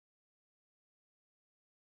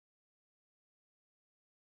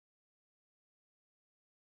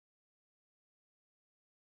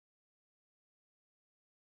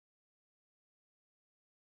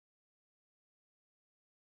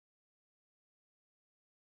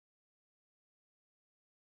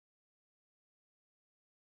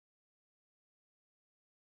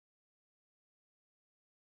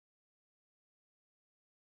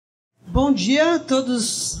Bom dia a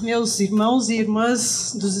todos meus irmãos e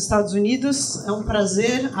irmãs dos Estados Unidos. É um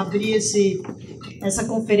prazer abrir essa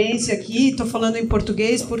conferência aqui. Estou falando em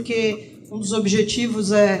português porque um dos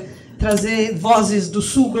objetivos é trazer vozes do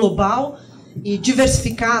sul global e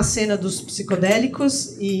diversificar a cena dos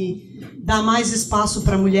psicodélicos e dar mais espaço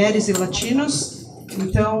para mulheres e latinos.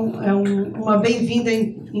 Então, é uma bem-vinda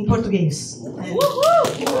em português.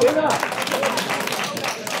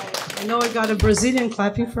 I know I got a Brazilian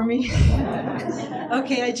clapping for me.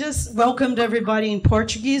 Okay, I just welcomed everybody in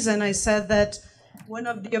Portuguese, and I said that one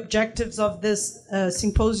of the objectives of this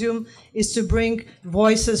symposium is to bring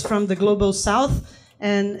voices from the global south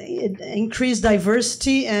and increase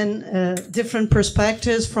diversity and different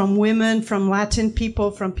perspectives from women, from Latin people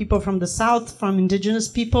from the south, from indigenous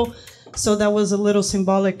people. So that was a little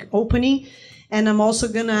symbolic opening. And I'm also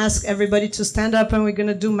going to ask everybody to stand up, and we're going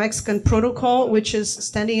to do Mexican protocol, which is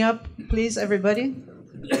standing up, please, everybody.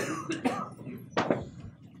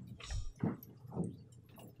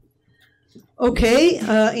 Okay,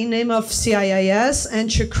 in name of CIIS and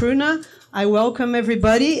Chacruna, I welcome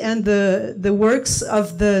everybody, and the works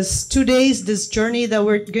of this 2 days, this journey that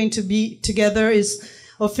we're going to be together is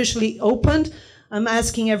officially opened. I'm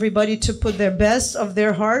asking everybody to put their best of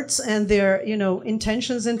their hearts and their,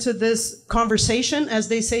 intentions into this conversation, as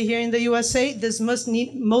they say here in the USA, this most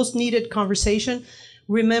needed conversation,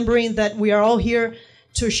 remembering that we are all here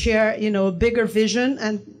to share, a bigger vision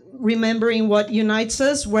and remembering what unites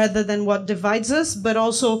us rather than what divides us, but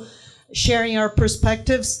also sharing our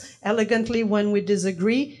perspectives elegantly when we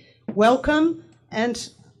disagree. Welcome, and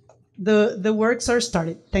the works are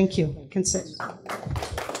started. Thank you. You can sit.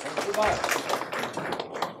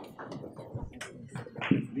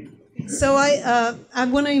 So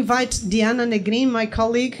I'm going to invite Diana Negrin, my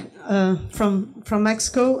colleague from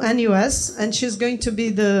Mexico and US, and she's going to be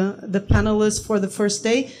the panelist for the first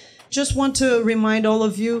day. Just want to remind all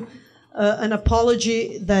of you an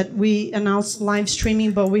apology that we announced live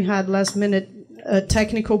streaming, but we had last minute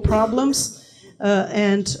technical problems,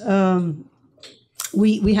 and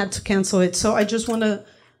we had to cancel it. So I just want to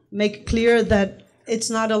make clear that it's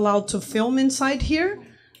not allowed to film inside here.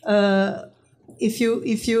 If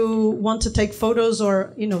you want to take photos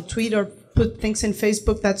or tweet or put things in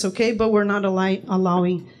Facebook, that's okay. But we're not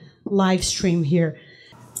allowing live stream here.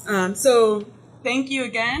 So thank you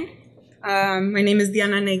again. My name is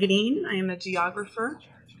Diana Negrin. I am a geographer.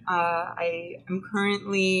 I am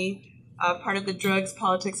currently part of the Drugs,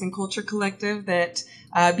 Politics, and Culture Collective that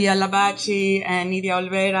Bia Labate and Nidia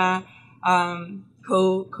Olvera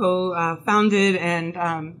co-founded, and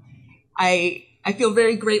I feel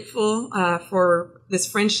very grateful for this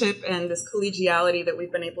friendship and this collegiality that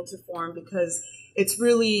we've been able to form, because it's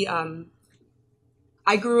really,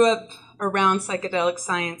 I grew up around psychedelic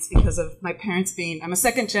science because of my parents I'm a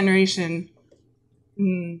second generation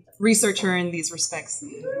researcher in these respects.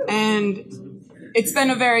 And it's been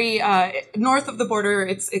a very, north of the border,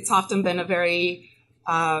 it's often been a very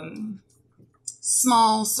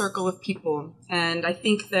small circle of people. And I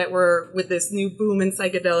think that with this new boom in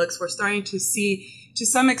psychedelics, we're starting to see, to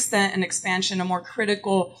some extent, an expansion, a more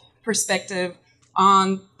critical perspective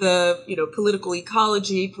on the, political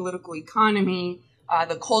ecology, political economy,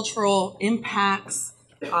 the cultural impacts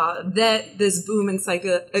that this boom in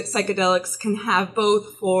psychedelics can have,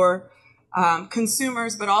 both for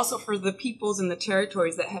consumers, but also for the peoples and the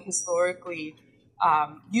territories that have historically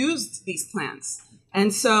used these plants.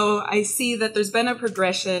 And so I see that there's been a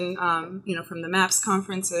progression, from the MAPS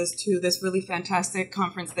conferences to this really fantastic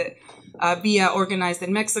conference that Bia organized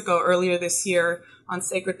in Mexico earlier this year on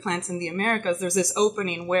sacred plants in the Americas. There's this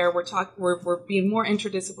opening where we're being more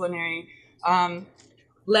interdisciplinary,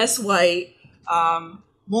 less white,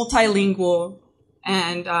 multilingual,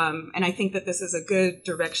 and I think that this is a good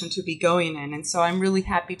direction to be going in. And so I'm really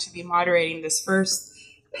happy to be moderating this first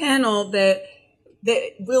panel that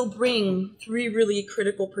will bring three really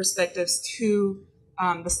critical perspectives to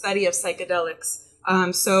the study of psychedelics.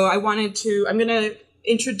 So I'm going to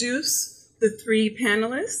introduce the three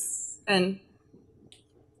panelists. And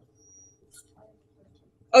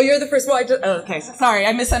oh, you're the first. Well, okay. Sorry,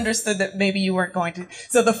 I misunderstood that maybe you weren't going to.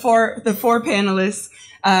 So the four panelists,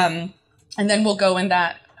 and then we'll go in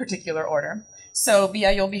that particular order. So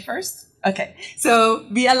Bia, you'll be first. Okay, so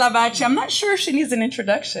Bia Labate, I'm not sure if she needs an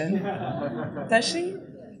introduction. Does she?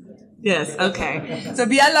 Yes, okay. So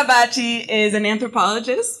Bia Labate is an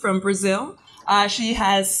anthropologist from Brazil. She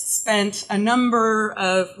has spent a number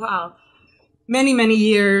of, many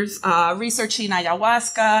years researching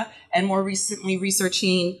ayahuasca, and more recently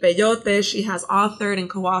researching peyote. She has authored and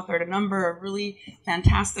co-authored a number of really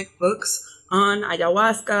fantastic books on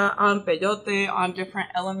ayahuasca, on peyote, on different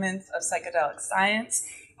elements of psychedelic science.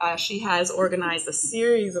 She has organized a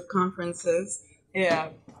series of conferences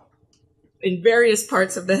in various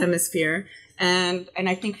parts of the hemisphere. And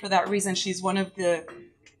I think for that reason, she's one of the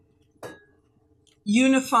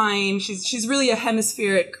unifying, she's really a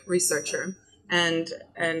hemispheric researcher and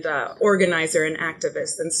organizer and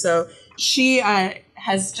activist. And so she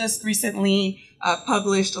has just recently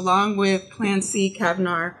published, along with Clancy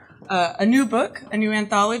Kavnar, a new book, a new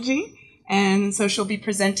anthology. And so she'll be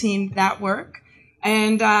presenting that work.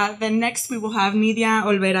 And then next we will have Nidia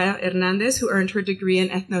Olvera Hernandez, who earned her degree in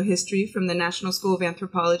ethnohistory from the National School of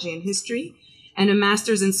Anthropology and History, and a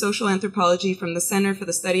master's in social anthropology from the Center for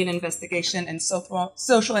the Study and Investigation in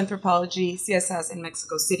Social Anthropology, CSAS, in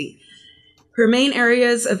Mexico City. Her main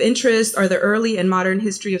areas of interest are the early and modern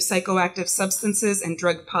history of psychoactive substances and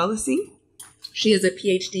drug policy. She is a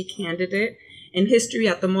PhD candidate in history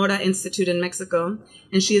at the Mora Institute in Mexico,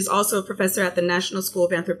 and she is also a professor at the National School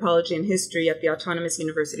of Anthropology and History at the Autonomous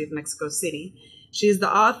University of Mexico City. She is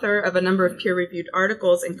the author of a number of peer-reviewed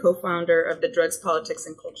articles and co-founder of the Drugs, Politics,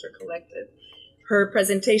 and Culture Collective. Her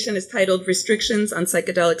presentation is titled Restrictions on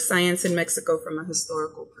Psychedelic Science in Mexico from a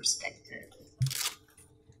Historical Perspective.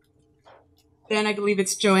 Then I believe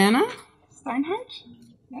it's Joanna Steinhardt,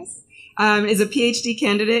 yes, is a PhD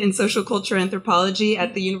candidate in social culture anthropology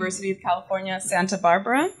at the University of California, Santa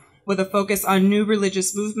Barbara, with a focus on new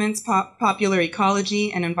religious movements, popular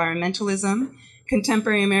ecology and environmentalism,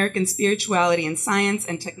 contemporary American spirituality and science,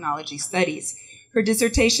 and technology studies. Her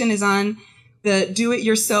dissertation is on the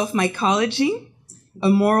do-it-yourself mycology, a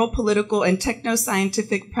moral, political, and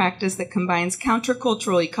techno-scientific practice that combines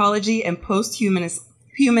countercultural ecology and post-humanist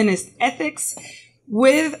ethics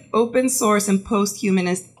with open source and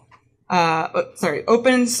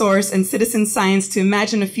open source and citizen science to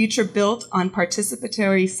imagine a future built on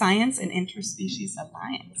participatory science and interspecies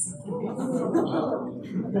alliance.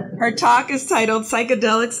 Her talk is titled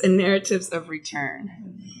Psychedelics and Narratives of Return.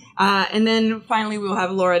 And then finally, we'll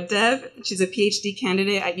have Laura Dev. She's a PhD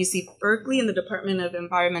candidate at UC Berkeley in the Department of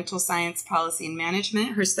Environmental Science, Policy, and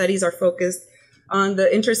Management. Her studies are focused on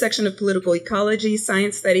the intersection of political ecology,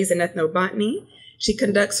 science studies, and ethnobotany. She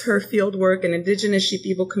conducts her field work in indigenous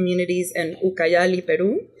Shipibo communities in Ucayali,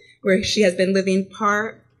 Peru, where she has been living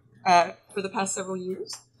for the past several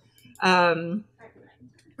years.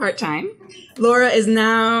 Part-time. Laura is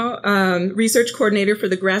now research coordinator for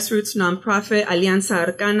the grassroots nonprofit Alianza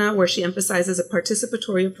Arcana, where she emphasizes a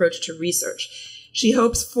participatory approach to research. She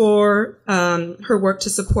hopes for her work to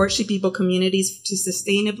support Shipibo communities to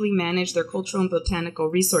sustainably manage their cultural and botanical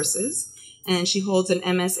resources, and she holds an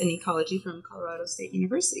MS in ecology from Colorado State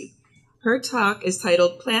University. Her talk is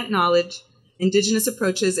titled Plant Knowledge, Indigenous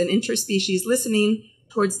Approaches and Interspecies Listening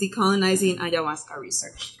Towards Decolonizing Ayahuasca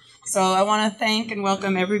Research. So I want to thank and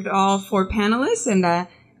welcome all four panelists, and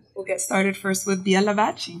we'll get started first with Bia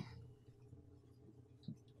Labate.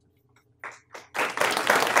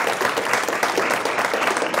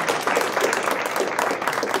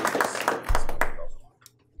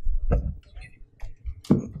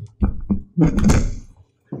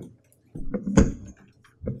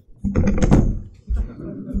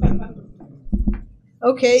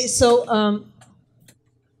 Okay, so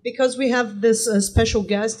because we have this special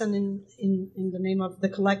guest, and in the name of the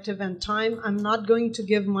collective and time, I'm not going to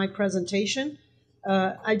give my presentation.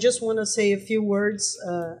 I just want to say a few words,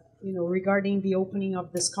 regarding the opening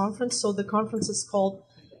of this conference. So the conference is called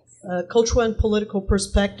Cultural and Political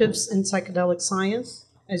Perspectives in Psychedelic Science,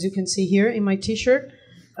 as you can see here in my T-shirt.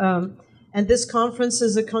 And this conference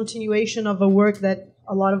is a continuation of a work that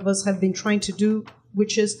a lot of us have been trying to do,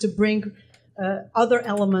 which is to bring other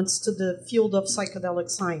elements to the field of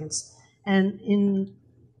psychedelic science. And in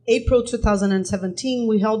April 2017,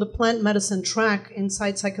 we held a plant medicine track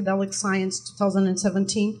inside Psychedelic Science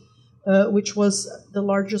 2017, which was the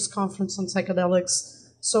largest conference on psychedelics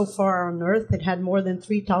so far on Earth. It had more than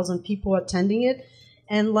 3,000 people attending it,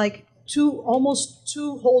 and like almost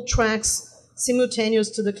two whole tracks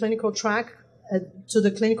simultaneous to the clinical track, to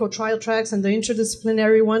the clinical trial tracks, and the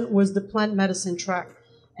interdisciplinary one was the plant medicine track.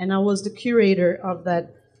 And I was the curator of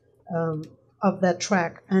that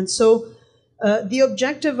track. And so the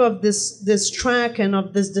objective of this track and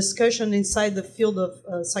of this discussion inside the field of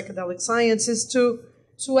psychedelic science is to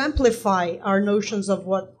amplify our notions of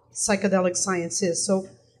what psychedelic science is. So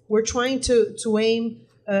we're trying to aim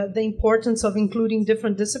the importance of including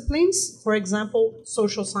different disciplines. For example,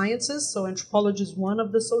 social sciences. So anthropology is one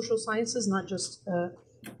of the social sciences, not just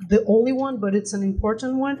the only one, but it's an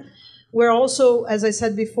important one. We're also, as I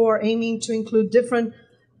said before, aiming to include different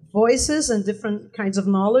voices and different kinds of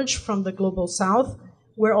knowledge from the global south.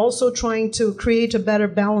 We're also trying to create a better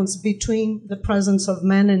balance between the presence of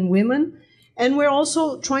men and women. And we're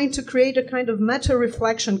also trying to create a kind of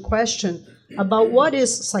meta-reflection question about what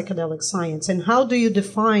is psychedelic science and how do you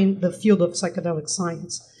define the field of psychedelic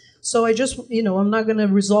science. So I just, I'm not going to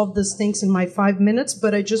resolve these things in my 5 minutes,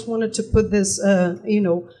 but I just wanted to put this,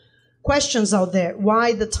 questions out there.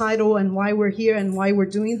 Why the title and why we're here and why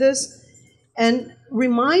we're doing this. And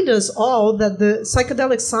remind us all that the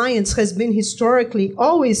psychedelic science has been historically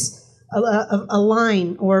always a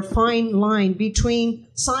line or a fine line between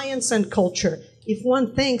science and culture. If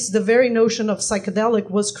one thinks the very notion of psychedelic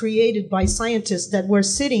was created by scientists that were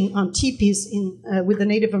sitting on teepees with the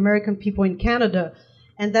Native American people in Canada,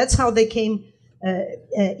 and that's how they came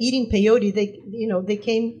eating peyote. They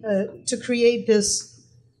came to create this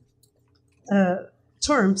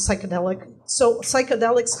term psychedelic. So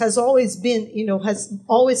psychedelics has always been, has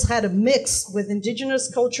always had a mix with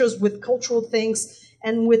indigenous cultures, with cultural things,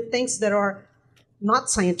 and with things that are not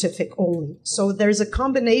scientific only. So there's a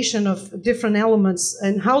combination of different elements,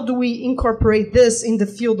 and how do we incorporate this in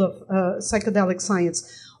the field of psychedelic science?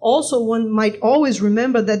 Also, one might always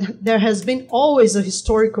remember that there has been always a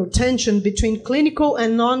historical tension between clinical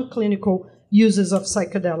and non-clinical uses of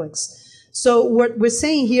psychedelics. So what we're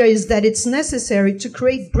saying here is that it's necessary to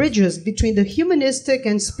create bridges between the humanistic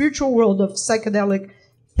and spiritual world of psychedelic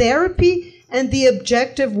therapy and the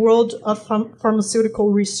objective world of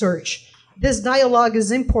pharmaceutical research. This dialogue is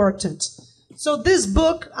important. So this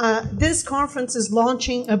book, this conference is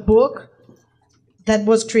launching a book that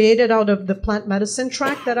was created out of the plant medicine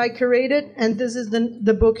track that I curated, and this is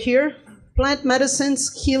the book here, Plant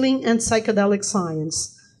Medicines, Healing and Psychedelic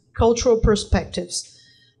Science, Cultural Perspectives.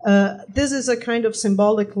 This is a kind of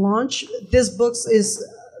symbolic launch. This book is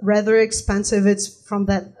rather expensive. It's from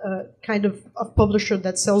that kind of publisher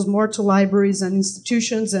that sells more to libraries and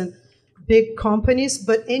institutions and big companies.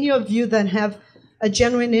 But any of you that have a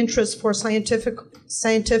genuine interest for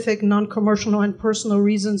scientific, non-commercial, and personal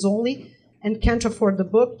reasons only and can't afford the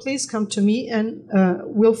book, please come to me and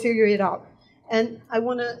we'll figure it out. And I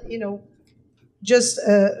want to, just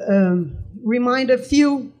remind a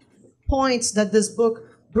few points that this book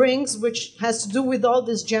brings, which has to do with all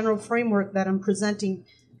this general framework that I'm presenting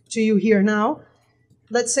to you here now.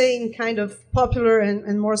 Let's say in kind of popular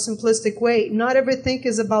and more simplistic way, not everything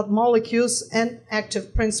is about molecules and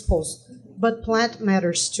active principles, but plant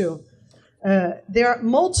matters too. There are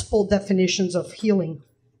multiple definitions of healing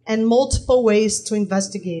and multiple ways to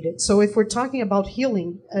investigate it. So if we're talking about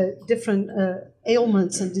healing different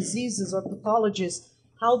ailments and diseases or pathologies,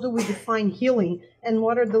 how do we define healing? And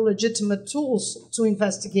what are the legitimate tools to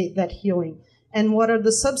investigate that healing? And what are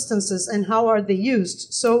the substances and how are they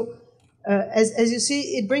used? So as you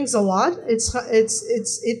see, it brings a lot.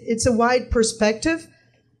 It's a wide perspective.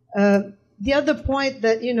 The other point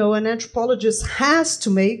that, an anthropologist has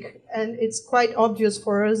to make, and it's quite obvious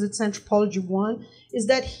for us, it's Anthropology 1, is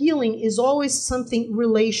that healing is always something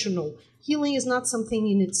relational. Healing is not something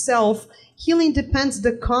in itself. Healing depends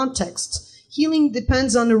the context. Healing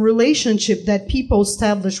depends on a relationship that people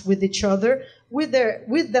establish with each other, with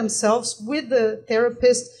themselves, with the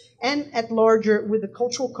therapist, and at larger with the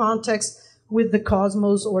cultural context, with the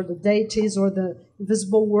cosmos or the deities or the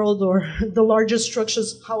invisible world or the larger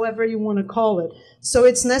structures, however you want to call it. So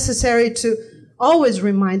it's necessary to always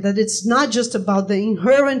remind that it's not just about the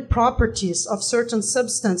inherent properties of certain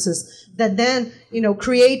substances that then,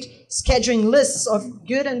 create scheduling lists of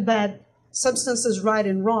good and bad substances, right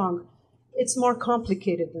and wrong. It's more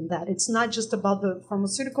complicated than that. It's not just about the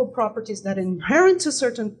pharmaceutical properties that are inherent to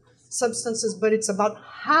certain substances, but it's about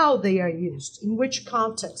how they are used, in which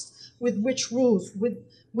context, with which rules, with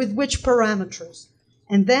which parameters.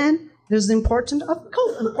 And then there's the importance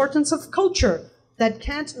of culture that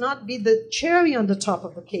can't not be the cherry on the top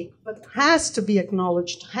of the cake, but has to be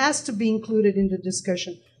acknowledged, has to be included in the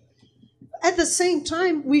discussion. At the same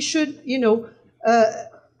time, we should,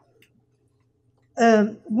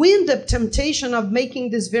 win the temptation of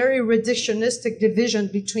making this very reductionistic division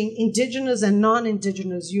between indigenous and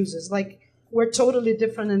non-indigenous uses. Like, we're totally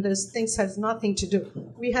different and these things have nothing to do.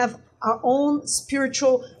 We have our own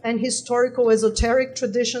spiritual and historical esoteric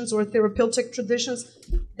traditions or therapeutic traditions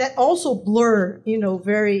that also blur,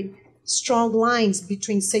 very strong lines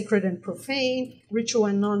between sacred and profane, ritual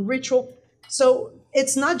and non-ritual. So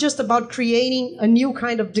it's not just about creating a new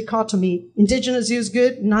kind of dichotomy. Indigenous use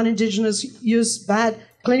good, non-indigenous use bad,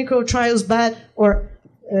 clinical trials bad, or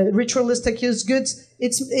ritualistic use goods.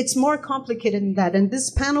 It's more complicated than that. And this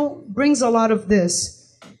panel brings a lot of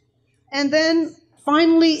this. And then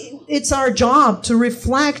finally, it's our job to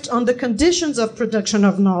reflect on the conditions of production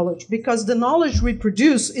of knowledge, because the knowledge we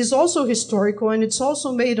produce is also historical and it's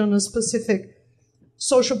also made on a specific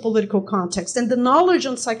social political context. And the knowledge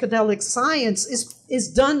on psychedelic science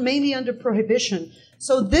is done mainly under prohibition.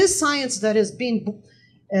 So this science that has been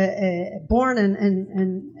born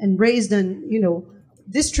and raised and, you know,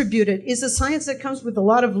 distributed is a science that comes with a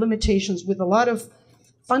lot of limitations, with a lot of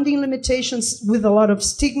funding limitations, with a lot of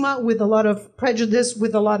stigma, with a lot of prejudice,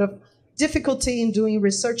 with a lot of difficulty in doing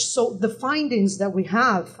research. So the findings that we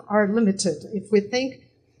have are limited. If we think,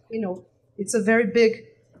 you know, it's a very big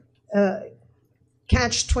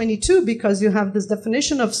catch-22, because you have this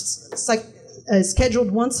definition of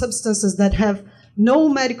Scheduled 1 substances that have no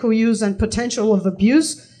medical use and potential of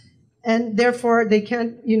abuse, and therefore they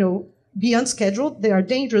can't, you know, be unscheduled. They are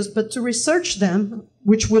dangerous, but to research them,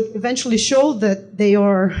 which would eventually show that they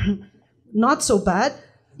are not so bad,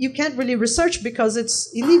 you can't really research because it's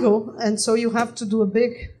illegal, and so you have to do a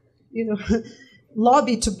big, you know,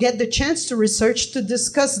 lobby to get the chance to research, to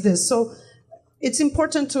discuss this. So it's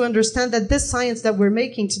important to understand that this science that we're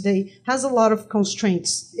making today has a lot of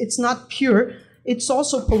constraints. It's not pure, it's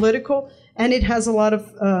also political, and it has a lot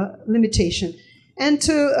of limitation. And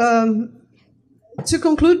to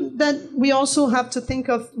conclude, that we also have to think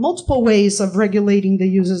of multiple ways of regulating the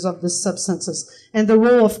uses of these substances, and the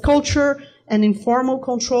role of culture and informal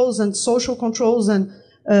controls and social controls and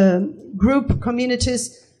group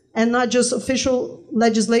communities, and not just official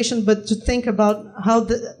legislation, but to think about how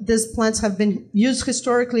these plants have been used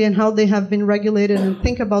historically and how they have been regulated, and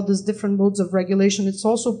think about these different modes of regulation. It's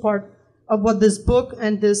also part of what this book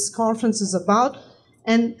and this conference is about.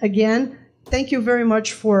 And again, thank you very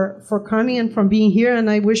much for coming and for being here, and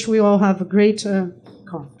I wish we all have a great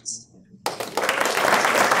conference.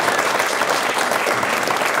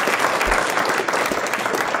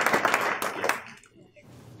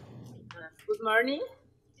 Good morning.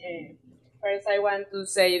 First, I want to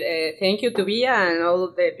say thank you to Bia and all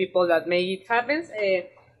the people that made it happen.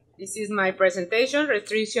 This is my presentation,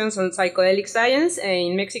 Restrictions on Psychedelic Science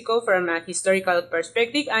in Mexico from a Historical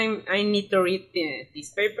Perspective. I need to read this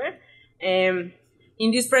paper.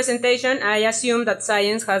 In this presentation, I assume that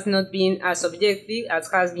science has not been as objective as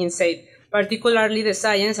has been said, particularly the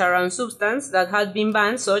science around substances that have been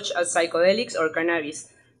banned, such as psychedelics or cannabis.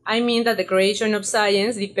 I mean that the creation of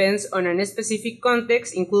science depends on a specific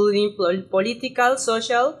context, including political,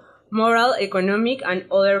 social, moral, economic, and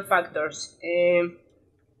other factors.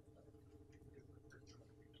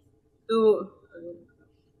 To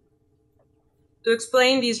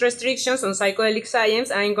explain these restrictions on psychedelic science,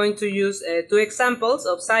 I'm going to use two examples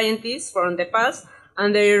of scientists from the past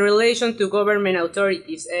and their relation to government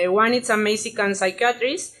authorities. One is a Mexican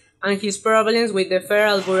psychiatrist and his problems with the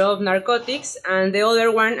Federal Bureau of Narcotics, and the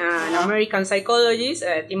other one, an American psychologist,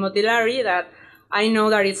 Timothy Leary, that I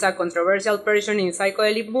know that it's a controversial person in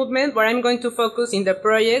psychedelic movement, but I'm going to focus in the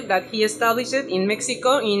project that he established in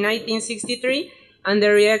Mexico in 1963 and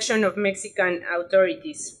the reaction of Mexican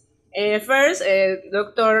authorities. First,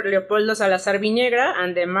 Dr. Leopoldo Salazar Vinegra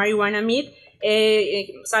and the marijuana myth.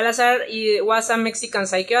 Salazar was a Mexican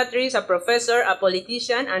psychiatrist, a professor, a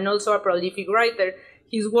politician, and also a prolific writer.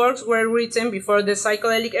 His works were written before the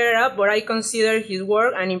psychedelic era, but I consider his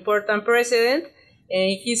work an important precedent.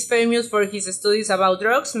 He's famous for his studies about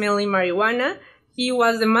drugs, mainly marijuana. He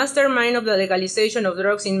was the mastermind of the legalization of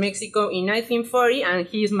drugs in Mexico in 1940, and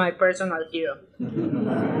he is my personal hero.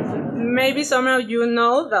 Maybe some of you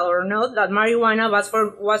know that or not that marijuana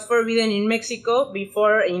was forbidden in Mexico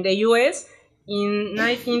before in the U.S. In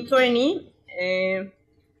 1920.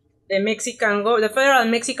 The federal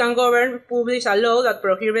Mexican government published a law that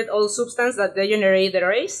prohibited all substances that degenerate the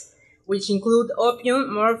race, which include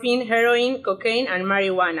opium, morphine, heroin, cocaine, and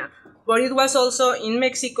marijuana. But it was also in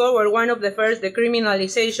Mexico where one of the first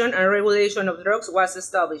decriminalization and regulation of drugs was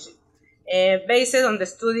established. Based on the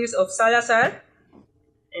studies of Salazar,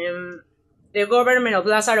 the government of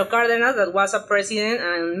Lázaro Cárdenas, that was a president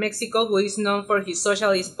in Mexico who is known for his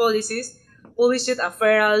socialist policies, published a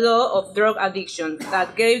federal law of drug addiction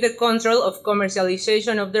that gave the control of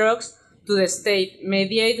commercialization of drugs to the state,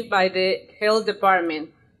 mediated by the health department.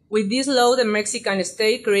 With this law, the Mexican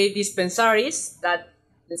state created dispensaries that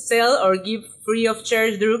sell or give free of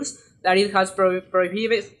charge drugs that it has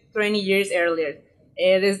prohibited 20 years earlier.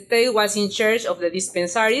 The state was in charge of the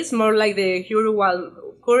dispensaries, more like the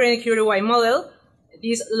current Uruguay model.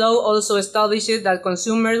 This law also establishes that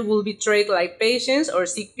consumers will be treated like patients or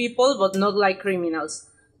sick people, but not like criminals.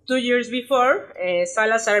 2 years before,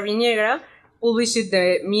 Salazar Vinegra published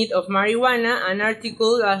The Myth of Marijuana, an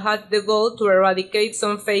article that had the goal to eradicate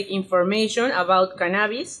some fake information about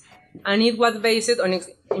cannabis. and it was based on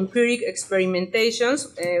empiric experimentations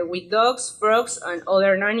with dogs, frogs, and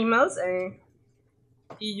other animals.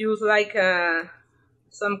 He used like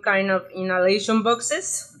some kind of inhalation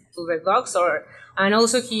boxes to the dogs, and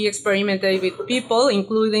also he experimented with people,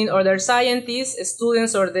 including other scientists,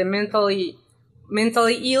 students, or the mentally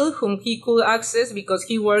ill whom he could access because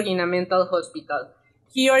he worked in a mental hospital.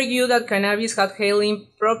 He argued that cannabis had healing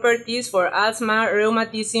properties for asthma,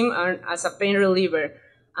 rheumatism, and as a pain reliever,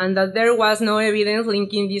 and that there was no evidence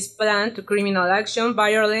linking this plant to criminal action,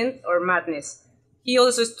 violence, or madness. He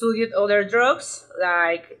also studied other drugs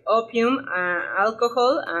like opium and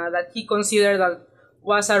alcohol that he considered that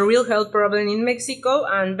was a real health problem in Mexico,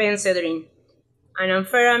 and benzedrine, an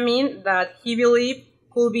amphetamine that he believed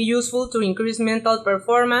could be useful to increase mental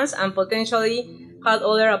performance and potentially had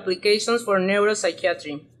other applications for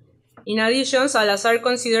neuropsychiatry. In addition, Salazar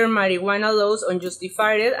considered marijuana laws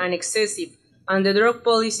unjustified and excessive, and the drug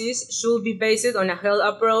policies should be based on a health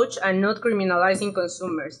approach and not criminalizing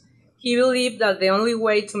consumers. He believed that the only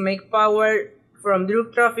way to make power from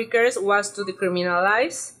drug traffickers was to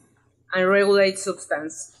decriminalize and regulate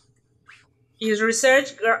substance. His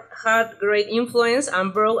research had great influence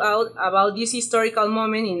and brought out about this historical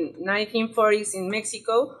moment in 1940s in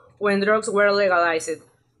Mexico when drugs were legalized.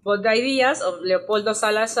 But the ideas of Leopoldo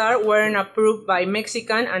Salazar weren't approved by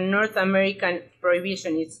Mexican and North American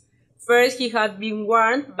prohibitionists. First, he had been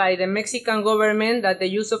warned by the Mexican government that the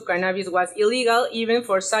use of cannabis was illegal even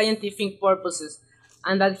for scientific purposes,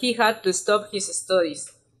 and that he had to stop his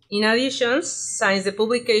studies. In addition, since the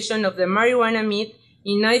publication of the marijuana myth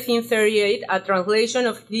in 1938, a translation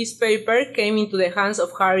of this paper came into the hands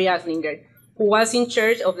of Harry Aslinger, who was in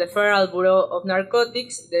charge of the Federal Bureau of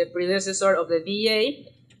Narcotics, the predecessor of the DEA.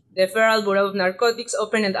 The Federal Bureau of Narcotics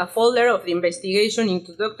opened a folder of the investigation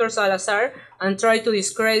into Dr. Salazar and tried to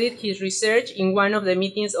discredit his research in one of the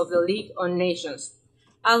meetings of the League of Nations.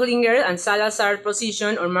 Aslinger and Salazar's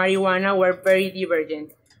position on marijuana were very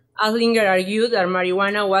divergent. Aslinger argued that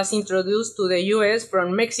marijuana was introduced to the U.S.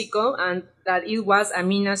 from Mexico and that it was a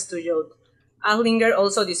menace to youth. Aslinger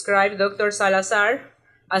also described Dr. Salazar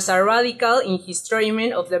as a radical in his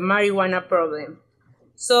treatment of the marijuana problem.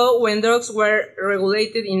 So, when drugs were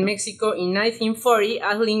regulated in Mexico in 1940,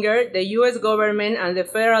 Aslinger, the U.S. government, and the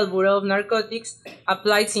Federal Bureau of Narcotics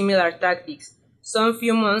applied similar tactics. Some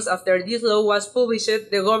few months after this law was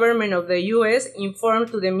published, the government of the U.S.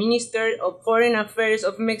 informed to the Minister of Foreign Affairs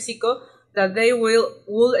of Mexico that they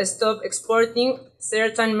would stop exporting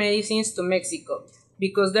certain medicines to Mexico,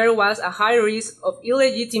 because there was a high risk of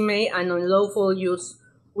illegitimate and unlawful use.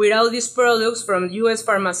 Without these products from U.S.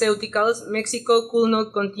 pharmaceuticals, Mexico could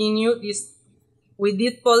not continue with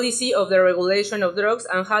this policy of the regulation of drugs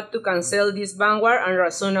and had to cancel this vanguard and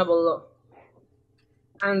reasonable law.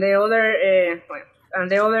 And the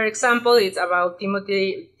other example is about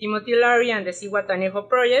Timothy Leary and the Zihuatanejo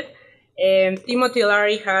project. Timothy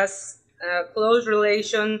Leary has a close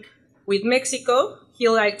relation with Mexico. He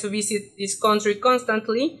liked to visit this country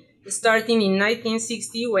constantly, starting in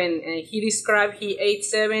 1960 when he described he ate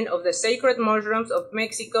 7 of the sacred mushrooms of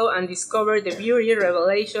Mexico and discovered the beauty,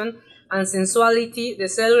 revelation, and sensuality, the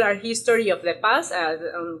cellular history of the past at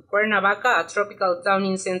Cuernavaca, a tropical town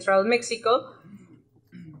in central Mexico,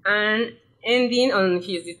 and ending on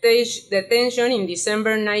his detention in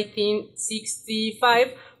December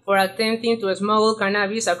 1965 for attempting to smuggle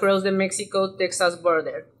cannabis across the Mexico-Texas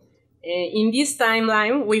border. In this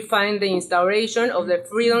timeline, we find the instauration of the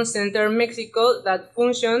Freedom Center Mexico that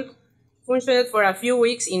functioned for a few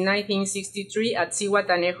weeks in 1963 at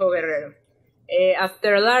Zihuatanejo, Guerrero.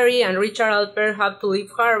 After Larry and Richard Alpert had to leave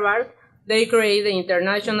Harvard, they created the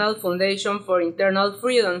International Foundation for Internal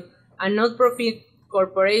Freedom, a non-profit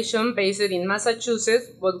corporation based in Massachusetts,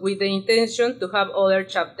 but with the intention to have other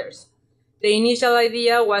chapters. The initial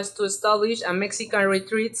idea was to establish a Mexican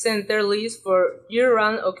retreat center leased for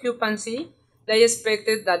year-round occupancy. They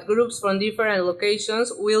expected that groups from different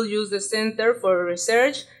locations will use the center for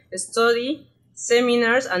research, study,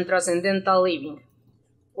 seminars, and transcendental living.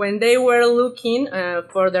 When they were looking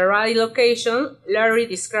for the right location, Larry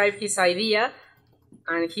described his idea,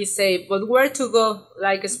 and he said, "But where to go?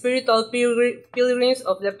 Like spiritual pilgrims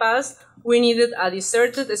of the past, we needed a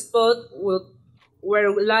deserted spot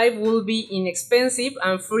where life would be inexpensive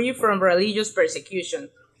and free from religious persecution.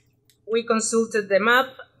 We consulted the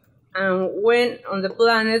map and went on the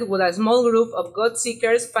planet with a small group of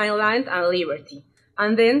God-seekers find land and liberty."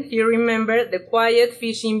 And then he remembered the quiet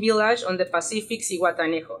fishing village on the Pacific,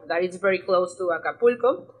 Zihuatanejo, that is very close to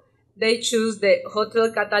Acapulco. They chose the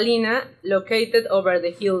Hotel Catalina, located over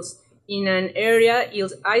the hills, in an area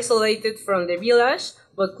isolated from the village,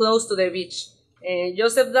 but close to the beach.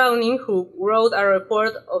 Joseph Downing, who wrote a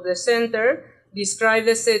report of the center, described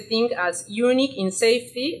the setting as unique in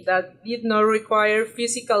safety that did not require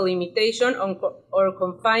physical limitation or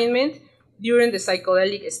confinement during the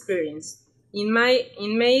psychedelic experience. In May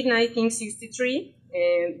 1963,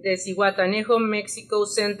 the Zihuatanejo, Mexico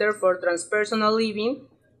Center for Transpersonal Living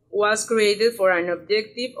was created for an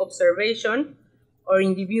objective observation or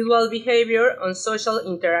individual behavior on social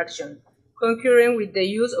interaction, concurrent with the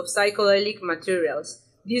use of psychedelic materials.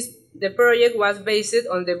 The project was based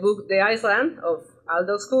on the book The Island of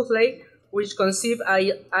Aldous Huxley, which conceived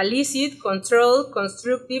a licit, controlled,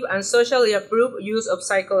 constructive, and socially approved use of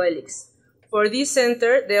psychedelics. For this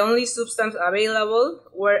center, the only substances available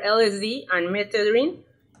were LSD and methadone,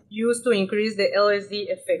 used to increase the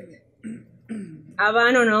LSD effect. A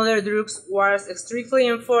ban on other drugs was strictly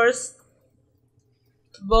enforced,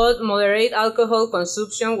 but moderate alcohol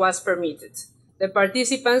consumption was permitted. The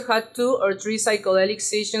participants had 2 or 3 psychedelic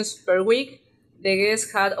sessions per week. The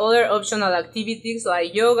guests had other optional activities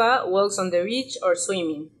like yoga, walks on the beach, or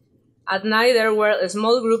swimming. At night, there were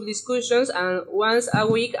small group discussions and once a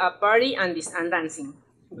week a party and dancing.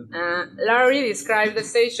 Larry described the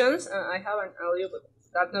sessions. I have an audio, but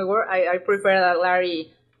that not work. I prefer that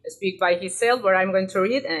Larry speak by himself, but I'm going to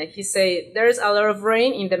read. He said, "There's a lot of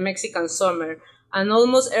rain in the Mexican summer, and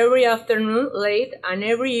almost every afternoon, late, and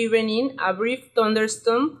every evening, a brief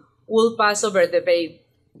thunderstorm will pass over the bay.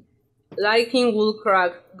 Lightning will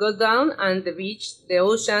crack, go down, and the beach, the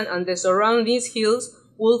ocean, and the surrounding hills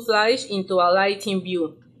will flash into a lighting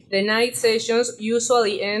view. The night sessions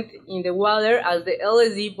usually end in the water as the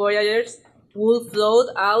LSD voyagers will float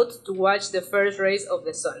out to watch the first rays of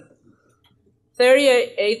the sun."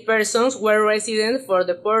 38 persons were resident for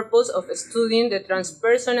the purpose of studying the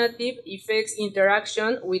transpersonative effects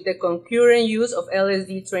interaction with the concurrent use of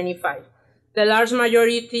LSD-25. The large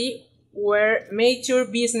majority were mature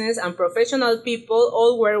business and professional people.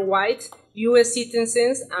 All were white, U.S.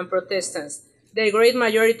 citizens and Protestants. The great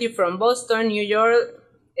majority from Boston, New York,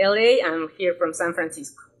 LA, and here from San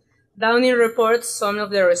Francisco. Downing reports some of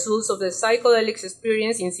the results of the psychedelics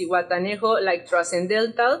experience in Zihuatanejo, like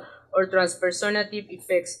transcendental or transpersonative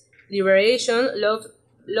effects, liberation,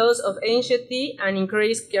 loss of anxiety, and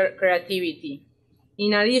increased creativity.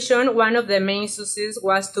 In addition, one of the main successes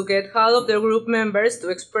was to get half of the group members to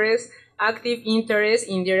express active interest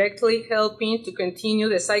in directly helping to continue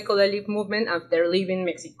the psychedelic movement after leaving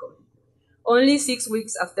Mexico. Only 6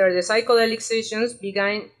 weeks after the psychedelic sessions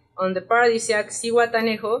began on the paradisiac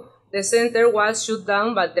Zihuatanejo, the center was shut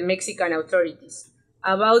down by the Mexican authorities.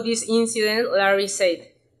 About this incident, Larry said,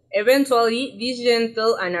 "Eventually, this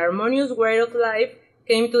gentle and harmonious way of life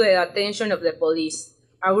came to the attention of the police,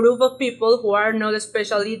 a group of people who are not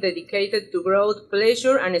especially dedicated to growth,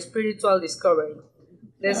 pleasure, and spiritual discovery.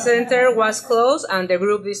 The center was closed and the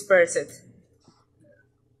group dispersed.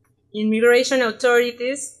 Immigration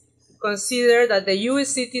authorities considered that the U.S.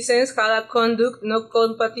 citizens had a conduct not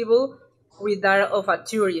compatible with that of a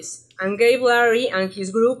tourist, and gave Larry and his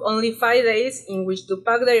group only 5 days in which to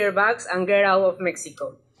pack their bags and get out of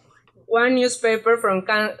Mexico." One newspaper from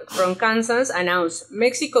Kansas announced,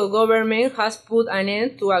 "Mexico government has put an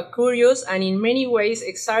end to a curious and in many ways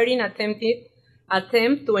exciting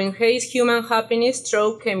attempt to enhance human happiness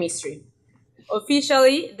through chemistry."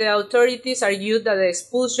 Officially, the authorities argued that the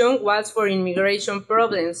expulsion was for immigration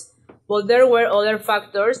problems, but there were other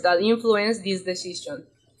factors that influenced this decision.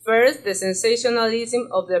 First, the sensationalism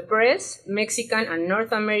of the press, Mexican and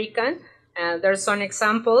North American. There are some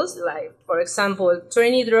examples, like, for example,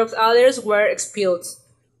 20 drug addicts were expelled,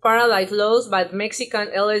 paralyzed lost by the Mexican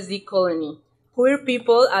LSD colony, queer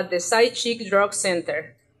people at the Side Chick Drug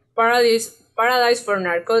Center, paradise for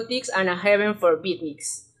narcotics and a heaven for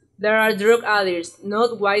beatniks. There are drug addicts,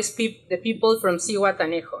 not wise the people from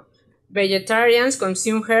Zihuatanejo. Vegetarians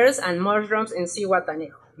consume herbs and mushrooms in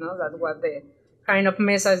Zihuatanejo. No, that was the kind of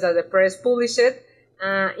message that the press published.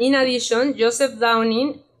 In addition, Joseph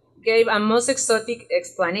Downing gave a most exotic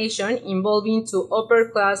explanation involving 2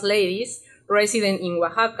 upper-class ladies resident in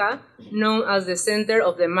Oaxaca, known as the Center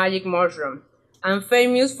of the Magic Mushroom, and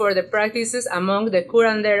famous for the practices among the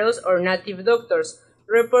curanderos or native doctors.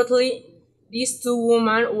 Reportedly, these 2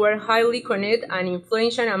 women were highly connected and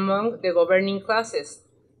influential among the governing classes.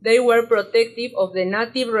 They were protective of the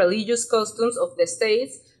native religious customs of the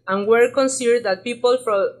states and were considered that people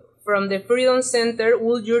from the Freedom Center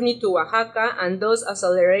would journey to Oaxaca and thus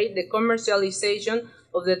accelerate the commercialization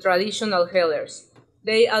of the traditional healers.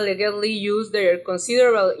 They allegedly used their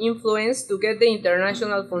considerable influence to get the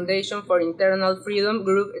International Foundation for Internal Freedom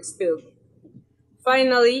group expelled.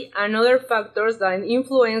 Finally, another factor that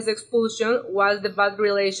influenced the expulsion was the bad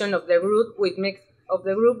relation of the group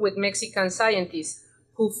with Mexican scientists,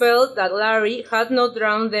 who felt that Larry had not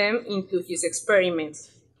drawn them into his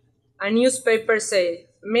experiments. A newspaper said,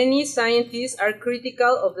 "Many scientists are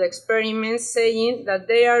critical of the experiments, saying that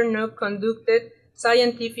they are not conducted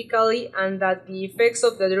scientifically and that the effects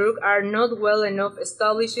of the drug are not well enough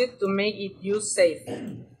established to make its use safe."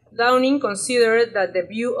 Downing considered that the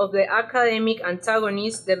view of the academic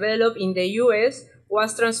antagonist developed in the US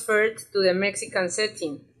was transferred to the Mexican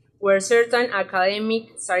setting, where certain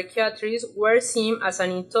academic psychiatrists were seen as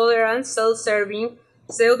an intolerant, self-serving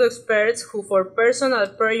pseudo-experts who, for personal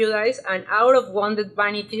prejudice and out of wounded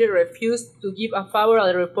vanity, refused to give a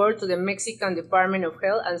favorable report to the Mexican Department of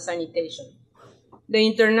Health and Sanitation. The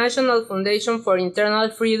International Foundation for Internal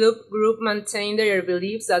Freedom group maintained their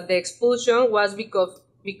beliefs that the expulsion was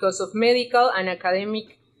because of medical and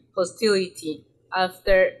academic hostility,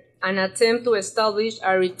 after an attempt to establish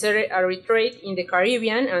a retreat in the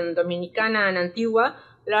Caribbean and Dominicana and Antigua.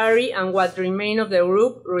 Larry and what remained of the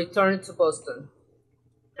group returned to Boston.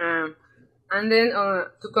 And then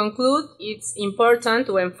to conclude, it's important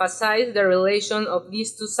to emphasize the relation of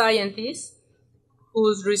these two scientists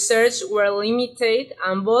whose research were limited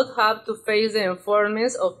and both have to face the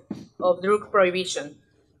enforcement of drug prohibition.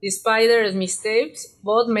 Despite their mistakes,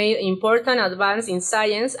 both made important advances in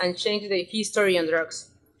science and changed the history on drugs.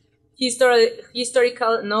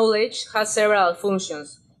 Historical knowledge has several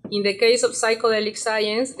functions. In the case of psychedelic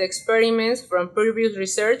science, the experiments from previous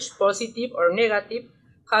research, positive or negative,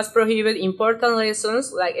 has prohibited important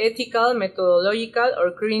lessons like ethical, methodological, or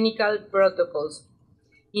clinical protocols.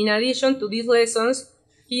 In addition to these lessons,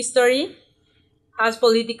 history has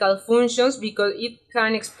political functions because it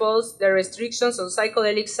can expose the restrictions on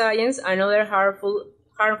psychedelic science and other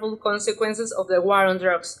harmful consequences of the war on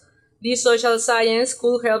drugs. This social science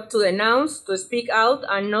could help to denounce, to speak out,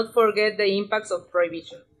 and not forget the impacts of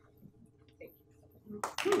prohibition. I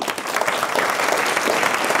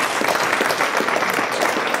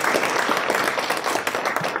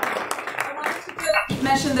wanted to just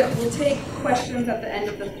mention that we'll take questions at the end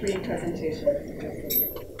of the three presentations.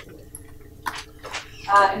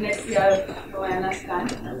 Next we have Joanna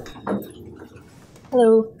Steinhardt.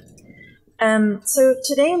 Hello. So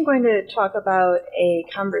today I'm going to talk about a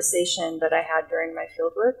conversation that I had during my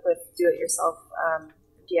fieldwork with do-it-yourself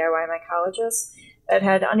DIY mycologists that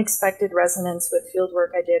had unexpected resonance with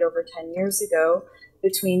fieldwork I did over 10 years ago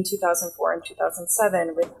between 2004 and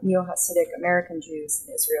 2007 with Neo-Hasidic American Jews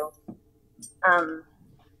in Israel.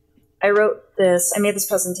 I made this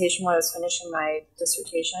presentation while I was finishing my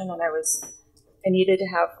dissertation, and I needed to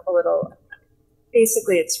have a little,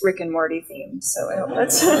 basically it's Rick and Morty themed, so I hope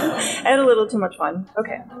that's, I had a little too much fun.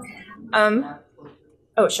 Okay.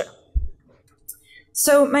 Oh, sure.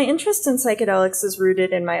 So my interest in psychedelics is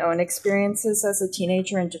rooted in my own experiences as a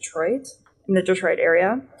teenager in Detroit, in the Detroit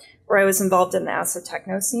area, where I was involved in the acid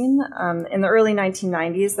techno scene. In the early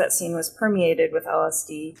 1990s, that scene was permeated with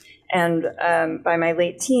LSD, and by my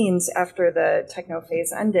late teens, after the techno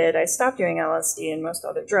phase ended, I stopped doing LSD and most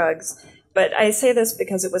other drugs. But I say this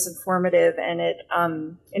because it was informative, and it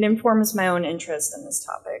informs my own interest in this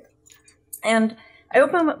topic. And I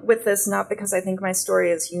open with this not because I think my story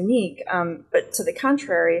is unique, but to the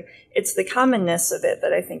contrary, it's the commonness of it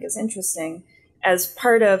that I think is interesting as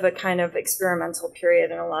part of a kind of experimental period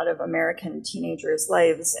in a lot of American teenagers'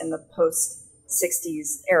 lives in the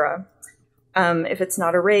post-60s era. If it's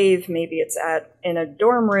not a rave, maybe it's in a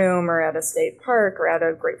dorm room or at a state park or at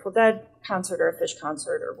a Grateful Dead concert or a Fish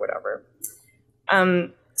concert or whatever.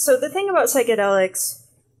 So the thing about psychedelics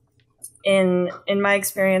in my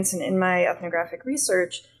experience and in my ethnographic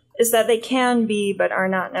research is that they can be, but are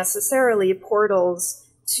not necessarily, portals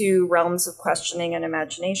to realms of questioning and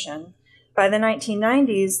imagination. By the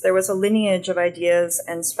 1990s, there was a lineage of ideas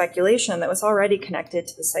and speculation that was already connected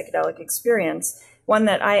to the psychedelic experience, one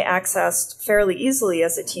that I accessed fairly easily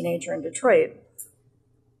as a teenager in Detroit.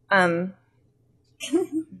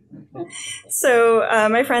 So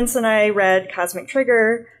my friends and I read Cosmic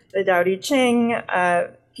Trigger, the Tao Te Ching,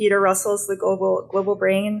 Peter Russell's The Global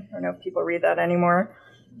Brain. I don't know if people read that anymore.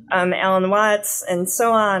 Alan Watts, and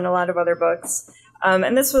so on, a lot of other books.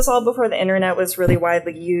 And this was all before the internet was really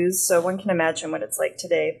widely used, so one can imagine what it's like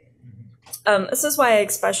today. This is why I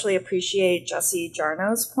especially appreciate Jesse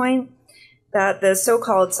Jarno's point that the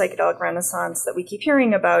so-called psychedelic renaissance that we keep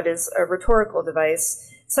hearing about is a rhetorical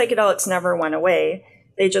device. Psychedelics never went away.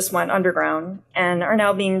 They just went underground and are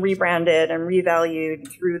now being rebranded and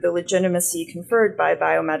revalued through the legitimacy conferred by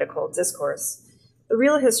biomedical discourse. The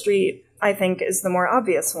real history I think, is the more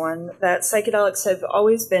obvious one, that psychedelics have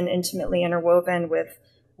always been intimately interwoven with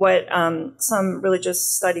what some religious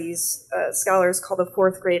studies scholars call the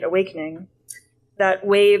Fourth Great Awakening, that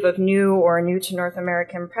wave of new or new to North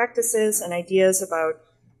American practices and ideas about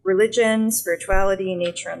religion, spirituality,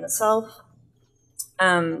 nature, and the self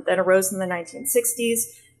that arose in the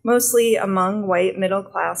 1960s, mostly among white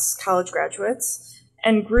middle-class college graduates,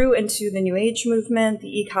 and grew into the New Age movement,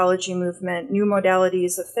 the ecology movement, new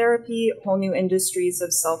modalities of therapy, whole new industries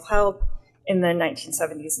of self-help in the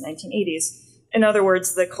 1970s and 1980s. In other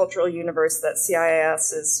words, the cultural universe that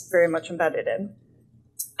CIIS is very much embedded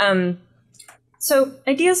in. So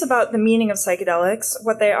ideas about the meaning of psychedelics,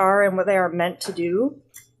 what they are and what they are meant to do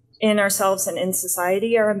in ourselves and in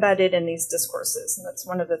society are embedded in these discourses. And that's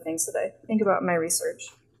one of the things that I think about in my research.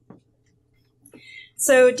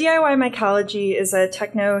 So DIY mycology is a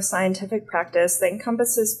techno-scientific practice that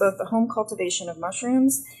encompasses both the home cultivation of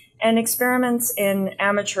mushrooms and experiments in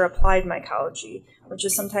amateur applied mycology, which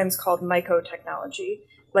is sometimes called mycotechnology,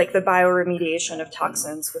 like the bioremediation of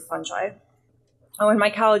toxins with fungi. Oh, and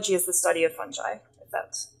mycology is the study of fungi, if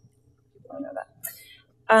that's, people know that.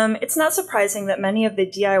 It's not surprising that many of the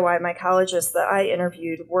DIY mycologists that I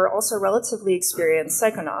interviewed were also relatively experienced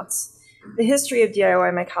psychonauts. The history of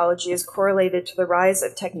DIY mycology is correlated to the rise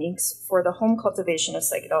of techniques for the home cultivation of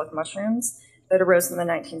psychedelic mushrooms that arose in the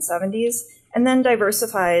 1970s, and then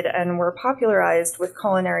diversified and were popularized with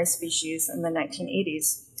culinary species in the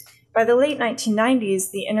 1980s. By the late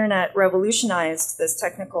 1990s, the internet revolutionized this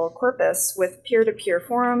technical corpus with peer-to-peer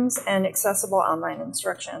forums and accessible online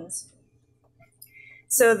instructions.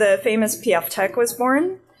 So the famous PF Tech was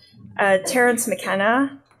born. Terence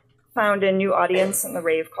McKenna found a new audience in the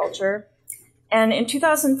rave culture. And in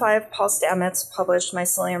 2005, Paul Stamets published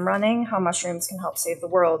Mycelium Running, How Mushrooms Can Help Save the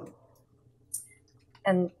World.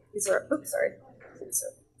 And these are, oops, sorry.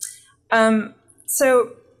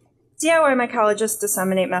 So DIY mycologists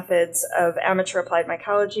disseminate methods of amateur applied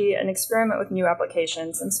mycology and experiment with new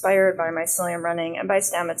applications inspired by Mycelium Running and by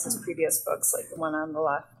Stamets' previous books, like the one on the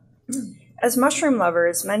left. As mushroom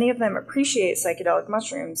lovers, many of them appreciate psychedelic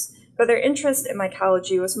mushrooms, but their interest in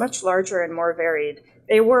mycology was much larger and more varied.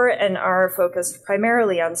 They were and are focused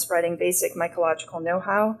primarily on spreading basic mycological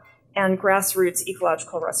know-how and grassroots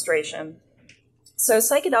ecological restoration. So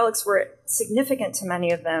psychedelics were significant to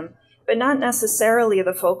many of them, but not necessarily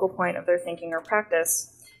the focal point of their thinking or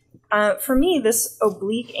practice. For me, this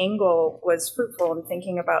oblique angle was fruitful in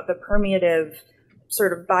thinking about the permeative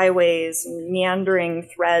sort of byways and meandering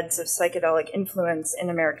threads of psychedelic influence in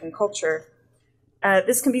American culture.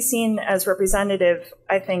 This can be seen as representative,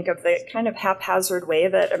 I think, of the kind of haphazard way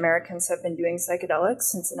that Americans have been doing psychedelics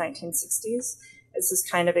since the 1960s. It's this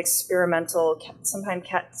kind of experimental,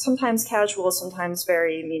 sometimes casual, sometimes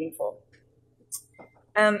very meaningful.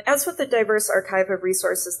 As with the diverse archive of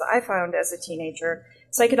resources that I found as a teenager,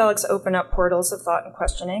 psychedelics open up portals of thought and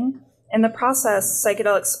questioning. In the process,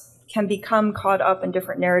 psychedelics can become caught up in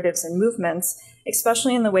different narratives and movements,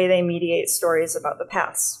 especially in the way they mediate stories about the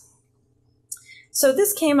past. So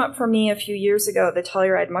this came up for me a few years ago at the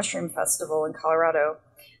Telluride Mushroom Festival in Colorado.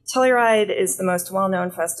 Telluride is the most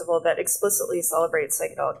well-known festival that explicitly celebrates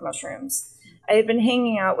psychedelic mushrooms. I had been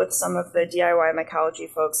hanging out with some of the DIY mycology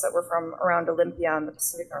folks that were from around Olympia in the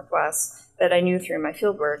Pacific Northwest that I knew through my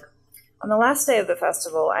fieldwork. On the last day of the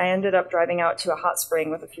festival, I ended up driving out to a hot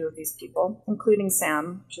spring with a few of these people, including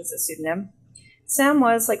Sam, which is a pseudonym. Sam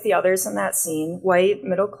was, like the others in that scene, white,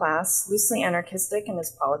 middle class, loosely anarchistic in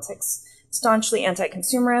his politics, staunchly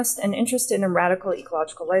anti-consumerist, and interested in radical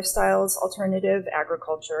ecological lifestyles, alternative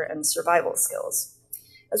agriculture, and survival skills.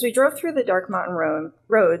 As we drove through the dark mountain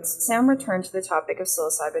roads, Sam returned to the topic of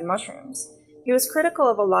psilocybin mushrooms. He was critical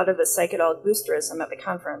of a lot of the psychedelic boosterism at the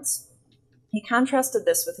conference. He contrasted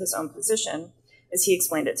this with his own position, as he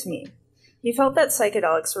explained it to me. He felt that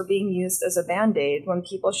psychedelics were being used as a band-aid when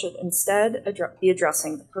people should instead be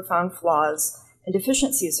addressing the profound flaws and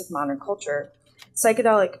deficiencies of modern culture.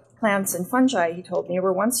 Psychedelic plants and fungi, he told me,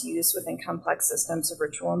 were once used within complex systems of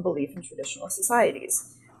ritual and belief in traditional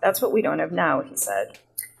societies. That's what we don't have now, he said.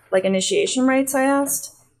 Like initiation rites, I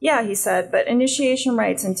asked? Yeah, he said, but initiation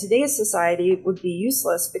rites in today's society would be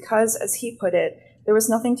useless because, as he put it, there was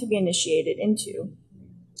nothing to be initiated into.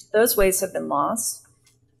 Those ways have been lost,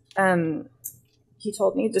 he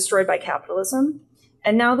told me, destroyed by capitalism,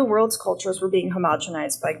 and now the world's cultures were being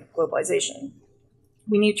homogenized by globalization.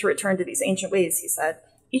 We need to return to these ancient ways, he said.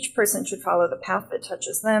 Each person should follow the path that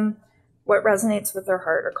touches them, what resonates with their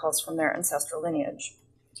heart or calls from their ancestral lineage.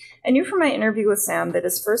 I knew from my interview with Sam that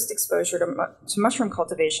his first exposure to mushroom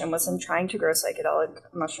cultivation was in trying to grow psychedelic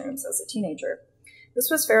mushrooms as a teenager. This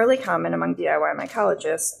was fairly common among DIY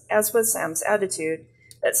mycologists, as was Sam's attitude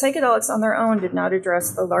that psychedelics on their own did not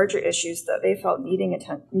address the larger issues that they felt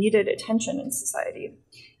needed attention in society.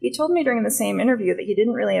 He told me during the same interview that he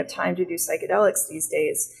didn't really have time to do psychedelics these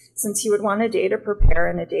days, since he would want a day to prepare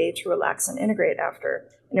and a day to relax and integrate after,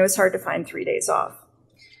 and it was hard to find 3 days off.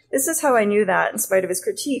 This is how I knew that, in spite of his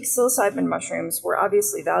critique, psilocybin mushrooms were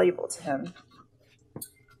obviously valuable to him.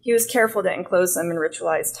 He was careful to enclose them in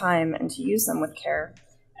ritualized time and to use them with care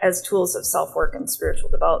as tools of self-work and spiritual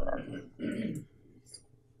development.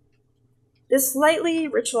 This lightly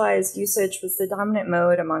ritualized usage was the dominant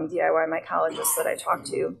mode among DIY mycologists that I talked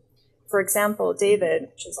to. For example, David,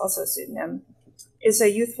 which is also a pseudonym, is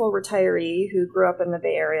a youthful retiree who grew up in the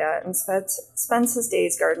Bay Area and spends his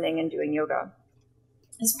days gardening and doing yoga.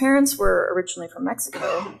 His parents were originally from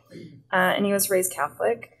Mexico, and he was raised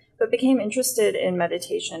Catholic, but became interested in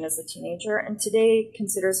meditation as a teenager, and today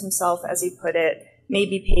considers himself, as he put it,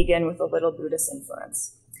 maybe pagan with a little Buddhist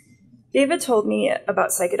influence. David told me about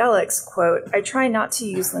psychedelics, quote, "I try not to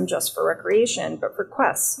use them just for recreation, but for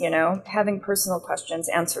quests, having personal questions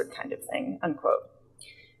answered kind of thing," unquote.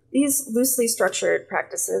 These loosely structured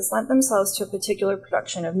practices lent themselves to a particular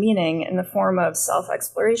production of meaning in the form of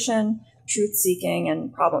self-exploration, truth-seeking,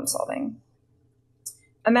 and problem-solving.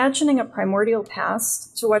 Imagining a primordial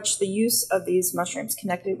past to which the use of these mushrooms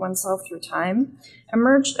connected oneself through time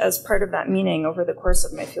emerged as part of that meaning over the course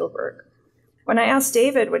of my fieldwork. When I asked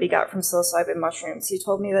David what he got from psilocybin mushrooms, he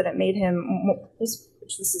told me that it made him, this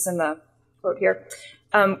is in the quote here,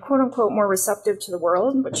 quote unquote, more receptive to the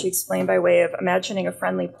world, which he explained by way of imagining a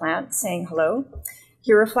friendly plant saying hello.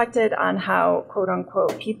 He reflected on how, quote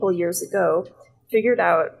unquote, people years ago figured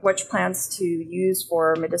out which plants to use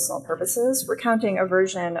for medicinal purposes, recounting a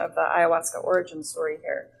version of the ayahuasca origin story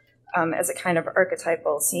here as a kind of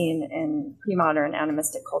archetypal scene in pre-modern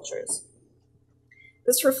animistic cultures.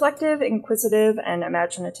 This reflective, inquisitive, and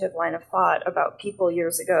imaginative line of thought about people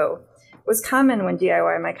years ago was common when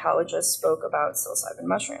DIY mycologists spoke about psilocybin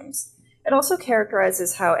mushrooms. It also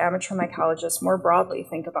characterizes how amateur mycologists more broadly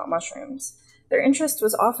think about mushrooms. Their interest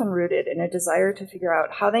was often rooted in a desire to figure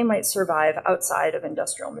out how they might survive outside of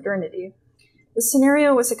industrial modernity. The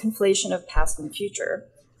scenario was a conflation of past and future,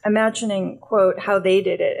 imagining, quote, how they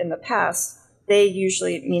did it in the past, they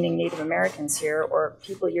usually meaning Native Americans here, or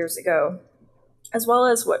people years ago, as well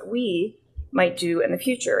as what we might do in the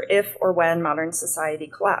future if or when modern society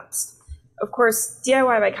collapsed. Of course,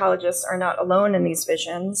 DIY mycologists are not alone in these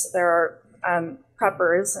visions. There are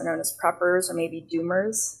preppers, are known as preppers, or maybe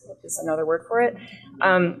doomers, is another word for it,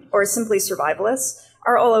 or simply survivalists,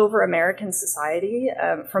 are all over American society,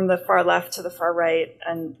 from the far left to the far right,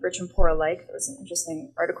 and rich and poor alike. There was an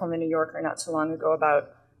interesting article in the New Yorker not too long ago about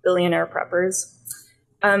billionaire preppers.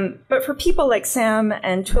 But for people like Sam,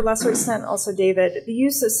 and to a lesser extent also David, the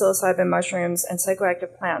use of psilocybin mushrooms and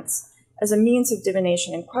psychoactive plants as a means of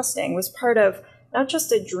divination and questing was part of not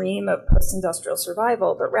just a dream of post-industrial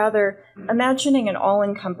survival, but rather imagining an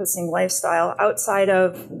all-encompassing lifestyle outside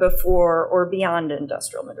of, before, or beyond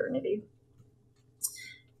industrial modernity.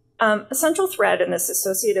 A central thread in this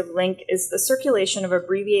associative link is the circulation of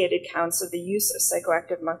abbreviated counts of the use of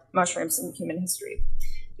psychoactive mushrooms in human history.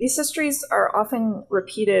 These histories are often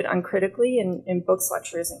repeated uncritically in books,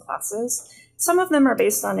 lectures, and classes. Some of them are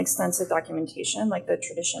based on extensive documentation, like the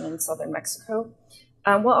tradition in southern Mexico,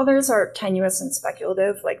 while others are tenuous and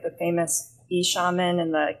speculative, like the famous bee shaman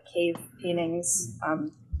and the cave paintings.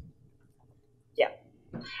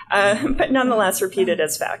 But nonetheless repeated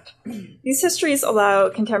as fact. These histories allow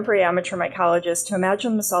contemporary amateur mycologists to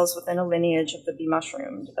imagine themselves within a lineage of the bee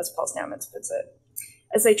mushroom, as Paul Stamets puts it,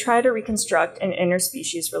 as they try to reconstruct an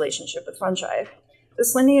interspecies relationship with fungi.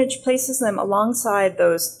 This lineage places them alongside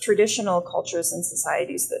those traditional cultures and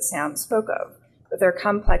societies that Sam spoke of, with their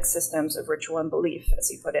complex systems of ritual and belief, as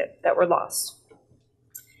he put it, that were lost.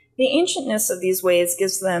 The ancientness of these ways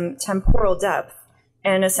gives them temporal depth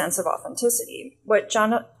and a sense of authenticity, what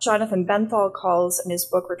Jonathan Benthal calls in his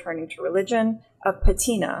book Returning to Religion, a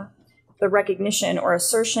patina, the recognition or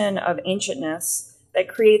assertion of ancientness that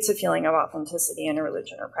creates a feeling of authenticity in a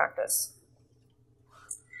religion or practice.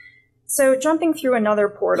 So jumping through another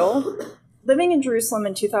portal, living in Jerusalem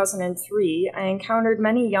in 2003, I encountered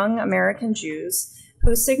many young American Jews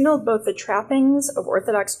who signaled both the trappings of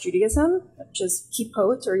Orthodox Judaism, which is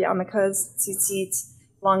kippot or yarmulkes, tzitzit,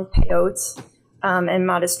 long peyot, and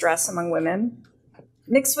modest dress among women,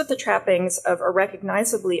 mixed with the trappings of a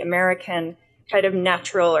recognizably American kind of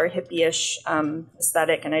natural or hippie-ish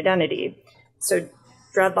aesthetic and identity. So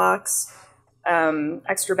dreadlocks,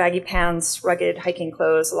 extra baggy pants, rugged hiking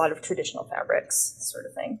clothes, a lot of traditional fabrics, sort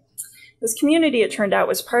of thing. This community, it turned out,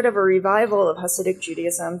 was part of a revival of Hasidic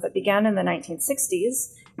Judaism that began in the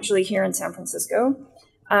 1960s, actually here in San Francisco,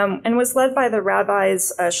 and was led by the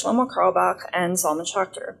rabbis Shlomo Carlebach and Zalman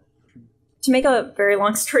Schachter. To make a very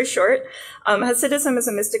long story short, Hasidism is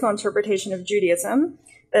a mystical interpretation of Judaism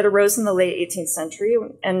that arose in the late 18th century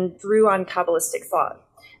and drew on Kabbalistic thought.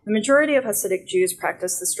 The majority of Hasidic Jews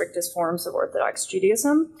practice the strictest forms of Orthodox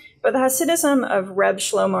Judaism, but the Hasidism of Reb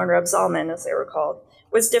Shlomo and Reb Zalman, as they were called,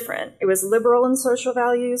 was different. It was liberal in social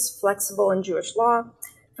values, flexible in Jewish law,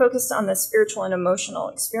 focused on the spiritual and emotional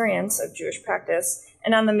experience of Jewish practice,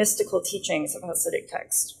 and on the mystical teachings of Hasidic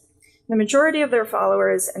text. The majority of their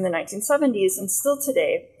followers in the 1970s and still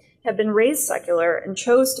today have been raised secular and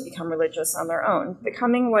chose to become religious on their own,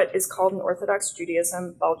 becoming what is called in Orthodox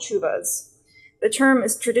Judaism Bal Tshuvas. The term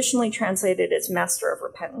is traditionally translated as master of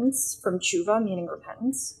repentance, from tshuva, meaning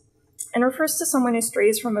repentance, and refers to someone who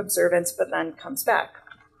strays from observance but then comes back.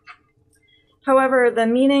 However, the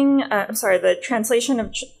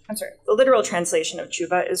literal translation of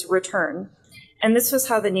tshuva is return, and this was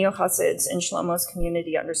how the Neo-Hasids in Shlomo's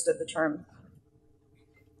community understood the term.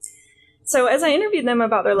 So as I interviewed them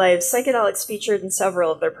about their lives, psychedelics featured in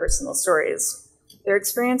several of their personal stories. Their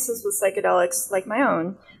experiences with psychedelics, like my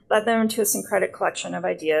own, led them to a syncretic collection of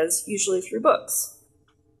ideas, usually through books.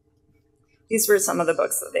 These were some of the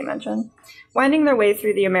books that they mentioned. Winding their way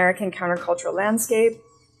through the American countercultural landscape,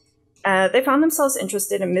 they found themselves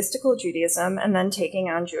interested in mystical Judaism and then taking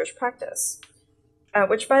on Jewish practice.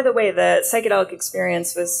 Which, by the way, the psychedelic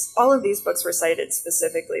experience was, all of these books were cited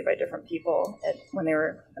specifically by different people when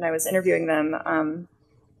I was interviewing them,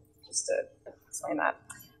 just to explain that.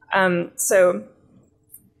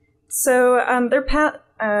 Their path,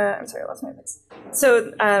 I'm sorry, I lost my place.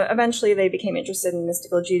 So eventually they became interested in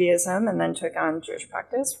mystical Judaism and then took on Jewish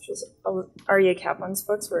practice, which was Aryeh Kaplan's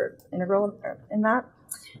books were integral in that.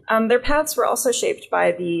 Their paths were also shaped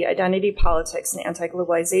by the identity politics and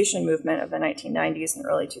anti-globalization movement of the 1990s and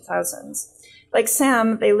early 2000s. Like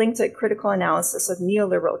Sam, they linked a critical analysis of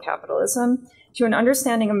neoliberal capitalism to an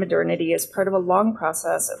understanding of modernity as part of a long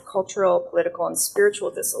process of cultural, political, and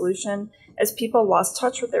spiritual dissolution as people lost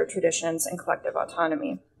touch with their traditions and collective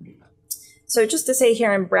autonomy. So just to say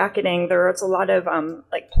here in bracketing, there's a lot of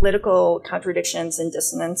political contradictions and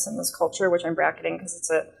dissonance in this culture, which I'm bracketing because it's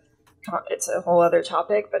a whole other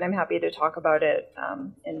topic, but I'm happy to talk about it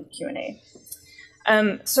in Q&A.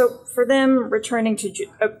 So for them, returning to,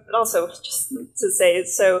 also just to say,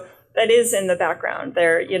 so that is in the background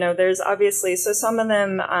there, there's obviously, so some of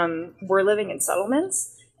them were living in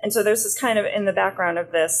settlements. And so there's this kind of in the background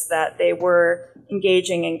of this that they were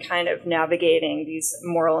engaging in kind of navigating these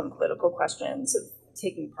moral and political questions of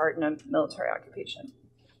taking part in a military occupation.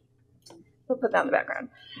 We'll put that in the background.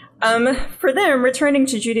 For them, returning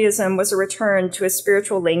to Judaism was a return to a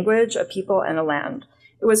spiritual language, a people, and a land.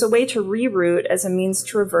 It was a way to reroute as a means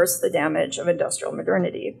to reverse the damage of industrial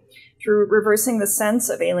modernity, through reversing the sense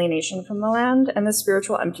of alienation from the land and the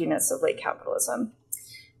spiritual emptiness of late capitalism.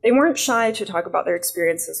 They weren't shy to talk about their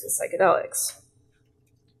experiences with psychedelics.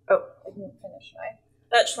 Oh, I didn't finish.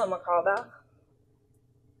 That's Shlomo Carlebach,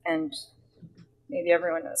 and maybe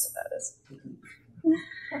everyone knows what that is.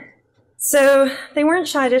 So they weren't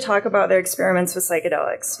shy to talk about their experiments with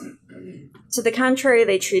psychedelics. To the contrary,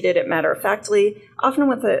 they treated it matter-of-factly, often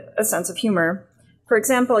with a sense of humor. For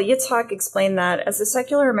example, Yitzhak explained that as a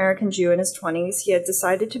secular American Jew in his 20s, he had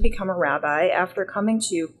decided to become a rabbi after coming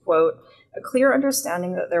to, quote, a clear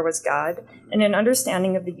understanding that there was God and an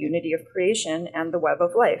understanding of the unity of creation and the web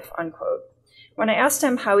of life, unquote. When I asked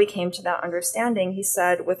him how he came to that understanding, he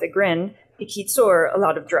said, with a grin, B'kitzur, a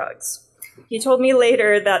lot of drugs. He told me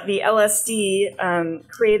later that the LSD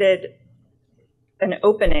created an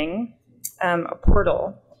opening, a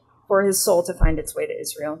portal, for his soul to find its way to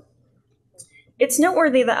Israel. It's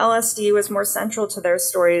noteworthy that LSD was more central to their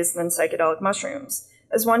stories than psychedelic mushrooms.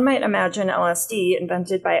 As one might imagine, LSD,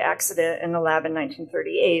 invented by accident in a lab in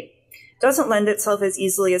 1938, doesn't lend itself as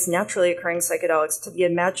easily as naturally occurring psychedelics to the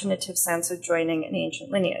imaginative sense of joining an ancient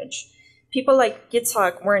lineage. People like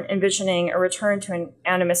Yitzhak weren't envisioning a return to an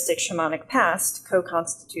animistic shamanic past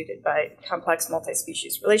co-constituted by complex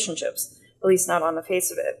multi-species relationships, at least not on the face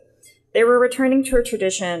of it. They were returning to a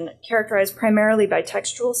tradition characterized primarily by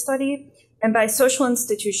textual study and by social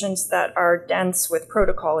institutions that are dense with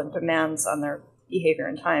protocol and demands on their behavior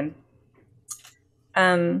and time.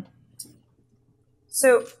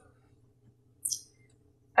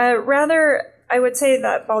 Rather, I would say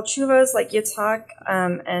that Bal Tshuvas like Yitzhak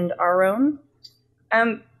and our own,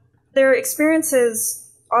 their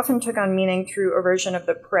experiences often took on meaning through a version of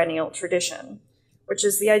the perennial tradition, which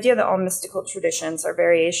is the idea that all mystical traditions are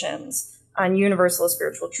variations on universal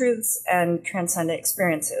spiritual truths and transcendent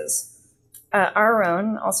experiences.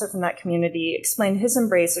 Aaron, also from that community, explained his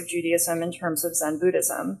embrace of Judaism in terms of Zen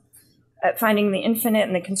Buddhism. Finding the infinite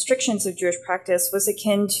and the constrictions of Jewish practice was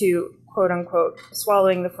akin to, quote unquote,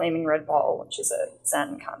 swallowing the flaming red ball, which is a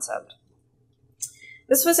Zen concept.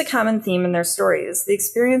 This was a common theme in their stories. The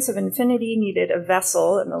experience of infinity needed a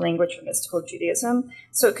vessel, in the language of mystical Judaism,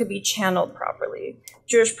 so it could be channeled properly.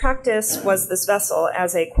 Jewish practice was this vessel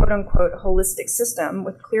as a quote-unquote holistic system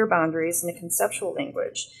with clear boundaries and a conceptual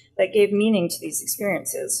language that gave meaning to these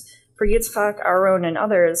experiences. For Yitzchak, Aaron, and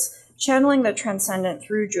others, channeling the transcendent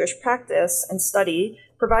through Jewish practice and study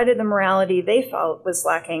provided the morality they felt was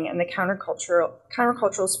lacking in the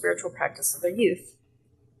countercultural spiritual practice of their youth.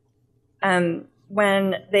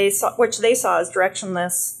 Which they saw as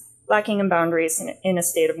directionless, lacking in boundaries, in a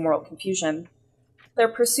state of moral confusion. Their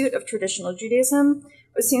pursuit of traditional Judaism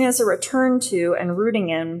was seen as a return to and rooting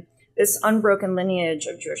in this unbroken lineage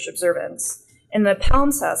of Jewish observance. In the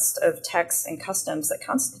palimpsest of texts and customs that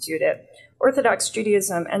constitute it, Orthodox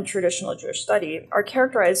Judaism and traditional Jewish study are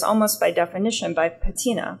characterized almost by definition by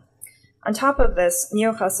patina. On top of this,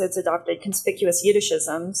 Neo-Chassids adopted conspicuous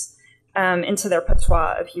Yiddishisms into their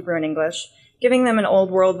patois of Hebrew and English, giving them an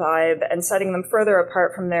old world vibe and setting them further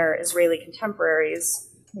apart from their Israeli contemporaries,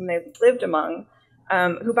 whom they lived among,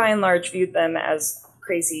 who by and large viewed them as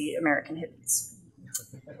crazy American hippies.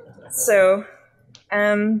 So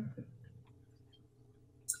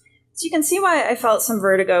you can see why I felt some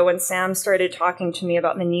vertigo when Sam started talking to me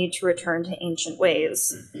about the need to return to ancient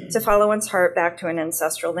ways, to follow one's heart back to an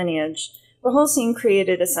ancestral lineage. The whole scene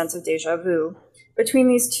created a sense of déjà vu. Between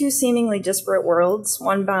these two seemingly disparate worlds,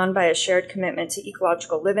 one bound by a shared commitment to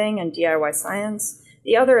ecological living and DIY science,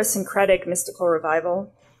 the other a syncretic mystical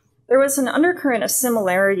revival, there was an undercurrent of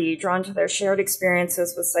similarity drawn to their shared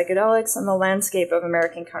experiences with psychedelics and the landscape of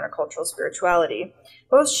American countercultural spirituality.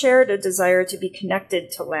 Both shared a desire to be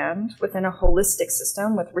connected to land within a holistic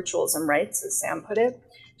system with rituals and rites, as Sam put it,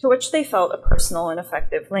 to which they felt a personal and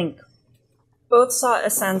effective link. Both sought a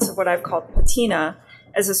sense of what I've called patina,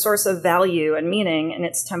 as a source of value and meaning in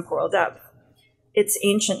its temporal depth, its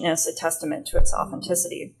ancientness a testament to its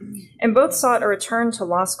authenticity. And both sought a return to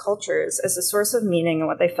lost cultures as a source of meaning in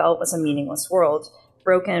what they felt was a meaningless world,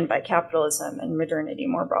 broken by capitalism and modernity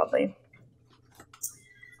more broadly.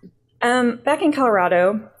 Back in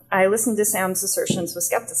Colorado, I listened to Sam's assertions with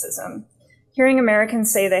skepticism. Hearing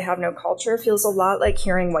Americans say they have no culture feels a lot like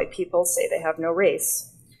hearing white people say they have no race.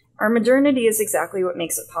 Our modernity is exactly what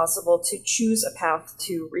makes it possible to choose a path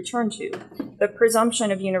to return to. The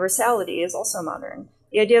presumption of universality is also modern.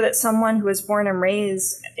 The idea that someone who is born and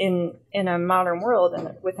raised in a modern world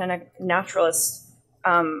and within a naturalist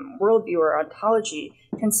worldview or ontology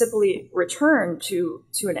can simply return to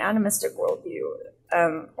an animistic worldview,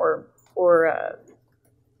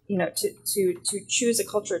 to choose a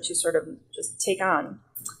culture to sort of just take on.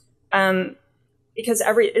 Because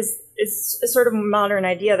is a sort of modern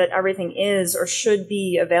idea that everything is or should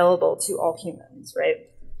be available to all humans, right?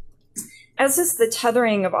 As is the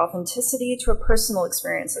tethering of authenticity to a personal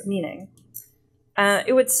experience of meaning.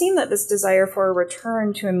 It would seem that this desire for a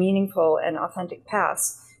return to a meaningful and authentic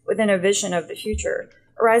past within a vision of the future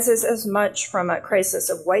arises as much from a crisis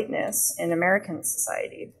of whiteness in American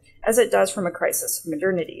society as it does from a crisis of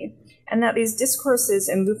modernity, and that these discourses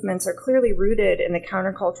and movements are clearly rooted in the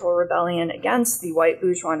countercultural rebellion against the white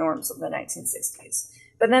bourgeois norms of the 1960s.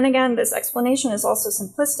 But then again, this explanation is also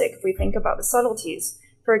simplistic if we think about the subtleties.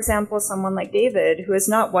 For example, someone like David, who is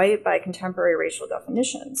not white by contemporary racial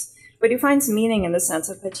definitions, but who finds meaning in the sense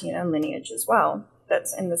of patina and lineage as well,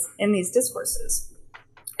 that's in these discourses.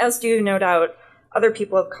 As do, no doubt, other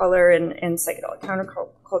people of color in psychedelic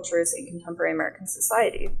countercultures in contemporary American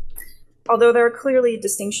society. Although there are clearly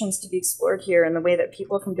distinctions to be explored here in the way that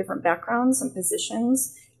people from different backgrounds and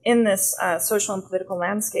positions in this social and political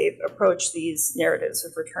landscape approach these narratives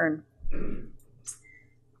of return.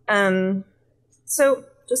 So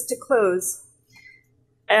just to close,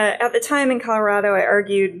 at the time in Colorado, I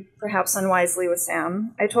argued, perhaps unwisely with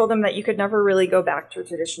Sam. I told him that you could never really go back to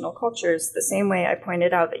traditional cultures the same way I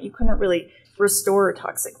pointed out that you couldn't really restore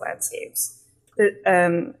toxic landscapes.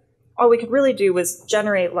 That all we could really do was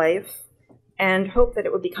generate life and hope that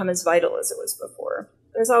it would become as vital as it was before.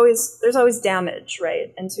 There's always damage,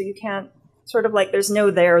 right? And so you can't sort of like, there's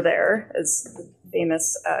no there, as the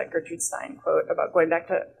famous Gertrude Stein quote about going back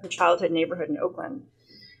to her childhood neighborhood in Oakland.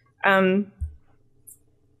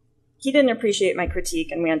 He didn't appreciate my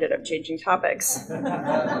critique, and we ended up changing topics.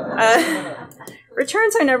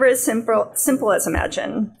 Returns are never as simple as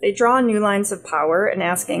imagined. They draw new lines of power and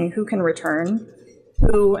asking who can return,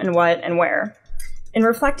 who and what and where. In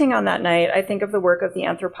reflecting on that night, I think of the work of the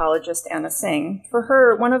anthropologist Anna Singh. For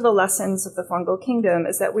her, one of the lessons of the fungal kingdom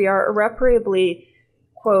is that we are irreparably,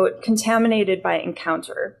 quote, contaminated by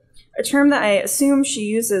encounter, a term that I assume she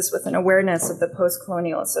uses with an awareness of the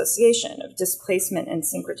post-colonial association of displacement and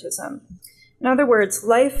syncretism. In other words,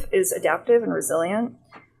 life is adaptive and resilient.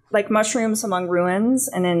 Like mushrooms among ruins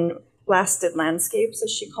and in blasted landscapes, as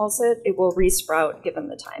she calls it, it will resprout given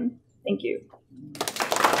the time. Thank you.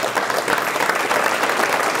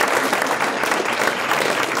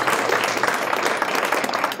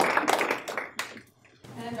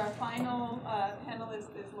 And our final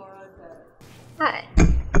panelist is Laura. Hi.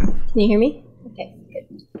 Can you hear me? Okay,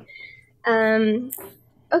 good.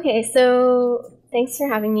 Okay, so thanks for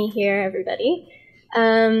having me here, everybody.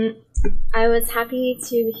 I was happy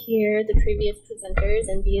to hear the previous presenters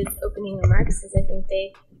and Bia's opening remarks, because I think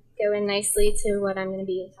they go in nicely to what I'm going to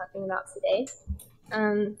be talking about today.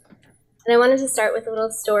 And I wanted to start with a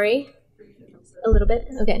little story. A little bit?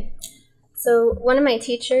 Okay. So one of my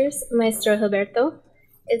teachers, Maestro Gilberto,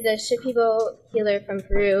 is a Shipibo healer from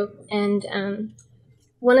Peru, and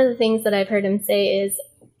one of the things that I've heard him say is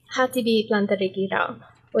 "Hatibi planta regirao,"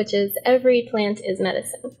 which is every plant is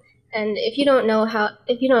medicine. And if you don't know,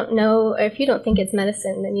 or if you don't think it's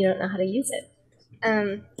medicine, then you don't know how to use it.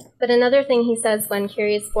 But another thing he says when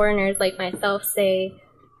curious foreigners like myself say,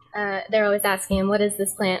 they're always asking him, what is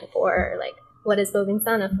this plant for? Or like, what is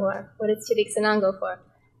Bobinsana for? What is Chirixanango for?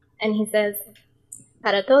 And he says,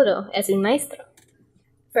 para todo es un maestro.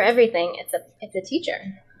 For everything, it's a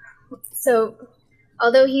teacher. So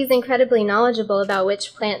although he's incredibly knowledgeable about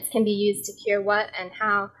which plants can be used to cure what and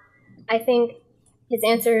how, I think his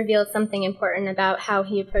answer reveals something important about how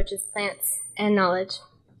he approaches plants and knowledge.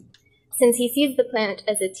 Since he sees the plant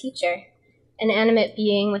as a teacher, an animate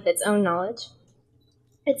being with its own knowledge,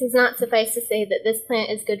 it does not suffice to say that this plant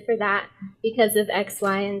is good for that because of X,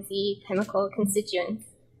 Y, and Z chemical constituents,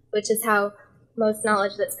 which is how most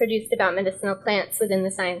knowledge that's produced about medicinal plants within the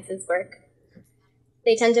sciences work.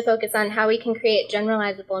 They tend to focus on how we can create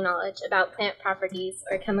generalizable knowledge about plant properties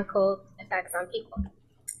or chemical effects on people.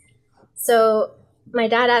 So my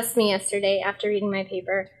dad asked me yesterday after reading my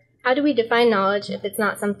paper, how do we define knowledge if it's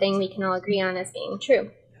not something we can all agree on as being true?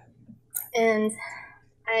 And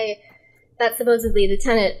that's supposedly the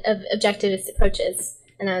tenet of objectivist approaches.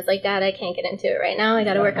 And I was like, Dad, I can't get into it right now. I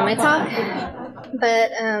got to work on my talk.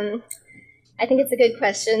 But I think it's a good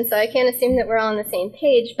question, so I can't assume that we're all on the same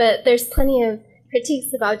page. But there's plenty of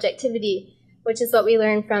critiques of objectivity, which is what we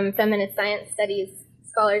learn from feminist science studies,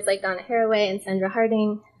 scholars like Donna Haraway and Sandra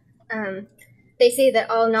Harding. They say that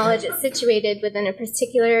all knowledge is situated within a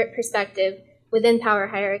particular perspective, within power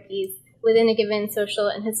hierarchies, within a given social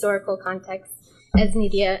and historical context, as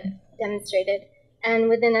Nidia demonstrated, and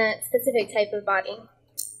within a specific type of body.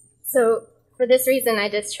 So for this reason, I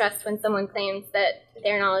distrust when someone claims that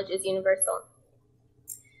their knowledge is universal.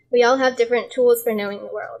 We all have different tools for knowing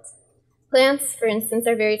the world. Plants, for instance,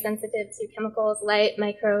 are very sensitive to chemicals, light,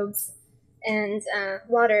 microbes, and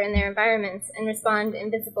water in their environments and respond in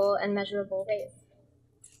visible and measurable ways.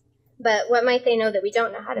 But what might they know that we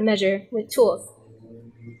don't know how to measure with tools?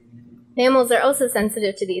 Mammals are also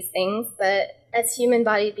sensitive to these things, but as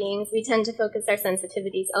human-bodied beings, we tend to focus our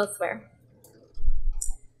sensitivities elsewhere.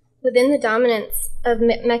 Within the dominance of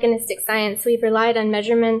mechanistic science, we've relied on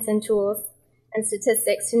measurements and tools and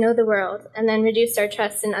statistics to know the world, and then reduced our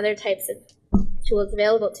trust in other types of tools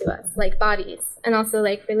available to us, like bodies, and also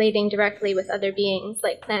like relating directly with other beings,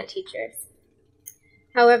 like plant teachers.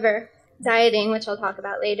 However, dieting, which I'll talk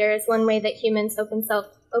about later, is one way that humans open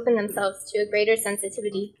themselves to a greater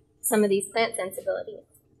sensitivity to some of these plant sensibilities.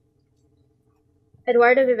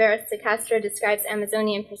 Eduardo Viveros de Castro describes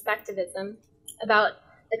Amazonian perspectivism, about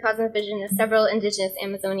the cosmovision of several indigenous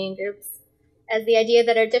Amazonian groups, as the idea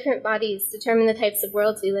that our different bodies determine the types of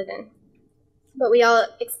worlds we live in. But we all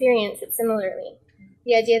experience it similarly.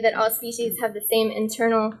 The idea that all species have the same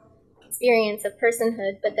internal experience of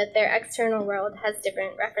personhood, but that their external world has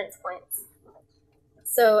different reference points.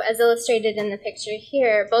 So, as illustrated in the picture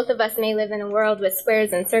here, both of us may live in a world with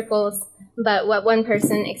squares and circles, but what one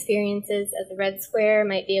person experiences as a red square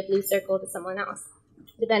might be a blue circle to someone else,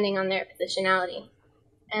 depending on their positionality.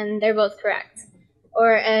 And they're both correct.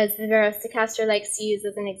 Or, as Viveros de Castro likes to use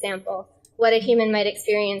as an example, what a human might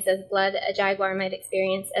experience as blood, a jaguar might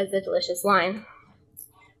experience as a delicious wine.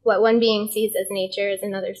 What one being sees as nature is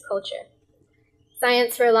another's culture.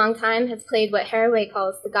 Science for a long time has played what Haraway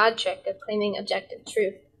calls the God trick of claiming objective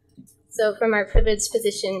truth. So from our privileged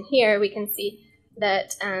position here, we can see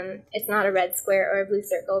that it's not a red square or a blue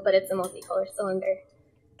circle, but it's a multicolor cylinder.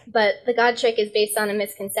 But the God trick is based on a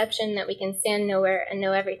misconception that we can stand nowhere and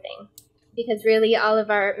know everything. because really all of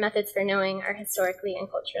our methods for knowing are historically and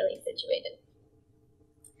culturally situated.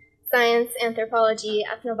 Science, anthropology,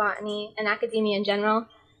 ethnobotany, and academia in general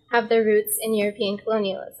have their roots in European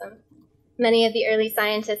colonialism. Many of the early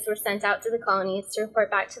scientists were sent out to the colonies to report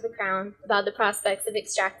back to the crown about the prospects of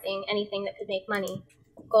extracting anything that could make money,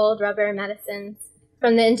 gold, rubber, medicines,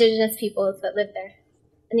 from the indigenous peoples that lived there.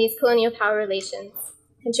 And these colonial power relations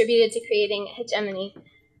contributed to creating a hegemony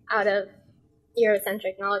out of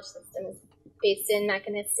Eurocentric knowledge systems based in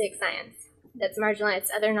mechanistic science that's marginalized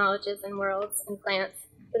other knowledges and worlds and plants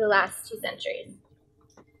for the last 2 centuries.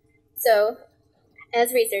 So,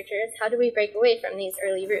 as researchers, how do we break away from these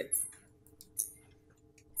early roots?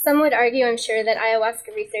 Some would argue, I'm sure, that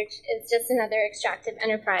ayahuasca research is just another extractive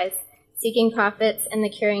enterprise seeking profits and the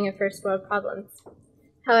curing of first world problems.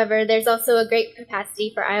 However, there's also a great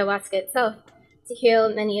capacity for ayahuasca itself to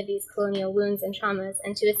heal many of these colonial wounds and traumas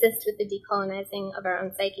and to assist with the decolonizing of our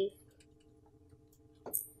own psyche.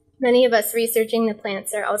 Many of us researching the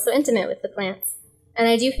plants are also intimate with the plants, and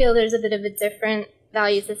I do feel there's a bit of a different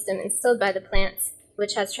value system instilled by the plants,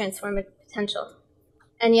 which has transformative potential.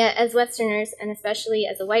 And yet, as Westerners, and especially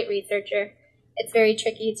as a white researcher, it's very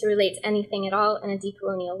tricky to relate to anything at all in a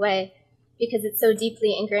decolonial way, because it's so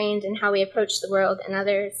deeply ingrained in how we approach the world and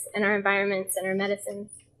others, and our environments and our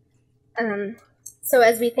medicines. So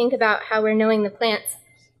as we think about how we're knowing the plants,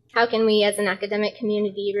 how can we as an academic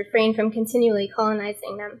community refrain from continually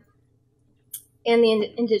colonizing them and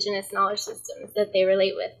the indigenous knowledge systems that they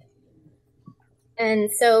relate with?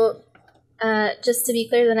 And so just to be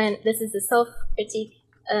clear that this is a self-critique,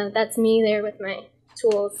 that's me there with my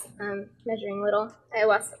tools, measuring little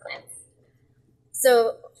ayahuasca plants.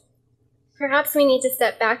 So perhaps we need to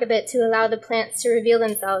step back a bit to allow the plants to reveal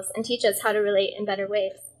themselves and teach us how to relate in better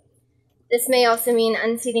ways. This may also mean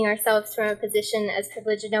unseating ourselves from a position as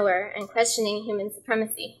privileged knower and questioning human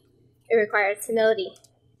supremacy. It requires humility.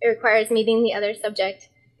 It requires meeting the other subject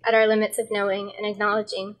at our limits of knowing and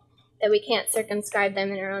acknowledging that we can't circumscribe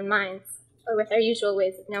them in our own minds or with our usual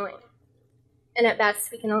ways of knowing. And at best,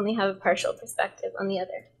 we can only have a partial perspective on the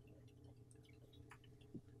other.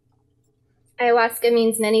 Ayahuasca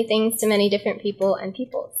means many things to many different people and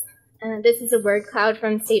peoples. This is a word cloud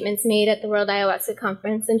from statements made at the World Ayahuasca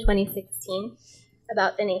Conference in 2016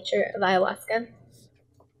 about the nature of ayahuasca.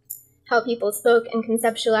 How people spoke and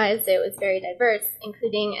conceptualized it was very diverse,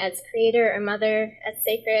 including as creator or mother, as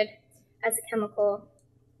sacred, as a chemical,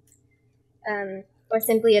 or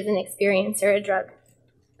simply as an experience or a drug.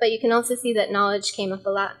 But you can also see that knowledge came up a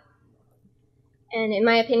lot. And in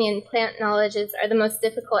my opinion, plant knowledges are the most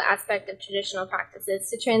difficult aspect of traditional practices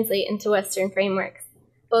to translate into Western frameworks,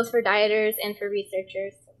 both for dieters and for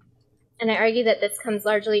researchers. And I argue that this comes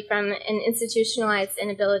largely from an institutionalized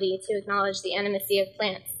inability to acknowledge the animacy of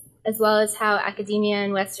plants, as well as how academia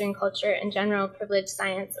and Western culture in general privilege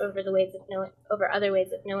science over other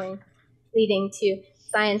ways of knowing, leading to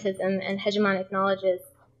scientism and hegemonic knowledges,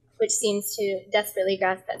 which seems to desperately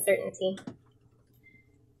grasp at certainty.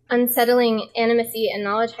 Unsettling animacy and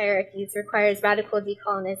knowledge hierarchies requires radical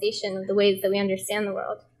decolonization of the ways that we understand the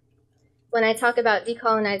world. When I talk about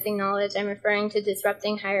decolonizing knowledge, I'm referring to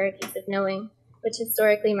disrupting hierarchies of knowing, which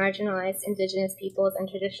historically marginalized indigenous peoples and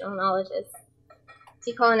traditional knowledges.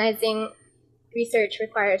 Decolonizing research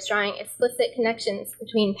requires drawing explicit connections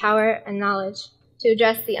between power and knowledge to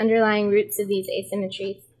address the underlying roots of these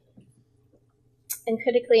asymmetries, and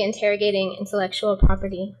critically interrogating intellectual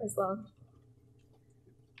property as well.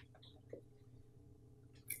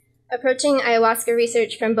 Approaching ayahuasca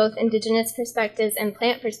research from both indigenous perspectives and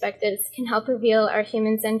plant perspectives can help reveal our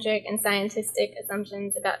human-centric and scientistic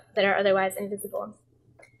assumptions that are otherwise invisible.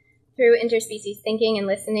 Through interspecies thinking and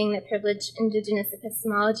listening that privilege indigenous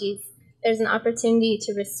epistemologies, there's an opportunity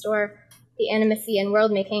to restore the animacy and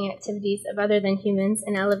world-making activities of other than humans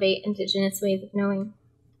and elevate indigenous ways of knowing.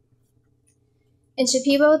 In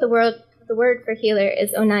Shipibo, the word for healer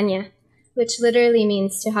is onanya, which literally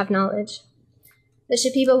means to have knowledge. The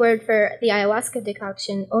Shipibo word for the ayahuasca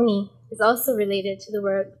decoction, oni, is also related to the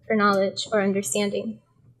word for knowledge or understanding.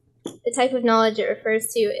 The type of knowledge it refers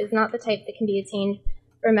to is not the type that can be attained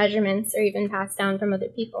for measurements or even passed down from other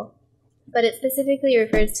people, but it specifically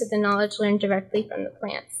refers to the knowledge learned directly from the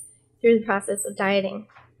plants through the process of dieting.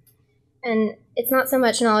 And it's not so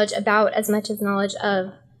much knowledge about as much as knowledge of.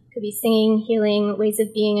 It could be singing, healing, ways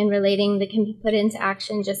of being and relating that can be put into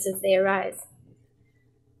action just as they arise.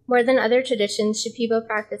 More than other traditions, Shipibo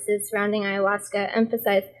practices surrounding ayahuasca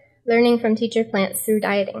emphasize learning from teacher plants through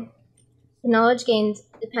dieting. The knowledge gained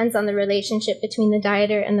depends on the relationship between the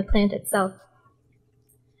dieter and the plant itself.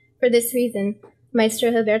 For this reason,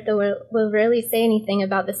 Maestro Gilberto will rarely say anything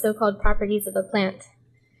about the so-called properties of a plant.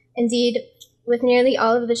 Indeed, with nearly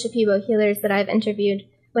all of the Shipibo healers that I've interviewed,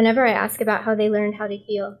 whenever I ask about how they learned how to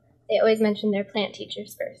heal, they always mention their plant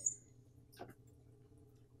teachers first.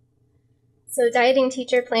 So dieting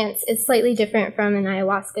teacher plants is slightly different from an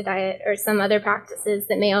ayahuasca diet or some other practices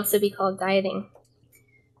that may also be called dieting.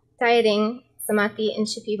 Dieting, samadhi in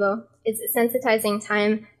Shipibo, is a sensitizing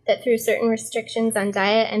time that through certain restrictions on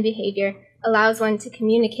diet and behavior allows one to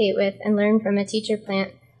communicate with and learn from a teacher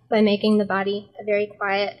plant by making the body a very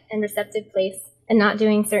quiet and receptive place and not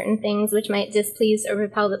doing certain things which might displease or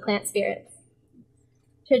repel the plant spirits.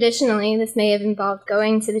 Traditionally, this may have involved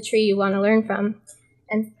going to the tree you want to learn from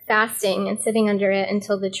and fasting and sitting under it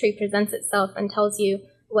until the tree presents itself and tells you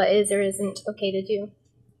what is or isn't okay to do.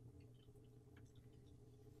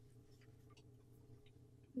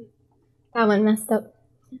 That one messed up.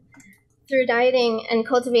 Through dieting and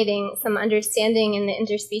cultivating some understanding in the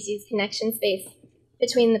interspecies connection space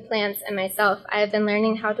between the plants and myself, I have been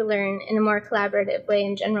learning how to learn in a more collaborative way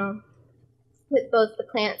in general, with both the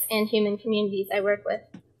plants and human communities I work with.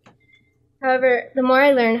 However, the more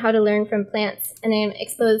I learn how to learn from plants and I am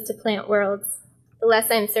exposed to plant worlds, the less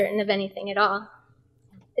I'm certain of anything at all.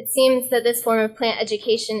 It seems that this form of plant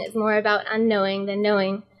education is more about unknowing than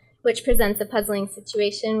knowing, which presents a puzzling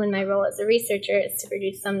situation when my role as a researcher is to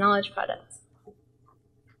produce some knowledge product.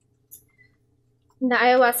 The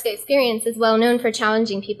ayahuasca experience is well known for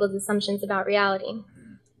challenging people's assumptions about reality.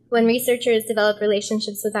 When researchers develop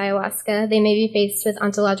relationships with ayahuasca, they may be faced with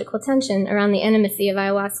ontological tension around the intimacy of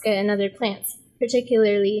ayahuasca and other plants,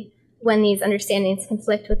 particularly when these understandings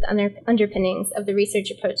conflict with the underpinnings of the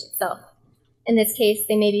research approach itself. In this case,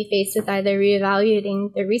 they may be faced with either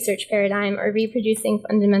reevaluating their research paradigm or reproducing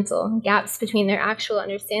fundamental gaps between their actual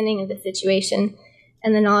understanding of the situation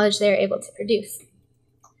and the knowledge they are able to produce.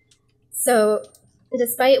 So,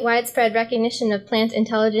 despite widespread recognition of plant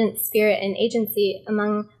intelligence, spirit, and agency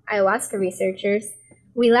among ayahuasca researchers,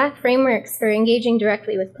 we lack frameworks for engaging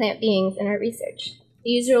directly with plant beings in our research.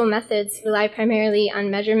 The usual methods rely primarily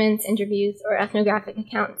on measurements, interviews, or ethnographic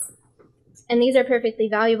accounts. And these are perfectly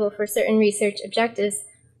valuable for certain research objectives,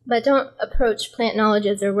 but don't approach plant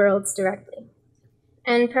knowledges or worlds directly.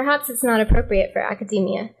 And perhaps it's not appropriate for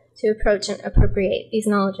academia to approach and appropriate these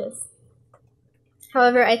knowledges.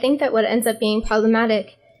 However, I think that what ends up being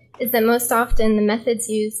problematic is that most often the methods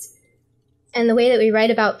used and the way that we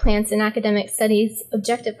write about plants in academic studies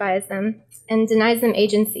objectifies them and denies them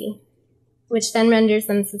agency, which then renders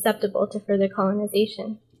them susceptible to further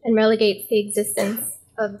colonization and relegates the existence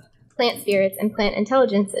of plant spirits and plant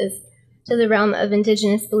intelligences to the realm of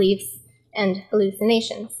indigenous beliefs and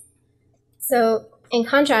hallucinations. So, in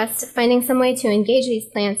contrast, finding some way to engage these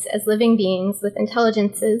plants as living beings with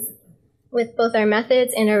intelligences, with both our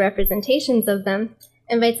methods and our representations of them,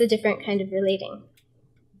 invites a different kind of relating.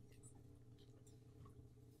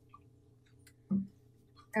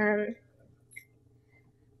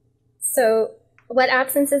 So, what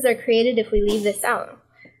absences are created if we leave this out?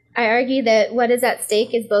 I argue that what is at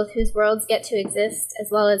stake is both whose worlds get to exist as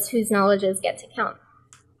well as whose knowledges get to count.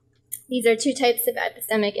 These are two types of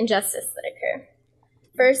epistemic injustice that occur.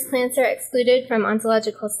 First, plants are excluded from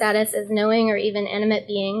ontological status as knowing or even animate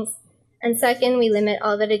beings, and second, we limit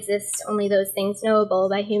all that exists to only those things knowable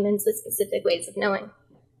by humans with specific ways of knowing.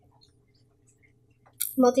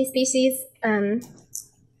 Multi-species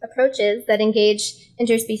approaches that engage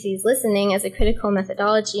interspecies listening as a critical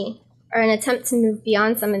methodology are an attempt to move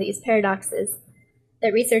beyond some of these paradoxes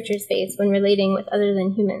that researchers face when relating with other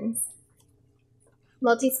than humans.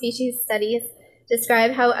 Multi-species studies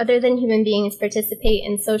describe how other than human beings participate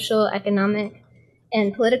in social, economic,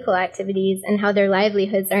 and political activities and how their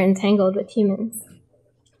livelihoods are entangled with humans.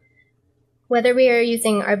 Whether we are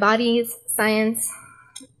using our bodies, science,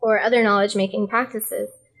 or other knowledge-making practices,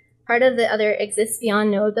 part of the other exists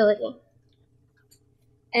beyond knowability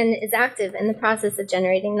and is active in the process of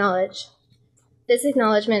generating knowledge. This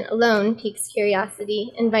acknowledgement alone piques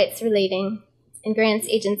curiosity, invites relating, and grants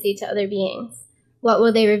agency to other beings. What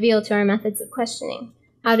will they reveal to our methods of questioning?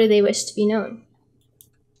 How do they wish to be known?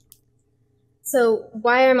 So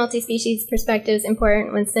why are multi-species perspectives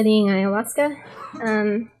important when studying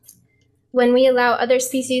ayahuasca? When we allow other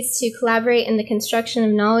species to collaborate in the construction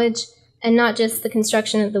of knowledge, and not just the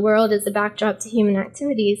construction of the world as a backdrop to human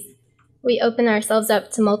activities, we open ourselves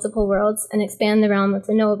up to multiple worlds and expand the realm of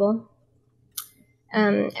the knowable.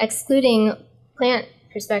 Excluding plant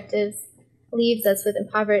perspectives leaves us with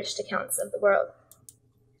impoverished accounts of the world.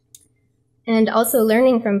 And also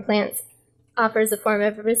learning from plants offers a form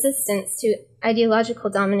of resistance to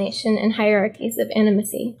ideological domination and hierarchies of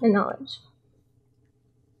animacy and knowledge.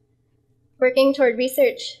 Working toward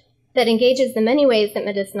research that engages the many ways that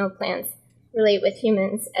medicinal plants relate with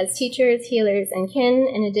humans as teachers, healers, and kin,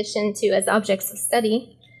 in addition to as objects of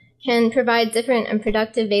study, can provide different and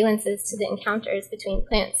productive valences to the encounters between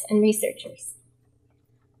plants and researchers.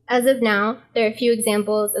 As of now, there are few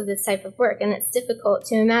examples of this type of work, and it's difficult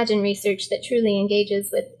to imagine research that truly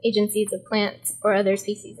engages with agencies of plants or other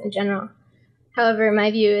species in general. However,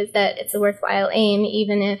 my view is that it's a worthwhile aim,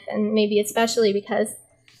 even if, and maybe especially because,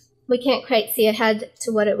 we can't quite see ahead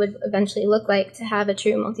to what it would eventually look like to have a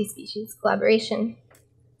true multi-species collaboration.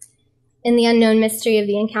 In the unknown mystery of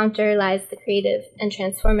the encounter lies the creative and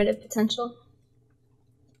transformative potential.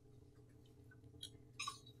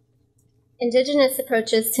 Indigenous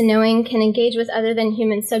approaches to knowing can engage with other than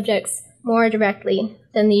human subjects more directly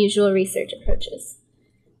than the usual research approaches.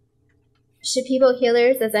 Shipibo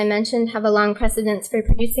healers, as I mentioned, have a long precedence for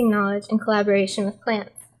producing knowledge in collaboration with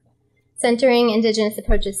plants. Centering Indigenous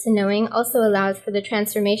approaches to knowing also allows for the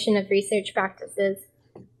transformation of research practices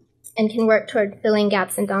and can work toward filling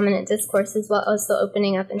gaps in dominant discourses while also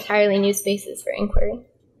opening up entirely new spaces for inquiry.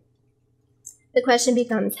 The question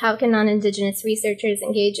becomes, how can non-Indigenous researchers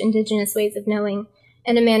engage Indigenous ways of knowing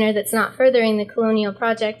in a manner that's not furthering the colonial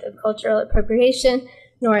project of cultural appropriation,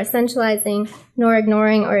 nor essentializing, nor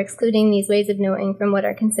ignoring or excluding these ways of knowing from what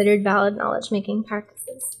are considered valid knowledge-making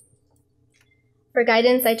practices? For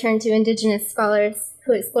guidance, I turn to Indigenous scholars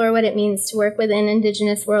who explore what it means to work within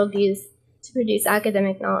Indigenous worldviews to produce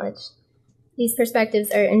academic knowledge. These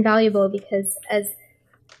perspectives are invaluable because, as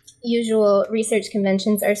usual, research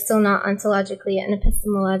conventions are still not ontologically and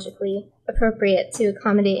epistemologically appropriate to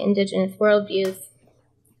accommodate Indigenous worldviews.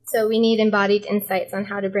 So we need embodied insights on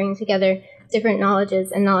how to bring together different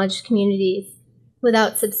knowledges and knowledge communities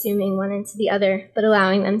without subsuming one into the other, but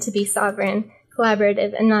allowing them to be sovereign,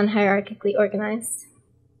 collaborative, and non-hierarchically organized.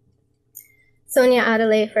 Sonia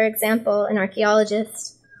Adelaide, for example, an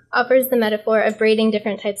archaeologist, offers the metaphor of braiding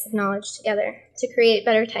different types of knowledge together to create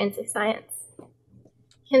better kinds of science.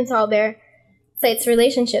 Kim Tallbear cites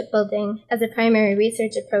relationship building as a primary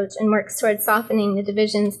research approach and works towards softening the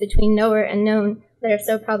divisions between knower and known that are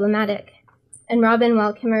so problematic. And Robin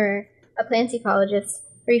Wall-Kimmerer, a plant ecologist,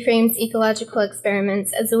 reframes ecological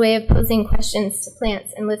experiments as a way of posing questions to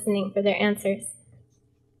plants and listening for their answers.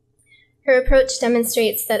 Her approach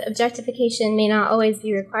demonstrates that objectification may not always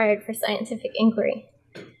be required for scientific inquiry.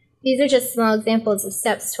 These are just small examples of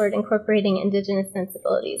steps toward incorporating Indigenous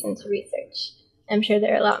sensibilities into research. I'm sure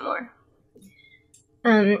there are a lot more.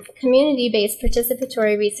 Community-based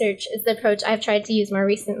participatory research is the approach I've tried to use more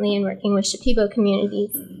recently in working with Shipibo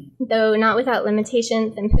communities. Though not without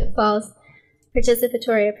limitations and pitfalls,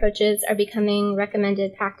 participatory approaches are becoming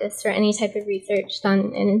recommended practice for any type of research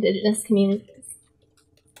done in Indigenous communities.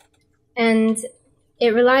 And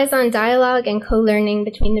it relies on dialogue and co-learning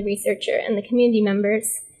between the researcher and the community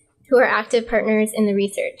members who are active partners in the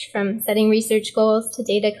research, from setting research goals to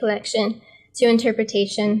data collection to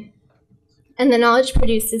interpretation. And the knowledge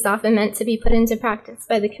produced is often meant to be put into practice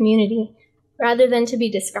by the community rather than to be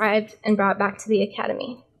described and brought back to the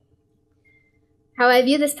academy. How I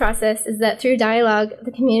view this process is that through dialogue,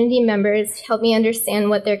 the community members help me understand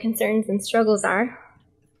what their concerns and struggles are,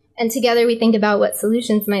 and together we think about what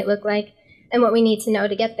solutions might look like and what we need to know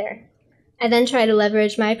to get there. I then try to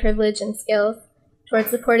leverage my privilege and skills towards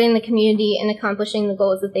supporting the community in accomplishing the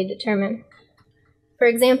goals that they determine. For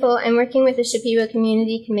example, I'm working with the Shipibo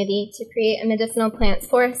Community Committee to create a medicinal plants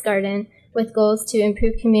forest garden with goals to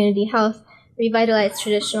improve community health, revitalize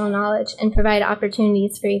traditional knowledge, and provide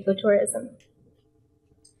opportunities for ecotourism.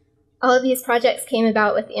 All of these projects came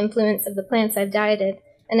about with the influence of the plants I've dieted,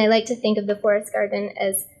 and I like to think of the forest garden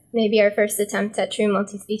as maybe our first attempt at true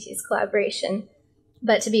multi-species collaboration.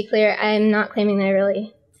 But to be clear, I'm not claiming that I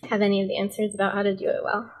really have any of the answers about how to do it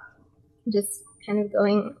well. I'm just kind of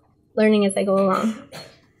learning as I go along.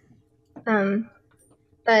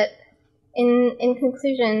 But in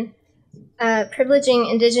conclusion,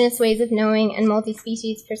 privileging Indigenous ways of knowing and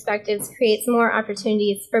multi-species perspectives creates more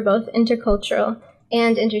opportunities for both intercultural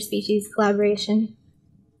and interspecies collaboration.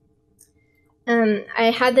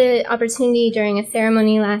 I had the opportunity during a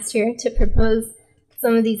ceremony last year to propose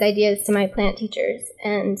some of these ideas to my plant teachers,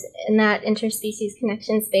 and in that interspecies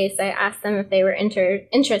connection space, I asked them if they were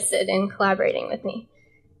interested in collaborating with me.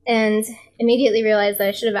 And immediately realized that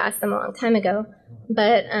I should have asked them a long time ago,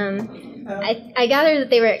 but I gathered that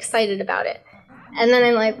they were excited about it. And then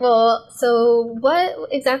I'm like, well, so what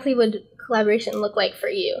exactly would collaboration look like for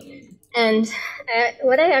you? And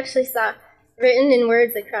what I actually saw written in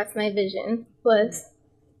words across my vision was,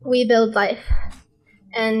 we build life.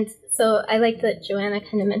 And so I like that Joanna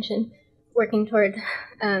kind of mentioned working toward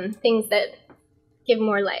things that give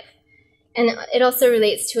more life. And it also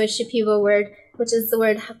relates to a Shipibo word, which is the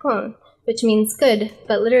word hakon, which means good,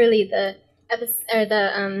 but literally the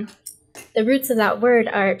roots of that word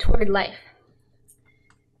are toward life.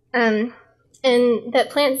 And that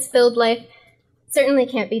plants build life certainly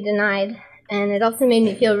can't be denied. And it also made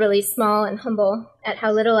me feel really small and humble at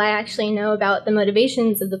how little I actually know about the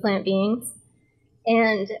motivations of the plant beings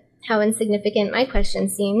and how insignificant my question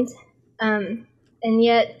seemed. And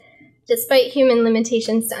yet, despite human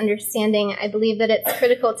limitations to understanding, I believe that it's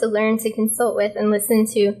critical to learn to consult with and listen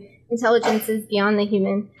to intelligences beyond the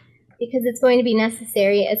human, because it's going to be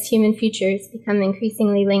necessary as human futures become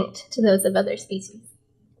increasingly linked to those of other species.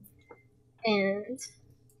 And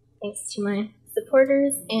thanks to my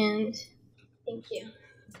supporters, and thank you.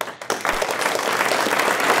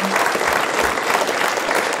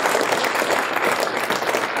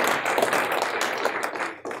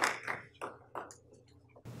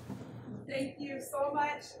 Thank you so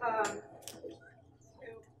much.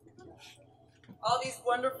 All these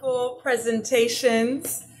wonderful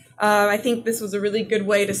presentations. I think this was a really good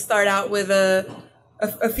way to start out with a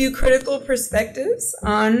few critical perspectives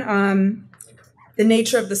on the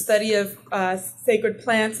nature of the study of sacred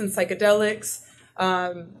plants and psychedelics.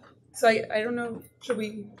 So I don't know, should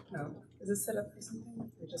we, no, is this set up for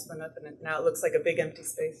something? We just went up and now it looks like a big empty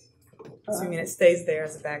space, assuming it stays there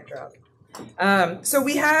as a backdrop. So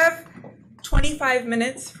we have 25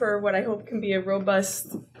 minutes for what I hope can be a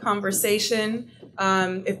robust conversation.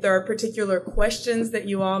 If there are particular questions that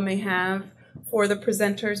you all may have for the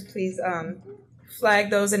presenters, please flag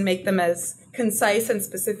those and make them as concise and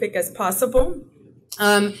specific as possible.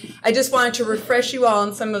 I just wanted to refresh you all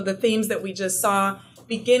on some of the themes that we just saw,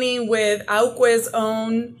 beginning with Auque's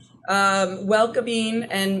own welcoming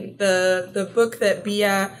and the book that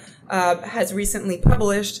Bia has recently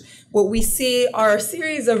published. What we see are a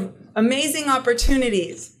series of amazing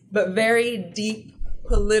opportunities, but very deep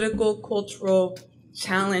political, cultural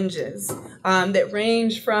challenges that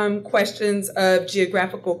range from questions of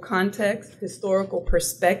geographical context, historical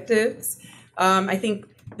perspectives. I think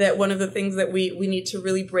that one of the things that we need to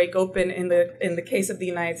really break open in the case of the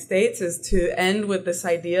United States is to end with this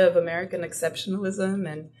idea of American exceptionalism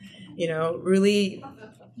and, really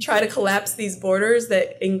try to collapse these borders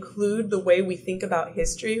that include the way we think about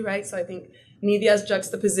history, right? So I think Nidia's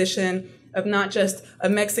juxtaposition of not just a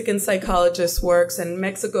Mexican psychologist's works and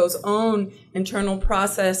Mexico's own internal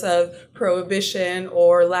process of prohibition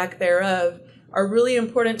or lack thereof are really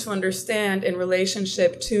important to understand in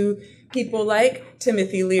relationship to people like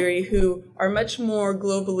Timothy Leary, who are much more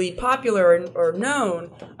globally popular or known,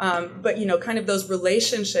 but kind of those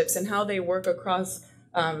relationships and how they work across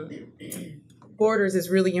borders is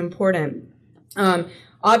really important.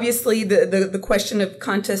 Obviously, the question of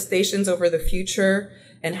contestations over the future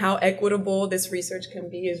and how equitable this research can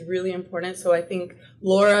be is really important. So I think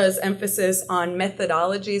Laura's emphasis on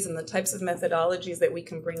methodologies and the types of methodologies that we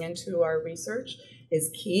can bring into our research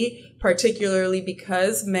is key, particularly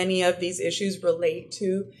because many of these issues relate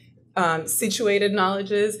to situated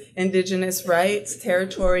knowledges, indigenous rights,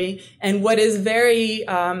 territory, and what is very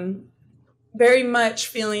much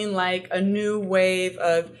feeling like a new wave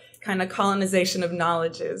of kind of colonization of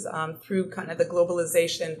knowledges through kind of the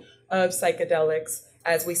globalization of psychedelics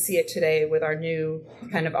as we see it today with our new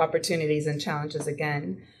kind of opportunities and challenges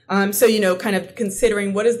again. So, kind of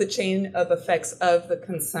considering what is the chain of effects of the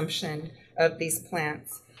consumption of these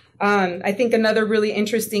plants. I think another really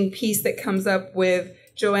interesting piece that comes up with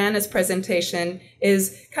Joanna's presentation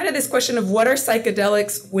is kind of this question of what are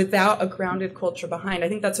psychedelics without a grounded culture behind? I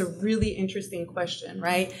think that's a really interesting question,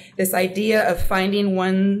 right? This idea of finding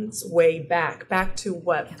one's way back to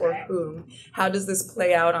what, for whom? How does this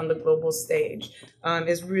play out on the global stage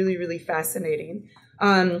is really, really fascinating.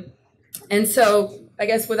 And so I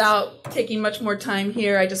guess without taking much more time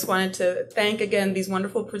here, I just wanted to thank again these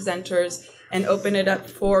wonderful presenters and open it up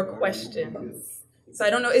for questions. So I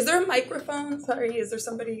don't know, is there a microphone? Sorry, is there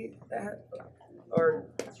somebody that, or?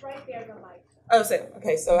 It's right there, the mic. Oh,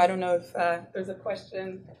 okay, so I don't know if there's a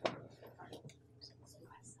question.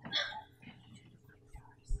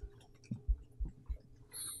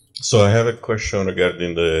 So I have a question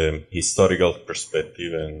regarding the historical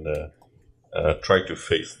perspective and try to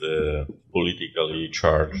face the politically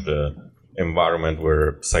charged environment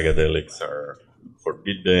where psychedelics are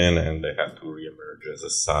forbidden and they have to reemerge as a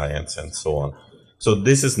science and so on. So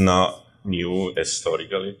this is not new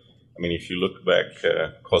historically. I mean, if you look back,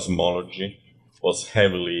 cosmology was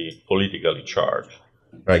heavily politically charged.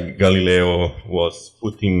 Right? Galileo was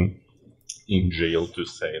put in jail to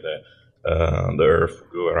say that the Earth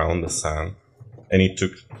go around the sun, and it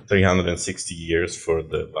took 360 years for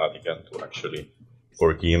the Vatican to actually,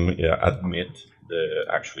 for him, admit that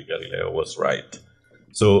actually Galileo was right.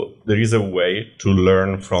 So there is a way to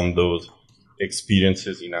learn from those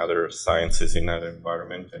experiences in other sciences, in other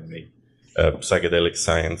environments, and make psychedelic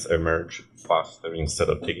science emerge faster instead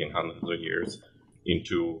of taking hundreds of years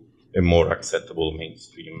into a more acceptable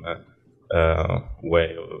mainstream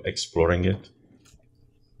way of exploring it.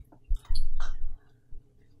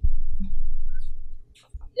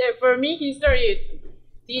 Yeah, for me, history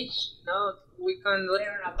teach. No, we can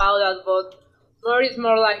learn about that, but more is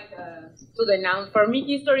more like to denounce. For me,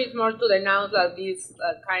 history is more to denounce that this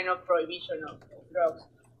kind of prohibition of drugs.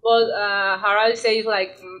 But Harald says,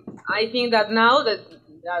 like, I think that now that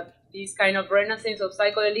this kind of renaissance of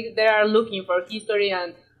psychedelics, they are looking for history,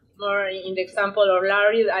 and more in the example of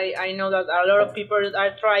Larry, I know that a lot of people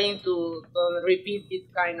are trying to repeat this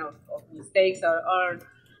kind of mistakes.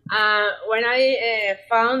 When I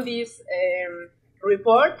found this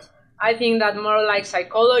report, I think that more like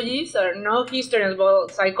psychologists, or no historians,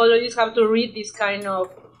 but psychologists have to read this kind of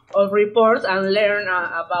reports and learn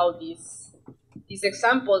about these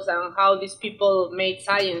examples and how these people made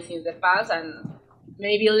science in the past, and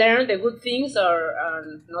maybe learn the good things or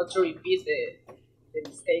not to repeat the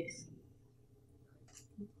mistakes.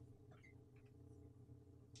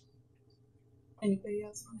 Anybody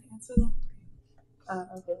else want to answer that?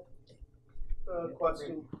 Okay.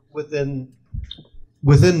 Question.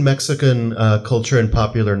 Within Mexican culture and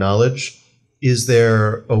popular knowledge, is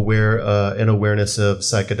there an awareness of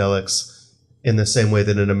psychedelics in the same way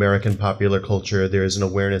that in American popular culture there is an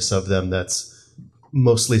awareness of them that's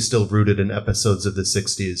mostly still rooted in episodes of the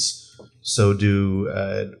 60s? So do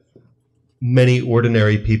many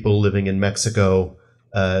ordinary people living in Mexico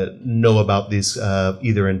know about these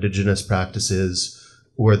either indigenous practices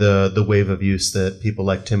or the wave of use that people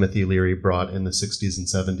like Timothy Leary brought in the 60s and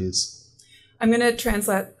 70s? I'm going to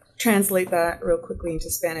translate that real quickly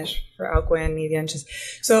into Spanish for Auque and Nidia.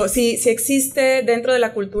 So, si existe dentro de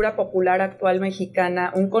la cultura popular actual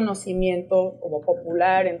mexicana un conocimiento como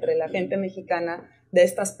popular entre la gente mexicana de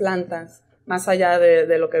estas plantas, más allá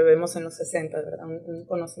de lo que vemos en los 60, ¿verdad? Un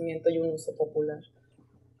conocimiento y un uso popular.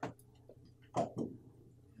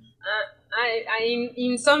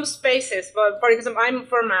 In some spaces, but for example, I'm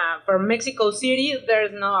from Mexico City.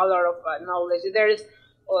 There's not a lot of knowledge. There's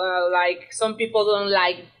like some people don't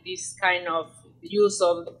like this kind of use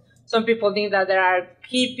of. Some people think that there are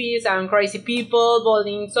hippies and crazy people, but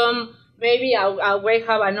in some maybe I will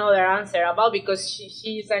have another answer about, because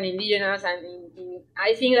she's an indigenous, and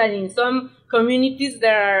I think that in some communities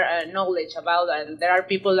there are knowledge about, and there are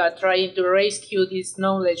people that are trying to rescue this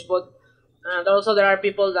knowledge, but also there are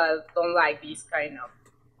people that don't like this kind of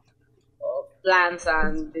plants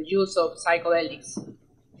and the use of psychedelics.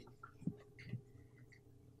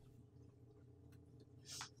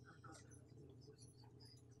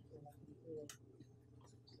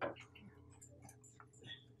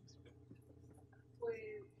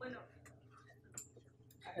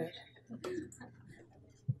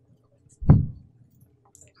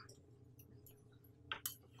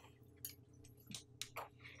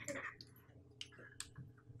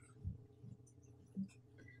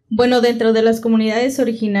 Bueno, dentro de las comunidades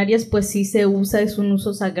originarias, pues sí se usa, es un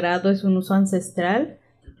uso sagrado, es un uso ancestral,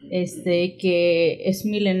 que es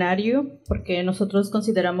milenario, porque nosotros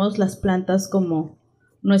consideramos las plantas como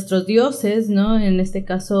nuestros dioses, ¿no? En este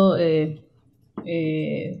caso,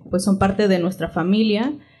 pues son parte de nuestra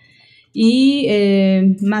familia, y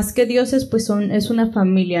más que dioses, pues es una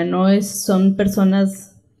familia, ¿no? Son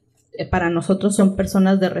personas, para nosotros son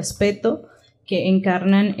personas de respeto, que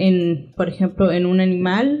encarnan por ejemplo, en un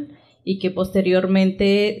animal y que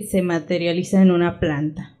posteriormente se materializa en una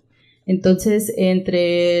planta. Entonces,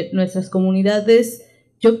 entre nuestras comunidades,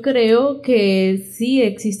 yo creo que sí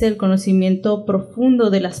existe el conocimiento profundo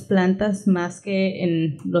de las plantas más que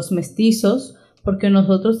en los mestizos, porque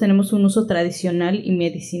nosotros tenemos un uso tradicional y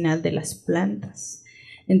medicinal de las plantas.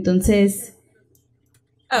 Entonces...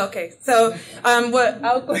 Oh, okay. So,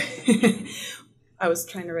 I was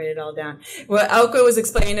trying to write it all down. What Auque was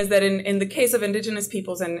explaining is that in the case of indigenous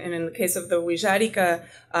peoples and in the case of the Wijarika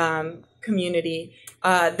community,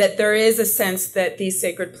 that there is a sense that these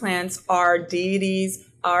sacred plants are deities,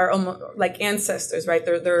 are like ancestors, right?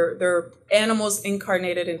 They're animals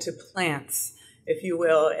incarnated into plants, if you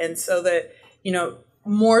will. And so that, you know,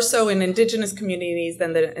 more so in indigenous communities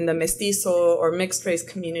than in the mestizo or mixed race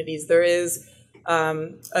communities, there is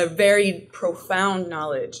a very profound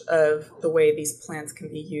knowledge of the way these plants can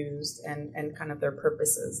be used and kind of their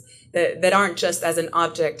purposes that aren't just as an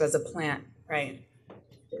object, as a plant, right?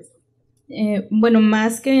 Bueno,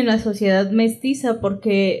 más que en la sociedad mestiza,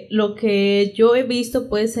 porque lo que yo he visto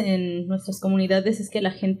pues en nuestras comunidades es que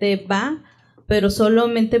la gente va, pero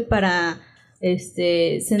solamente para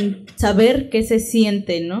saber qué se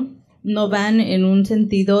siente, ¿no? No van en un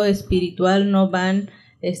sentido espiritual, no van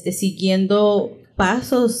siguiendo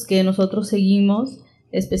pasos que nosotros seguimos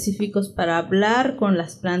específicos para hablar con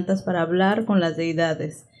las plantas, para hablar con las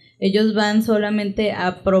deidades. Ellos van solamente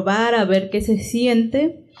a probar, a ver qué se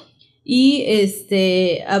siente y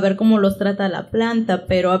a ver cómo los trata la planta,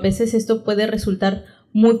 pero a veces esto puede resultar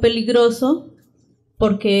muy peligroso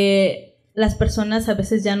porque las personas a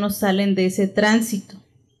veces ya no salen de ese tránsito.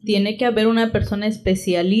 Tiene que haber una persona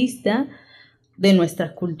especialista de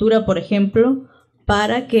nuestra cultura, por ejemplo,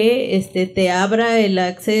 para que te abra el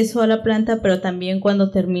acceso a la planta, pero también cuando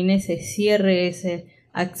termine se cierre ese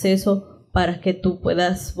acceso para que tú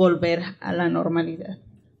puedas volver a la normalidad.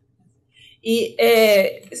 Y,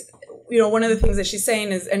 one of the things that she's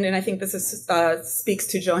saying is, and I think this is, speaks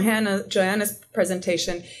to Joanna's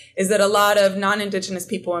presentation, is that a lot of non-Indigenous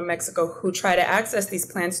people in Mexico who try to access these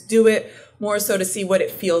plants do it more so to see what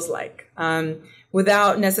it feels like,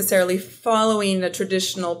 without necessarily following the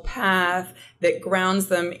traditional path that grounds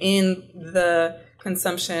them in the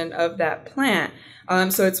consumption of that plant.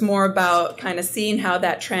 So it's more about kind of seeing how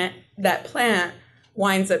that plant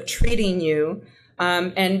winds up treating you.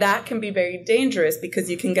 And that can be very dangerous because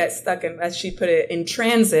you can get stuck in, as she put it, in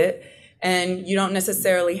transit, and you don't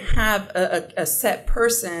necessarily have a set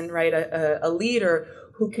person, right, a leader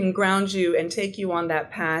who can ground you and take you on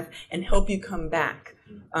that path and help you come back,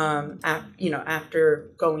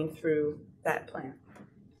 after going through that plant.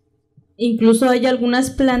 Incluso hay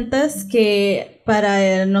algunas plantas que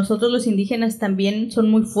para nosotros los indígenas también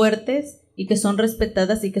son muy fuertes y que son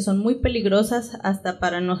respetadas y que son muy peligrosas hasta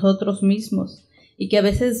para nosotros mismos. Y que a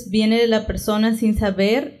veces viene la persona sin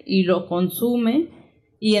saber y lo consume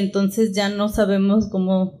y entonces ya no sabemos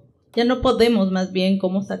ya no podemos más bien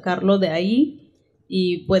cómo sacarlo de ahí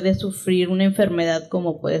y puede sufrir una enfermedad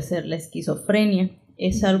como puede ser la esquizofrenia.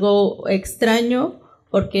 Es algo extraño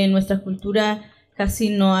porque en nuestra cultura casi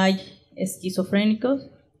no hay esquizofrénicos,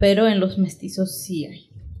 pero en los mestizos sí hay.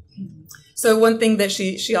 So one thing that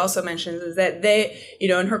she also mentions is that they,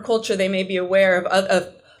 in her culture, they may be aware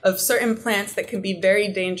of certain plants that can be very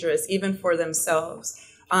dangerous even for themselves.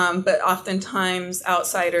 But oftentimes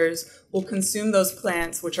outsiders will consume those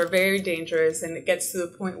plants, which are very dangerous, and it gets to the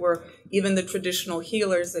point where even the traditional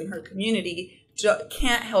healers in her community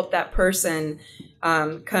can't help that person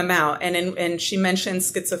come out. And she mentioned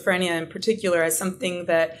schizophrenia in particular as something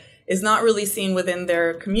that is not really seen within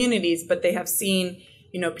their communities, but they have seen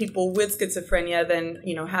people with schizophrenia then,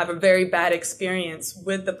 have a very bad experience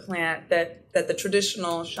with the plant that the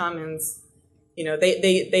traditional shamans,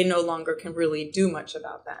 they no longer can really do much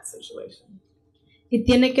about that situation. Y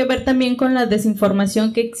tiene que ver también con la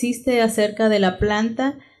desinformación que existe acerca de la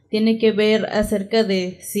planta, tiene que ver acerca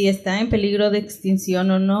de si está en peligro de extinción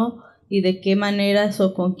o no, y de qué maneras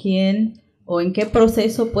o con quién o en qué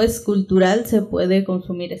proceso cultural se puede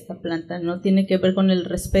consumir esta planta, ¿no? Tiene que ver con el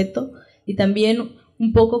respeto y también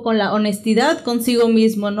un poco con la honestidad consigo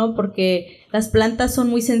mismo, ¿no? Porque las plantas son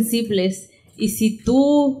muy sensibles y si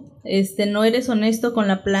tú no eres honesto con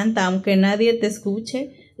la planta, aunque nadie te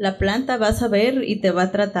escuche, la planta va a saber y te va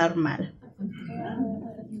a tratar mal.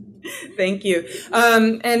 Thank you.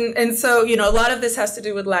 And so, a lot of this has to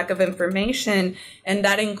do with lack of information, and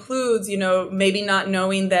that includes, maybe not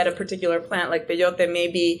knowing that a particular plant like peyote may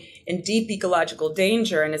be in deep ecological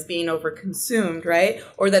danger and is being overconsumed, right?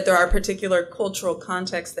 Or that there are particular cultural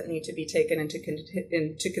contexts that need to be taken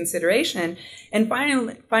into consideration. And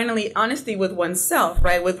finally, honesty with oneself,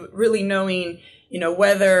 right? With really knowing,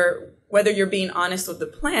 whether you're being honest with the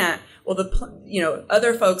plant. Well,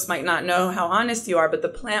 other folks might not know how honest you are, but the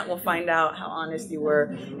plant will find out how honest you were,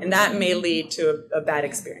 and that may lead to a bad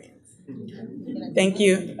experience. Thank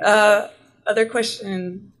you. Other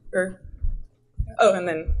question? And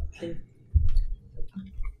then.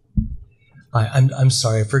 Hi, I'm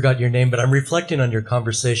sorry, I forgot your name, but I'm reflecting on your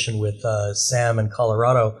conversation with Sam in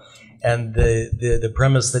Colorado, and the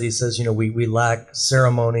premise that he says, we lack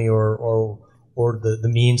ceremony or the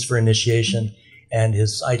means for initiation. And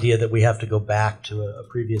his idea that we have to go back to a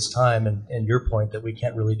previous time, and your point that we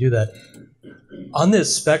can't really do that. On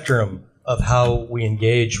this spectrum of how we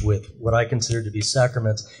engage with what I consider to be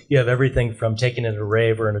sacraments, you have everything from taking it at a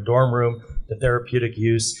rave or in a dorm room, to therapeutic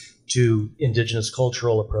use, to indigenous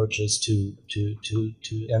cultural approaches to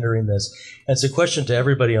entering this. And it's a question to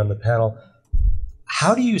everybody on the panel.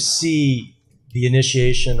 How do you see the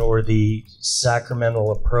initiation or the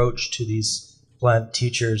sacramental approach to these plant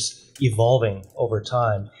teachers evolving over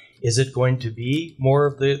time? Is it going to be more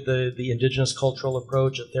of the indigenous cultural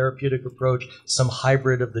approach, a therapeutic approach, some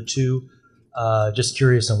hybrid of the two? Just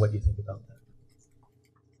curious on what you think about that.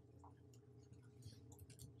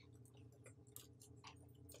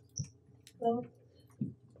 Hello?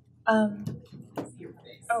 Oh,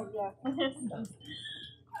 yeah. What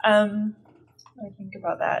do I think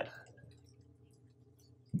about that?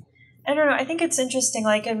 I don't know. I think it's interesting.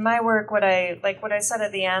 Like in my work, what I said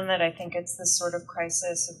at the end, that I think it's this sort of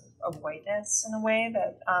crisis of whiteness in a way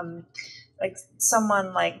that, like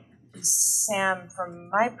someone like Sam, from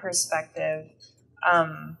my perspective,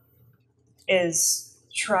 is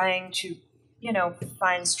trying to,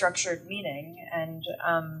 find structured meaning, and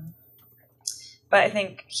but I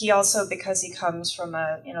think he also, because he comes from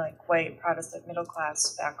a white Protestant middle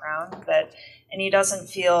class background, and he doesn't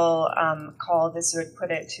feel called, as you would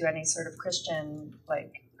put it, to any sort of Christian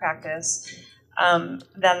practice. Then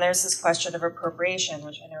there's this question of appropriation,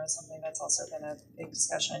 which I know is something that's also been a big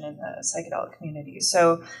discussion in the psychedelic community.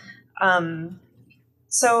 So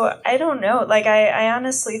I don't know. I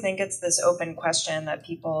honestly think it's this open question that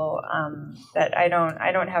people that I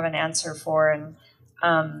don't have an answer for, and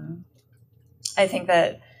I think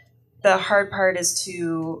that the hard part is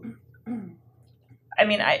to.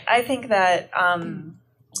 I think that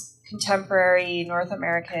contemporary North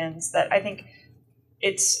Americans, that I think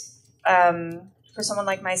it's for someone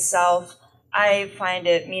like myself, I find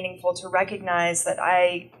it meaningful to recognize that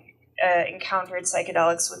I encountered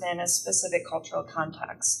psychedelics within a specific cultural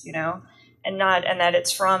context, and that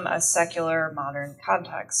it's from a secular modern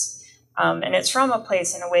context, and it's from a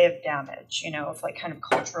place in a way of damage, of kind of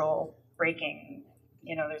cultural breaking,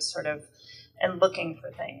 there's sort of, and looking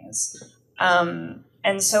for things, and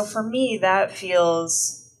so for me that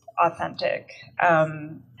feels authentic,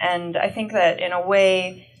 and I think that in a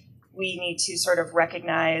way we need to sort of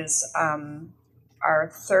recognize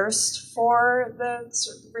our thirst for the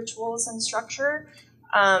sort of rituals and structure,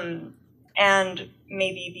 and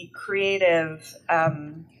maybe be creative,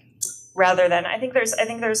 rather than, I think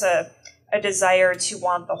there's a desire to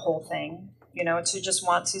want the whole thing, to just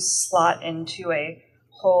want to slot into a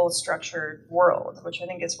whole structured world, which I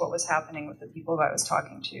think is what was happening with the people that I was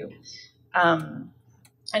talking to, and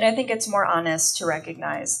I think it's more honest to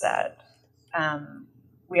recognize that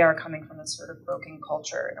we are coming from this sort of broken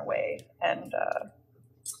culture in a way, and I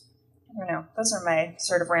don't know. Those are my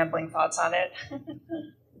sort of rambling thoughts on it.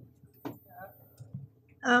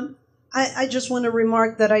 I just want to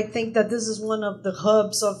remark that I think that this is one of the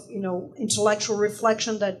hubs of intellectual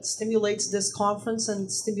reflection that stimulates this conference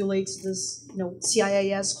and stimulates this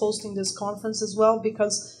CIIS hosting this conference as well,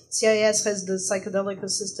 because CIIS has the Psychedelic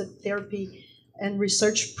Assisted Therapy and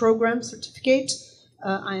Research Program certificate.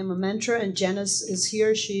 I am a mentor, and Janice is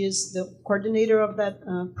here. She is the coordinator of that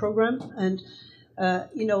program, and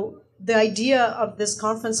the idea of this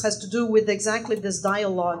conference has to do with exactly this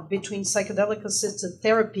dialogue between psychedelic-assisted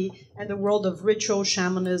therapy and the world of ritual,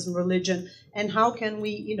 shamanism, religion, and how can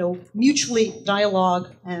we, mutually dialogue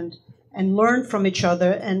and learn from each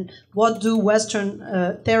other, and what do Western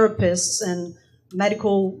therapists and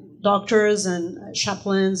medical doctors and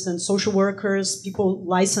chaplains and social workers, people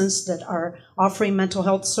licensed that are offering mental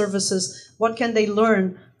health services, what can they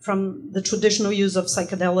learn from the traditional use of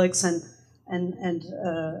psychedelics and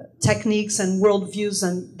techniques and worldviews?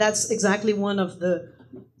 And that's exactly one of the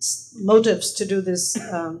motives to do this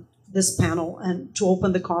this panel and to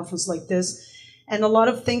open the conference like this. And a lot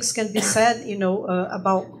of things can be said,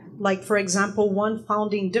 about, like, for example, one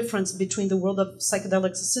founding difference between the world of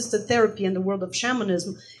psychedelics-assisted therapy and the world of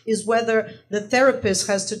shamanism is whether the therapist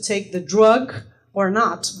has to take the drug or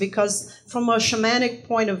not, because from a shamanic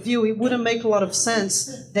point of view, it wouldn't make a lot of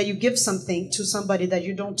sense that you give something to somebody that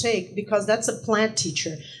you don't take, because that's a plant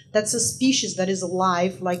teacher. That's a species that is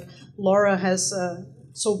alive, like Laura has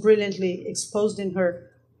so brilliantly exposed in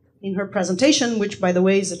her presentation, which, by the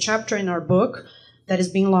way, is a chapter in our book that is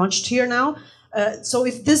being launched here now. So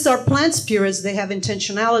if these are plant spirits, they have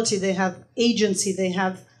intentionality, they have agency, they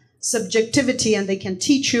have subjectivity, and they can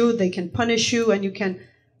teach you, they can punish you, and you can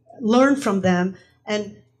learn from them.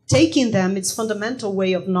 And taking them, it's fundamental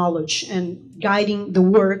way of knowledge, and guiding the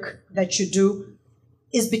work that you do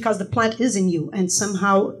is because the plant is in you, and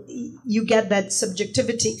somehow you get that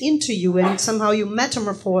subjectivity into you, and somehow you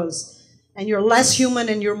metamorphose, and you're less human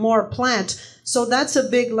and you're more plant. So that's a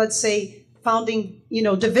big, let's say, founding,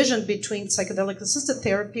 division between psychedelic assisted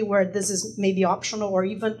therapy, where this is maybe optional, or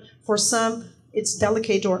even for some it's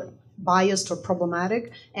delicate or biased or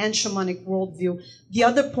problematic, and shamanic worldview. The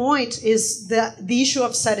other point is the issue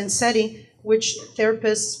of set and setting, which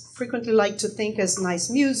therapists frequently like to think as nice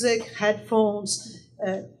music, headphones,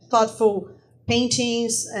 thoughtful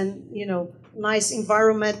paintings, and nice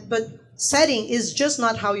environment. But setting is just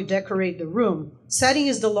not how you decorate the room. Setting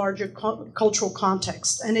is the larger cultural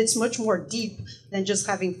context, and it's much more deep than just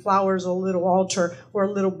having flowers or a little altar or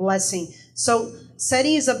a little blessing. So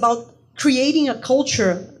setting is about creating a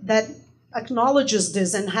culture that acknowledges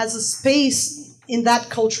this and has a space in that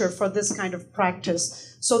culture for this kind of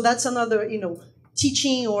practice. So that's another,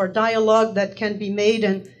 teaching or dialogue that can be made.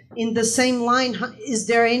 And in the same line, is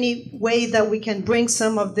there any way that we can bring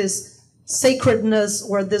some of this sacredness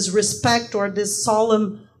or this respect or this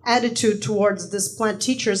solemn attitude towards these plant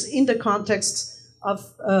teachers in the context of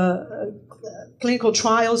clinical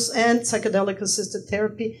trials and psychedelic-assisted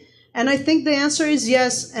therapy? And I think the answer is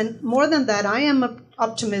yes. And more than that, I am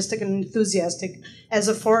optimistic and enthusiastic. As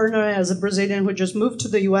a foreigner, as a Brazilian who just moved to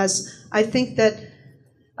the US, I think that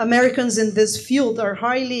Americans in this field are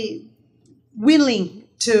highly willing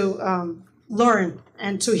to learn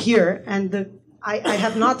and to hear. And I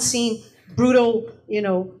have not seen brutal,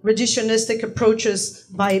 reductionistic approaches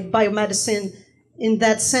by biomedicine in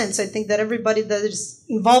that sense. I think that everybody that is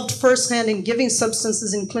involved firsthand in giving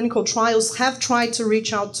substances in clinical trials have tried to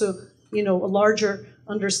reach out to, a larger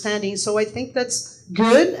understanding. So I think that's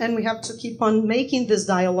good, and we have to keep on making these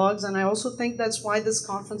dialogues. And I also think that's why this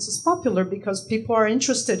conference is popular, because people are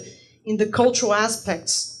interested in the cultural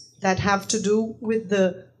aspects that have to do with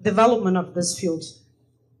the development of this field.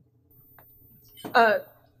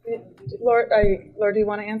 Lord, do you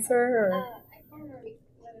want to answer? Or?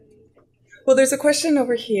 Well, there's a question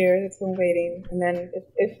over here that's been waiting, and then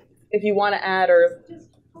if you want to add or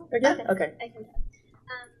yeah, okay. I can.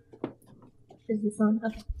 Is this on?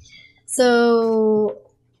 Okay. So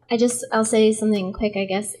I'll say something quick, I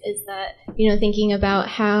guess, is that, thinking about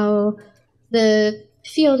how the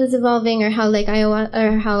field is evolving, or how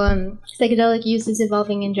psychedelic use is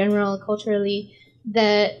evolving in general culturally,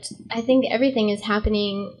 that I think everything is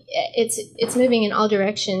happening. It's moving in all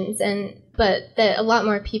directions, but that a lot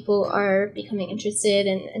more people are becoming interested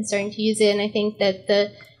and starting to use it. And I think that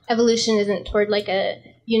the evolution isn't toward like a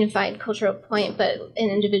unified cultural point, but an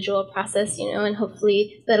individual process, and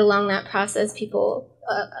hopefully that along that process people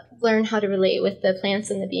learn how to relate with the plants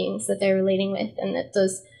and the beings that they're relating with, and that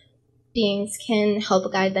those beings can help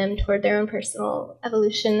guide them toward their own personal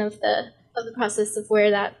evolution of the process of where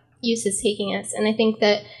that use is taking us. And I think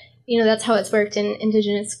that that's how it's worked in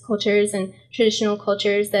indigenous cultures and traditional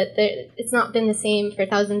cultures, that it's not been the same for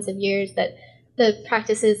thousands of years, that the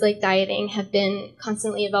practices like dieting have been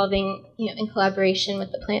constantly evolving, in collaboration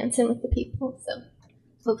with the plants and with the people. So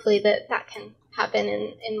hopefully that can happen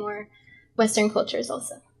in more Western cultures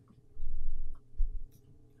also.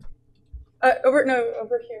 Over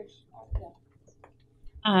here.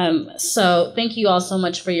 So thank you all so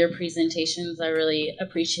much for your presentations. I really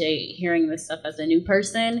appreciate hearing this stuff as a new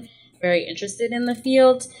person, very interested in the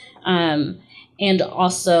field. And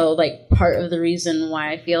also, part of the reason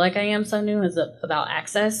why I feel like I am so new is about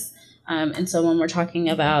access. And so when we're talking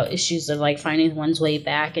about issues of finding one's way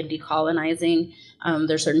back and decolonizing,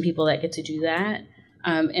 there's certain people that get to do that.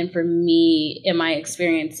 And for me, in my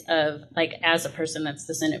experience of as a person that's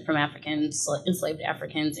descended from Africans, enslaved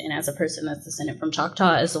Africans, and as a person that's descended from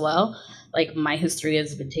Choctaw as well, my history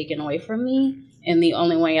has been taken away from me. And the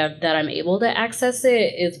only way that I'm able to access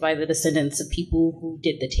it is by the descendants of people who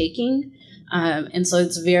did the taking. And so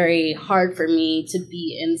it's very hard for me to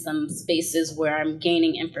be in some spaces where I'm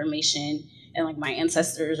gaining information and my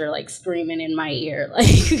ancestors are screaming in my ear,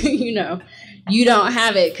 you don't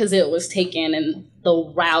have it because it was taken, and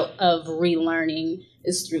the route of relearning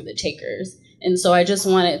is through the takers. And so I just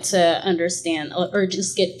wanted to understand or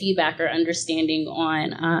just get feedback or understanding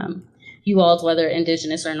on you all's, whether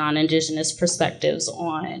Indigenous or non-Indigenous, perspectives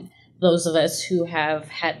on those of us who have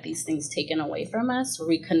had these things taken away from us,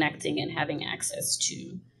 reconnecting and having access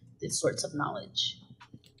to these sorts of knowledge.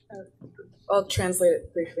 I'll translate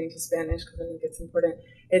it briefly into Spanish because I think it's important.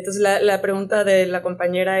 Entonces la pregunta de la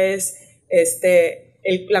compañera es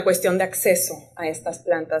la cuestión de acceso a estas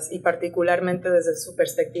plantas, y particularmente desde su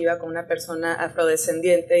perspectiva como una persona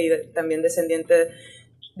afrodescendiente y también descendiente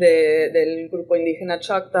del grupo indígena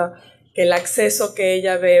Choctaw, que el acceso que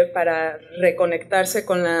ella ve para reconectarse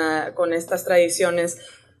con estas tradiciones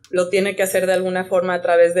lo tiene que hacer de alguna forma a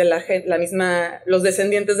través de los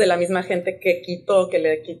descendientes de la misma gente que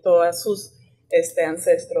le quitó a sus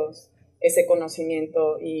ancestros ese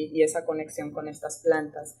conocimiento y esa conexión con estas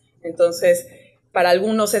plantas. Entonces, para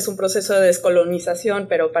algunos es un proceso de descolonización,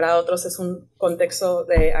 pero para otros es un contexto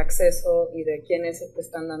de acceso y de quiénes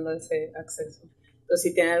están dando ese acceso. Entonces,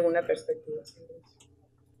 si tienen alguna perspectiva sobre eso.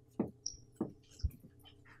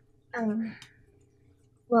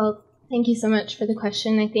 Well, thank you so much for the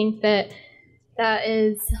question. I think that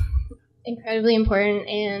is incredibly important,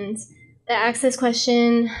 and the access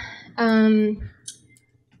question, I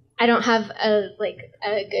don't have a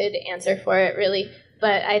good answer for it really,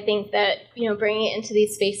 but I think that, you know, bringing it into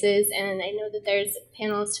these spaces, and I know that there's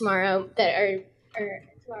panels tomorrow that are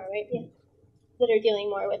tomorrow, right? Yeah, that are dealing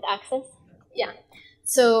more with access. Yeah.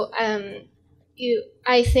 So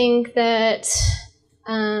I think that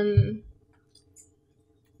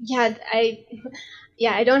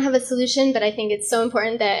I don't have a solution, but I think it's so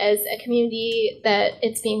important that as a community that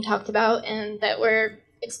it's being talked about and that we're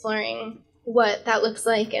exploring what that looks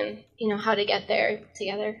like and, you know, how to get there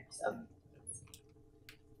together. So.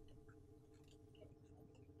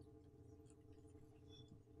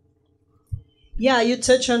 Yeah, you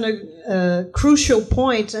touch on a crucial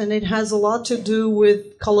point, and it has a lot to do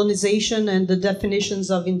with colonization and the definitions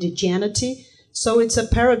of indigeneity. So it's a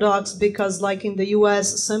paradox because, like in the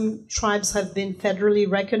US, some tribes have been federally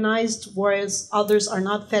recognized, whereas others are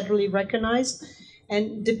not federally recognized.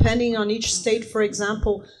 And depending on each state, for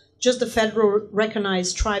example, just the federal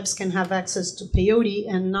recognized tribes can have access to peyote,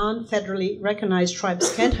 and non-federally recognized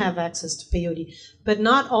tribes can't have access to peyote. But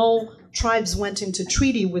not all tribes went into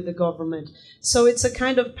treaty with the government. So it's a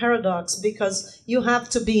kind of paradox because you have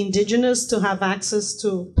to be indigenous to have access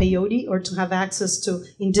to peyote or to have access to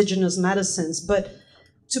indigenous medicines. But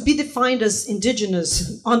to be defined as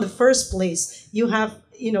indigenous on the first place, you have,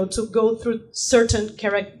 you know, to go through certain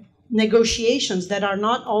negotiations that are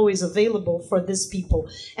not always available for these people.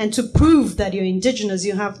 And to prove that you're indigenous,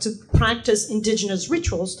 you have to practice indigenous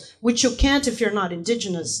rituals, which you can't if you're not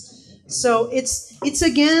indigenous. So it's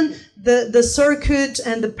again the circuit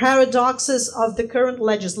and the paradoxes of the current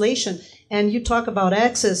legislation. And you talk about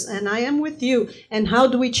access, and I am with you. And how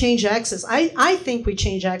do we change access? I think we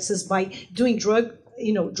change access by doing drug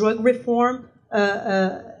reform,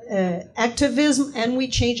 activism, and we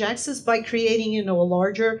change access by creating, you know, a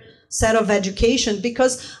larger set of education,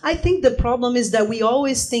 because I think the problem is that we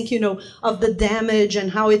always think, you know, of the damage and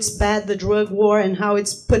how it's bad, the drug war, and how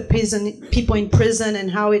it's put people in prison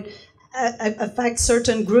and how it affects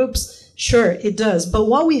certain groups. Sure, it does. But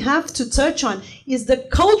what we have to touch on is the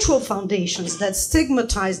cultural foundations that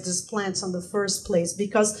stigmatize these plants in the first place,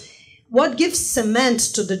 because what gives cement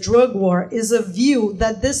to the drug war is a view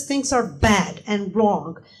that these things are bad and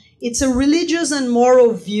wrong. It's a religious and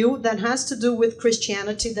moral view that has to do with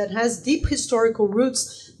Christianity, that has deep historical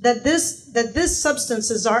roots, that these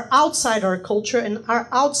substances are outside our culture and are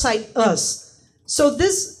outside us. So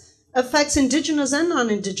this affects indigenous and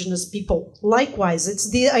non-indigenous people. Likewise,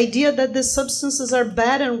 it's the idea that these substances are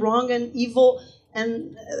bad and wrong and evil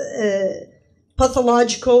and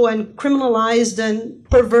pathological and criminalized and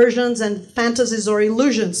perversions and fantasies or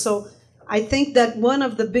illusions. So I think that one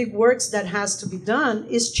of the big works that has to be done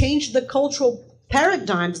is change the cultural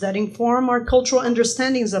paradigms that inform our cultural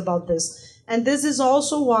understandings about this. And this is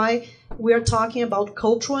also why we are talking about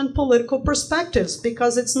cultural and political perspectives,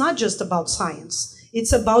 because it's not just about science.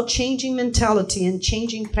 It's about changing mentality and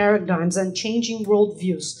changing paradigms and changing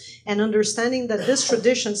worldviews and understanding that these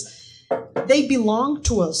traditions, they belong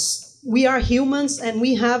to us. We are humans and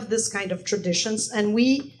we have this kind of traditions, and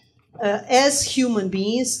we, as human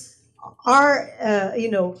beings, are,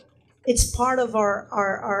 it's part of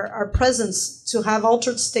our presence to have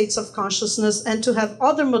altered states of consciousness and to have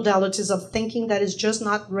other modalities of thinking that is just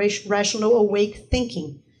not rational, awake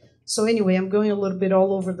thinking. So anyway, I'm going a little bit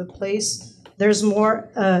all over the place. There's more,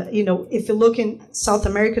 if you look in South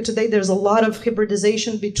America today, there's a lot of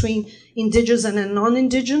hybridization between indigenous and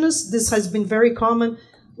non-indigenous. This has been very common,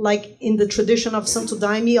 like in the tradition of Santo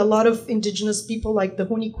Daime, a lot of indigenous people like the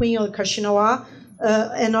Huniquin or Kaxinawa,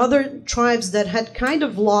 and other tribes that had kind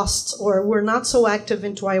of lost or were not so active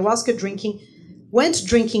into ayahuasca drinking, went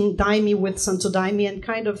drinking daime with Santo Daime and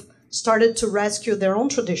kind of started to rescue their own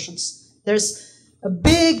traditions. There's a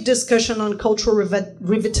big discussion on cultural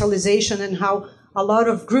revitalization and how a lot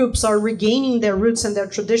of groups are regaining their roots and their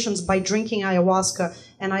traditions by drinking ayahuasca.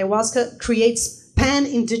 And ayahuasca creates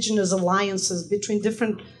pan-indigenous alliances between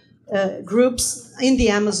different groups in the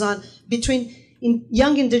Amazon, between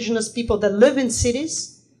young indigenous people that live in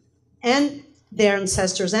cities and their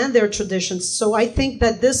ancestors and their traditions. So I think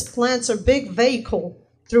that these plants are a big vehicle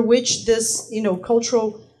through which this,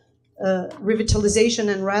 cultural revitalization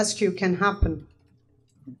and rescue can happen.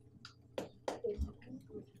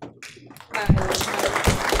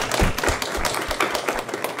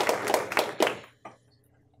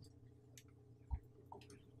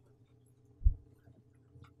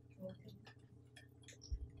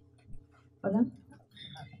 Hola.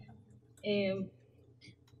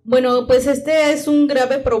 Bueno, pues este es un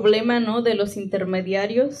grave problema, ¿no?, de los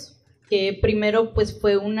intermediarios, que primero pues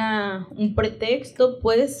fue un pretexto,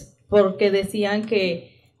 pues, porque decían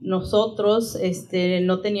que nosotros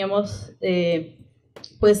no teníamos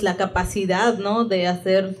pues la capacidad, ¿no?, de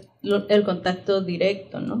hacer el contacto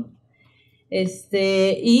directo, ¿no?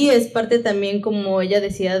 Y es parte también, como ella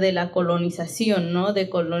decía, de la colonización, ¿no? De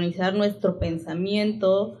colonizar nuestro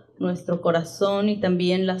pensamiento, nuestro corazón y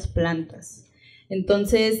también las plantas.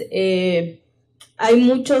 Entonces, hay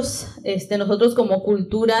muchos, nosotros como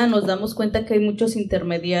cultura nos damos cuenta que hay muchos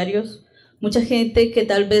intermediarios, mucha gente que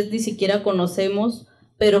tal vez ni siquiera conocemos,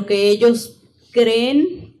 pero que ellos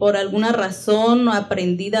creen, por alguna razón,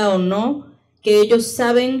 aprendida o no, que ellos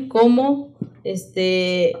saben cómo,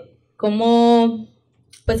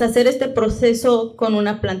 pues hacer este proceso con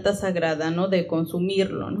una planta sagrada, ¿no? De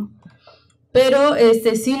consumirlo, ¿no? Pero,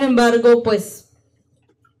 sin embargo, pues,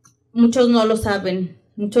 muchos no lo saben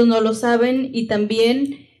y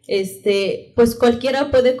también, pues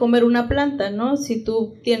cualquiera puede comer una planta, ¿no? Si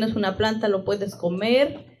tú tienes una planta, lo puedes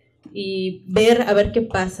comer y ver a ver qué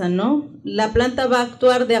pasa, ¿no? La planta va a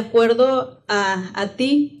actuar de acuerdo a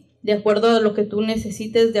ti, de acuerdo a lo que tú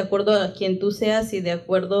necesites, de acuerdo a quien tú seas y de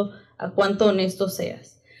acuerdo a cuánto honesto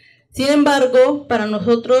seas. Sin embargo, para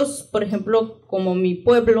nosotros, por ejemplo, como mi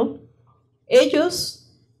pueblo,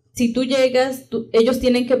 ellos, si tú llegas, ellos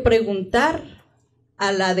tienen que preguntar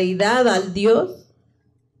a la deidad, al Dios,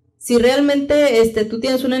 si realmente tú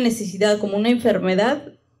tienes una necesidad como una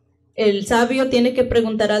enfermedad, el sabio tiene que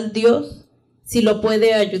preguntar al Dios si lo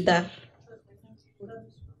puede ayudar.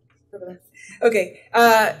 Okay,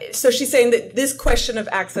 so she's saying that this question of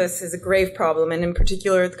access is a grave problem, and in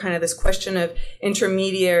particular, kind of this question of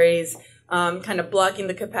intermediaries kind of blocking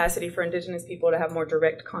the capacity for Indigenous people to have more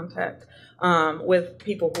direct contact with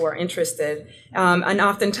people who are interested. And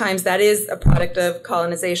oftentimes that is a product of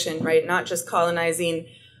colonization, right? Not just colonizing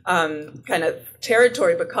kind of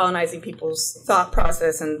territory, but colonizing people's thought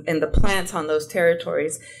process and the plants on those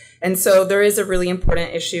territories. And so there is a really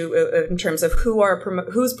important issue in terms of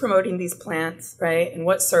who's promoting these plants, right, in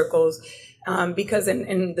what circles, because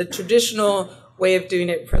in the traditional way of doing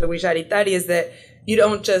it for the Wijaritari is that you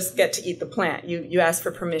don't just get to eat the plant. You ask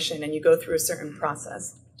for permission and you go through a certain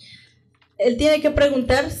process. Él tiene que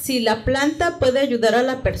preguntar si la planta puede ayudar a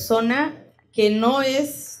la persona que no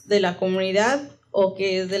es de la comunidad o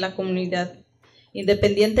que es de la comunidad.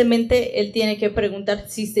 Independientemente, él tiene que preguntar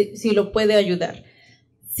si lo puede ayudar.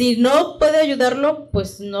 Si no puede ayudarlo,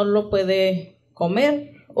 pues no lo puede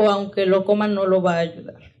comer, o aunque lo coma no lo va a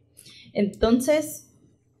ayudar. Entonces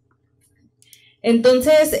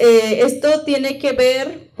esto tiene que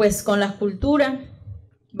ver pues con la cultura,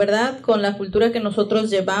 ¿verdad? Con la cultura que nosotros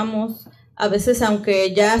llevamos. A veces,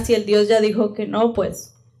 aunque ya si el Dios ya dijo que no,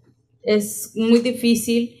 pues es muy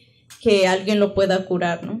difícil que alguien lo pueda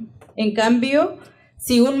curar, ¿no? En cambio,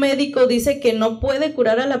 si un médico dice que no puede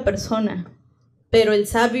curar a la persona, pero el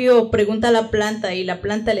sabio pregunta a la planta y la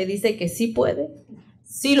planta le dice que sí puede,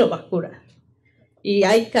 sí lo va a curar. Y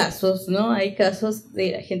hay casos, ¿no? Hay casos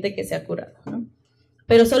de la gente que se ha curado, ¿no?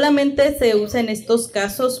 Pero solamente se usa en estos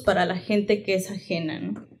casos para la gente que es ajena,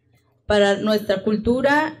 ¿no? Para nuestra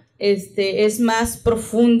cultura es más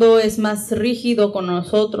profundo, es más rígido con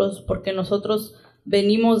nosotros, porque nosotros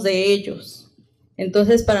venimos de ellos.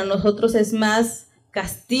 Entonces para nosotros es más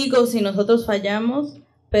castigo si nosotros fallamos,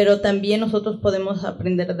 pero también nosotros podemos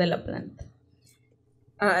aprender de la planta.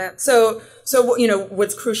 So you know,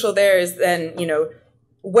 what's crucial there is then, you know,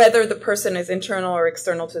 whether the person is internal or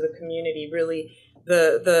external to the community, really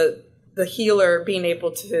the healer being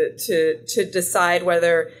able to decide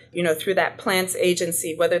whether, you know, through that plant's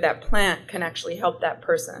agency, whether that plant can actually help that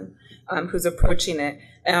person who's approaching it.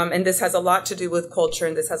 And this has a lot to do with culture,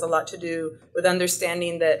 and this has a lot to do with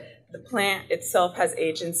understanding that the plant itself has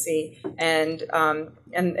agency, and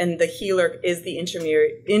the healer is the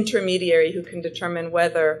intermediary who can determine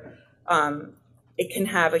whether it can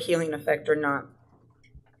have a healing effect or not.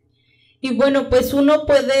 Y bueno, pues uno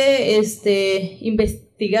puede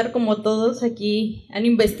investigar como todos aquí han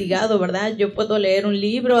investigado, ¿verdad? Yo puedo leer un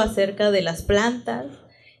libro acerca de las plantas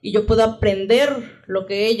y yo puedo aprender lo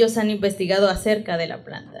que ellos han investigado acerca de la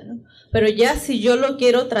planta, ¿no? Pero ya si yo lo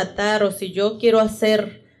quiero tratar o si yo quiero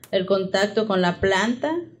hacer el contacto con la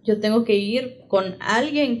planta, yo tengo que ir con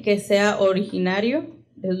alguien que sea originario,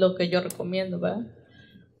 es lo que yo recomiendo, ¿verdad?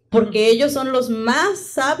 Porque ellos son los más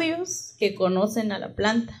sabios que conocen a la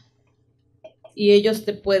planta y ellos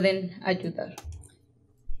te pueden ayudar.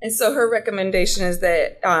 And so her recommendation is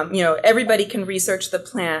that, you know, everybody can research the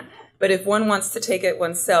plant, but if one wants to take it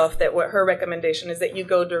oneself, that what her recommendation is that you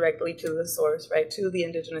go directly to the source, right, to the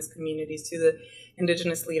indigenous communities, to the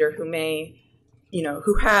indigenous leader who may, you know,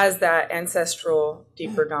 who has that ancestral,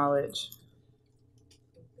 deeper knowledge.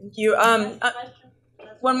 Thank you.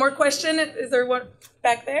 One more question. Is there one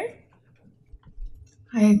back there?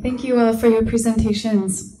 Hi, thank you for your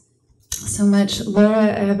presentations. so much.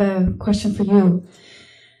 Laura, I have a question for you.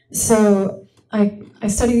 So I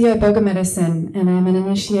study the Iboga medicine, and I'm an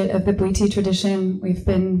initiate of the Bwiti tradition. We've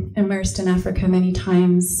been immersed in Africa many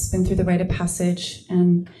times, been through the rite of passage,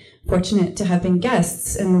 and fortunate to have been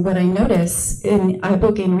guests. And what I notice in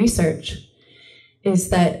Ibogaine research is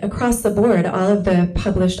that across the board, all of the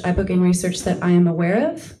published Ibogaine research that I am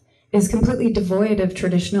aware of is completely devoid of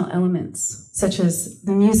traditional elements, such as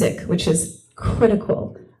the music, which is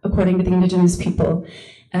critical according to the indigenous people,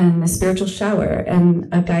 and the spiritual shower, and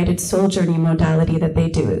a guided soul journey modality that they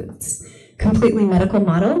do. It's completely medical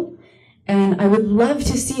model. And I would love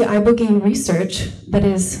to see Ibogaine research that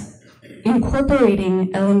is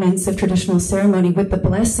incorporating elements of traditional ceremony with the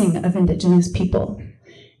blessing of indigenous people,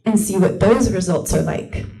 and see what those results are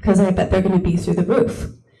like, because I bet they're going to be through the roof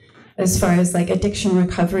as far as like addiction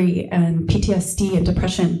recovery and PTSD and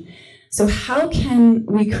depression. So how can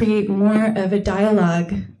we create more of a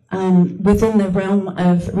dialogue within the realm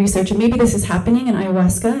of research? And maybe this is happening in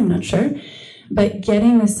ayahuasca, I'm not sure, but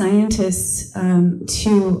getting the scientists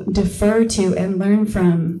to defer to and learn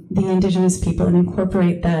from the indigenous people and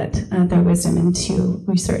incorporate that, their wisdom into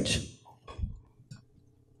research.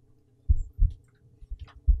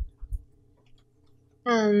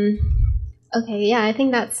 Okay, yeah, I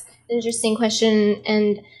think that's an interesting question,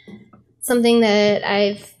 and something that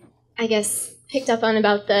I've, I guess, picked up on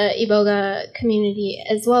about the Iboga community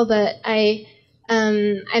as well, but I'm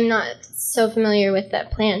not so familiar with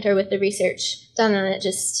that plant or with the research done on it,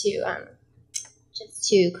 just to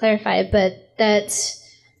clarify, but that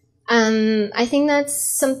I think that's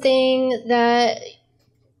something that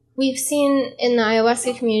we've seen in the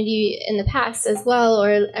ayahuasca community in the past as well,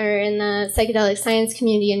 or in the psychedelic science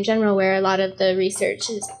community in general, where a lot of the research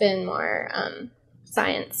has been more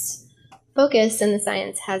science focused, and the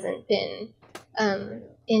science hasn't been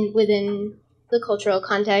within the cultural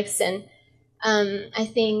context. And I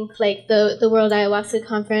think like the World Ayahuasca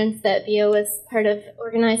Conference that Bia was part of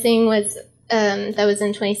organizing was that was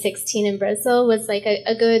in 2016 in Brazil, was like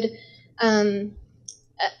a good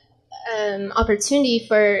opportunity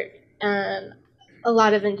for a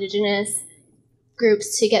lot of indigenous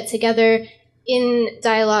groups to get together in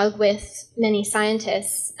dialogue with many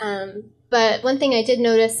scientists. But one thing I did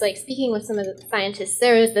notice, like speaking with some of the scientists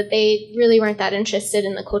there, is that they really weren't that interested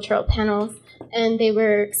in the cultural panels, and they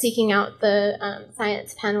were seeking out the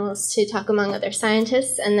science panels to talk among other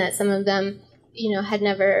scientists, and that some of them, had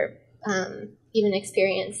never even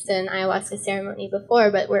experienced an ayahuasca ceremony before,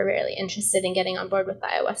 but were really interested in getting on board with the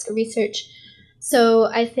ayahuasca research. So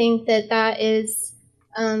I think that is,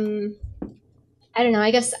 I don't know,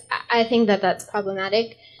 I guess I think that that's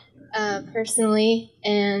problematic personally,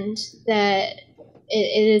 and that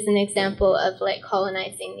it is an example of like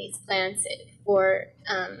colonizing these plants for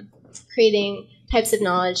creating types of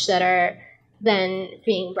knowledge that are then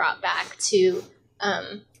being brought back to,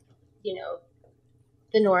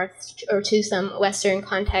 the North or to some Western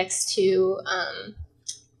context to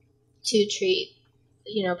treat,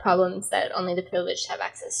 problems that only the privileged have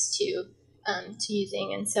access to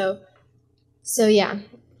using. And so yeah,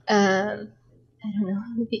 I don't know.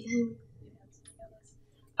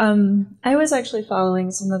 I was actually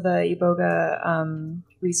following some of the Iboga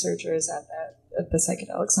researchers at the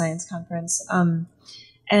Psychedelic Science Conference,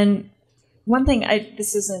 and one thing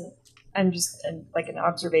I'm just like an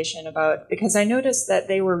observation about, because I noticed that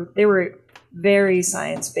they were very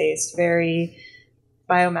science-based, very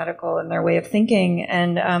biomedical in their way of thinking,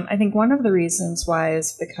 and I think one of the reasons why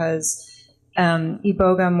is because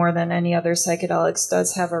Iboga, more than any other psychedelics,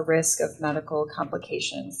 does have a risk of medical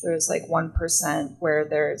complications. There's like 1% where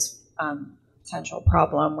there's potential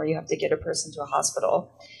problem where you have to get a person to a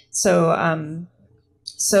hospital. So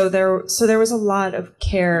there was a lot of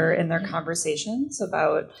care in their conversations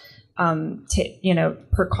about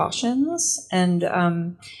precautions, and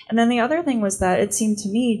then the other thing was that it seemed to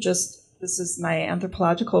me, just this is my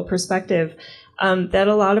anthropological perspective, that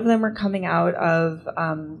a lot of them were coming out of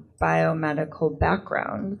biomedical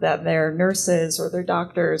background, that they're nurses or they're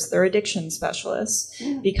doctors, they're addiction specialists,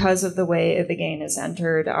 because of the way Ibogaine has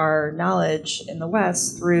entered our knowledge in the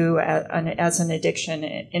West through as an addiction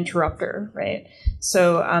interrupter, right?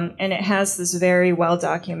 So, and it has this very well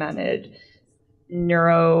documented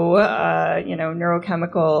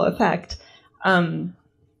neurochemical effect.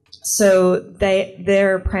 So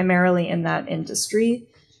they're primarily in that industry.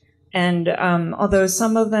 And although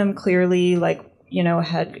some of them clearly,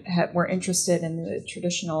 were interested in the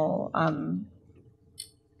traditional,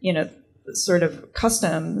 sort of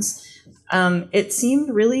customs, it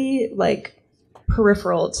seemed really like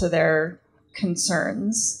peripheral to their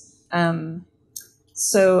concerns.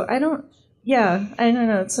 So I don't Yeah, I don't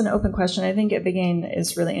know. It's an open question. I think Ibogaine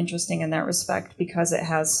is really interesting in that respect because it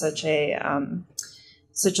has such a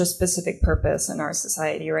specific purpose in our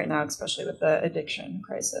society right now, especially with the addiction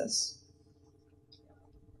crisis.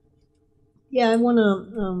 Yeah, I want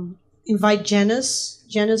to invite Janice.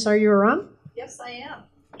 Janice, are you around? Yes, I am.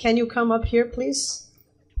 Can you come up here, please?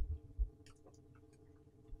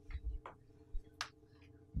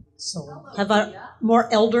 So have a more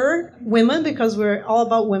elder women, because we're all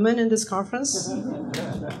about women in this conference. Thank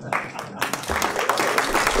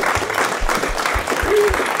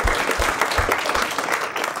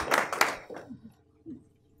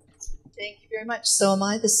you very much. So am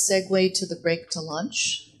I the segue to the break to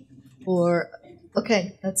lunch? Or,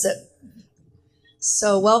 okay, that's it.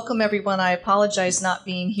 So welcome everyone. I apologize not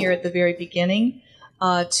being here at the very beginning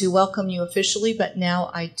to welcome you officially, but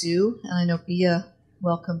now I do. And I know Bia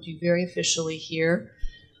welcomed you very officially here.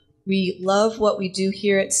 We love what we do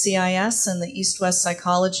here at CIS, and the East-West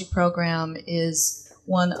Psychology Program is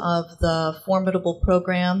one of the formidable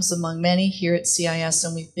programs among many here at CIS,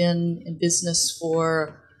 and we've been in business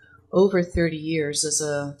for over 30 years as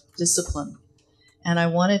a discipline. And I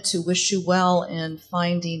wanted to wish you well in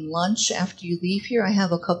finding lunch after you leave here. I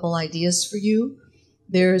have a couple ideas for you.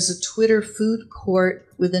 There's a Twitter food court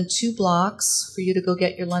within 2 blocks for you to go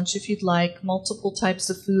get your lunch if you'd like. Multiple types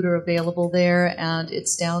of food are available there, and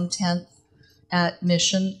it's down 10th at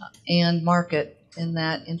Mission and Market in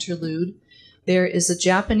that interlude. There is a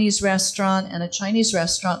Japanese restaurant and a Chinese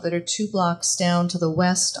restaurant that are 2 blocks down to the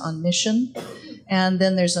west on Mission. And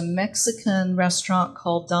then there's a Mexican restaurant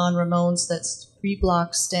called Don Ramon's that's 3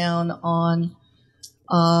 blocks down on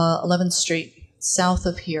 11th Street, south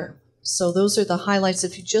of here. So those are the highlights.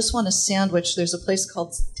 If you just want a sandwich, there's a place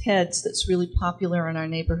called Ted's that's really popular in our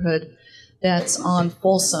neighborhood that's on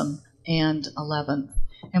Folsom and 11th.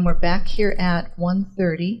 And we're back here at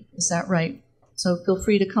 1:30. Is that right? So feel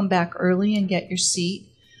free to come back early and get your seat.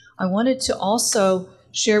 I wanted to also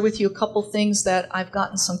share with you a couple things that I've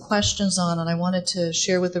gotten some questions on, and I wanted to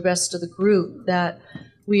share with the rest of the group that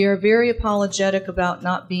we are very apologetic about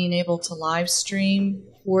not being able to live stream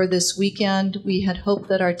for this weekend. We had hoped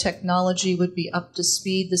that our technology would be up to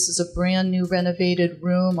speed. This is a brand new renovated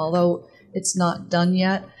room, although it's not done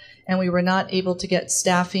yet, and we were not able to get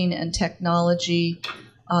staffing and technology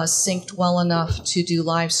synced well enough to do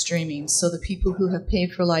live streaming. So the people who have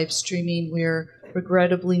paid for live streaming, we're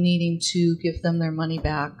regrettably needing to give them their money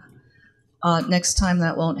back. Next time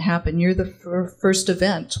that won't happen. You're the first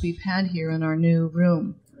event we've had here in our new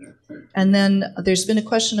room. And then there's been a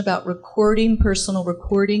question about recording, personal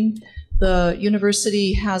recording. The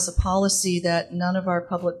university has a policy that none of our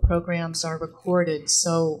public programs are recorded.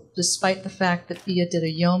 So despite the fact that Bia did a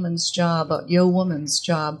yeoman's job, a woman's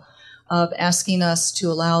job of asking us to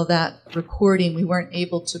allow that recording, we weren't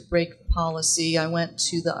able to break the policy. I went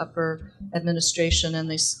to the upper administration and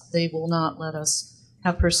they will not let us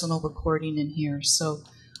have personal recording in here. So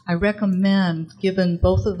I recommend, given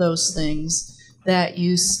both of those things, that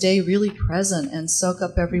you stay really present and soak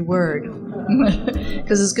up every word,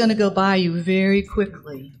 because it's going to go by you very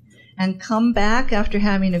quickly. And come back after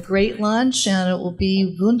having a great lunch, and it will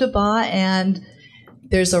be wunderbar, and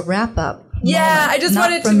there's a wrap-up. Yeah, I just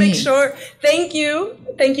wanted to make sure. Thank you.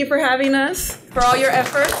 Thank you for having us, for all your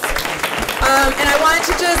efforts. And I wanted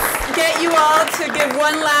to just get you all to give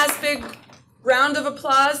one last big round of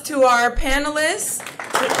applause to our panelists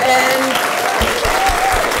and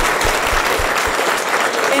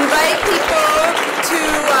invite people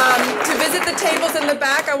to visit the tables in the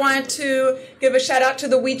back. I wanted to give a shout out to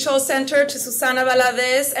the Huichol Center, to Susana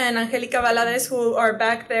Valadez and Angelica Valadez, who are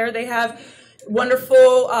back there. They have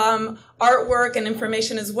wonderful artwork and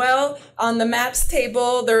information as well. On the maps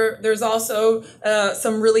table, there's also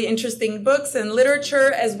some really interesting books and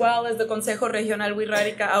literature, as well as the Consejo Regional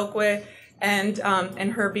Huirrárica Auque and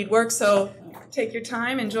her beadwork. So take your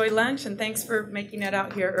time, enjoy lunch, and thanks for making it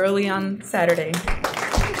out here early on Saturday.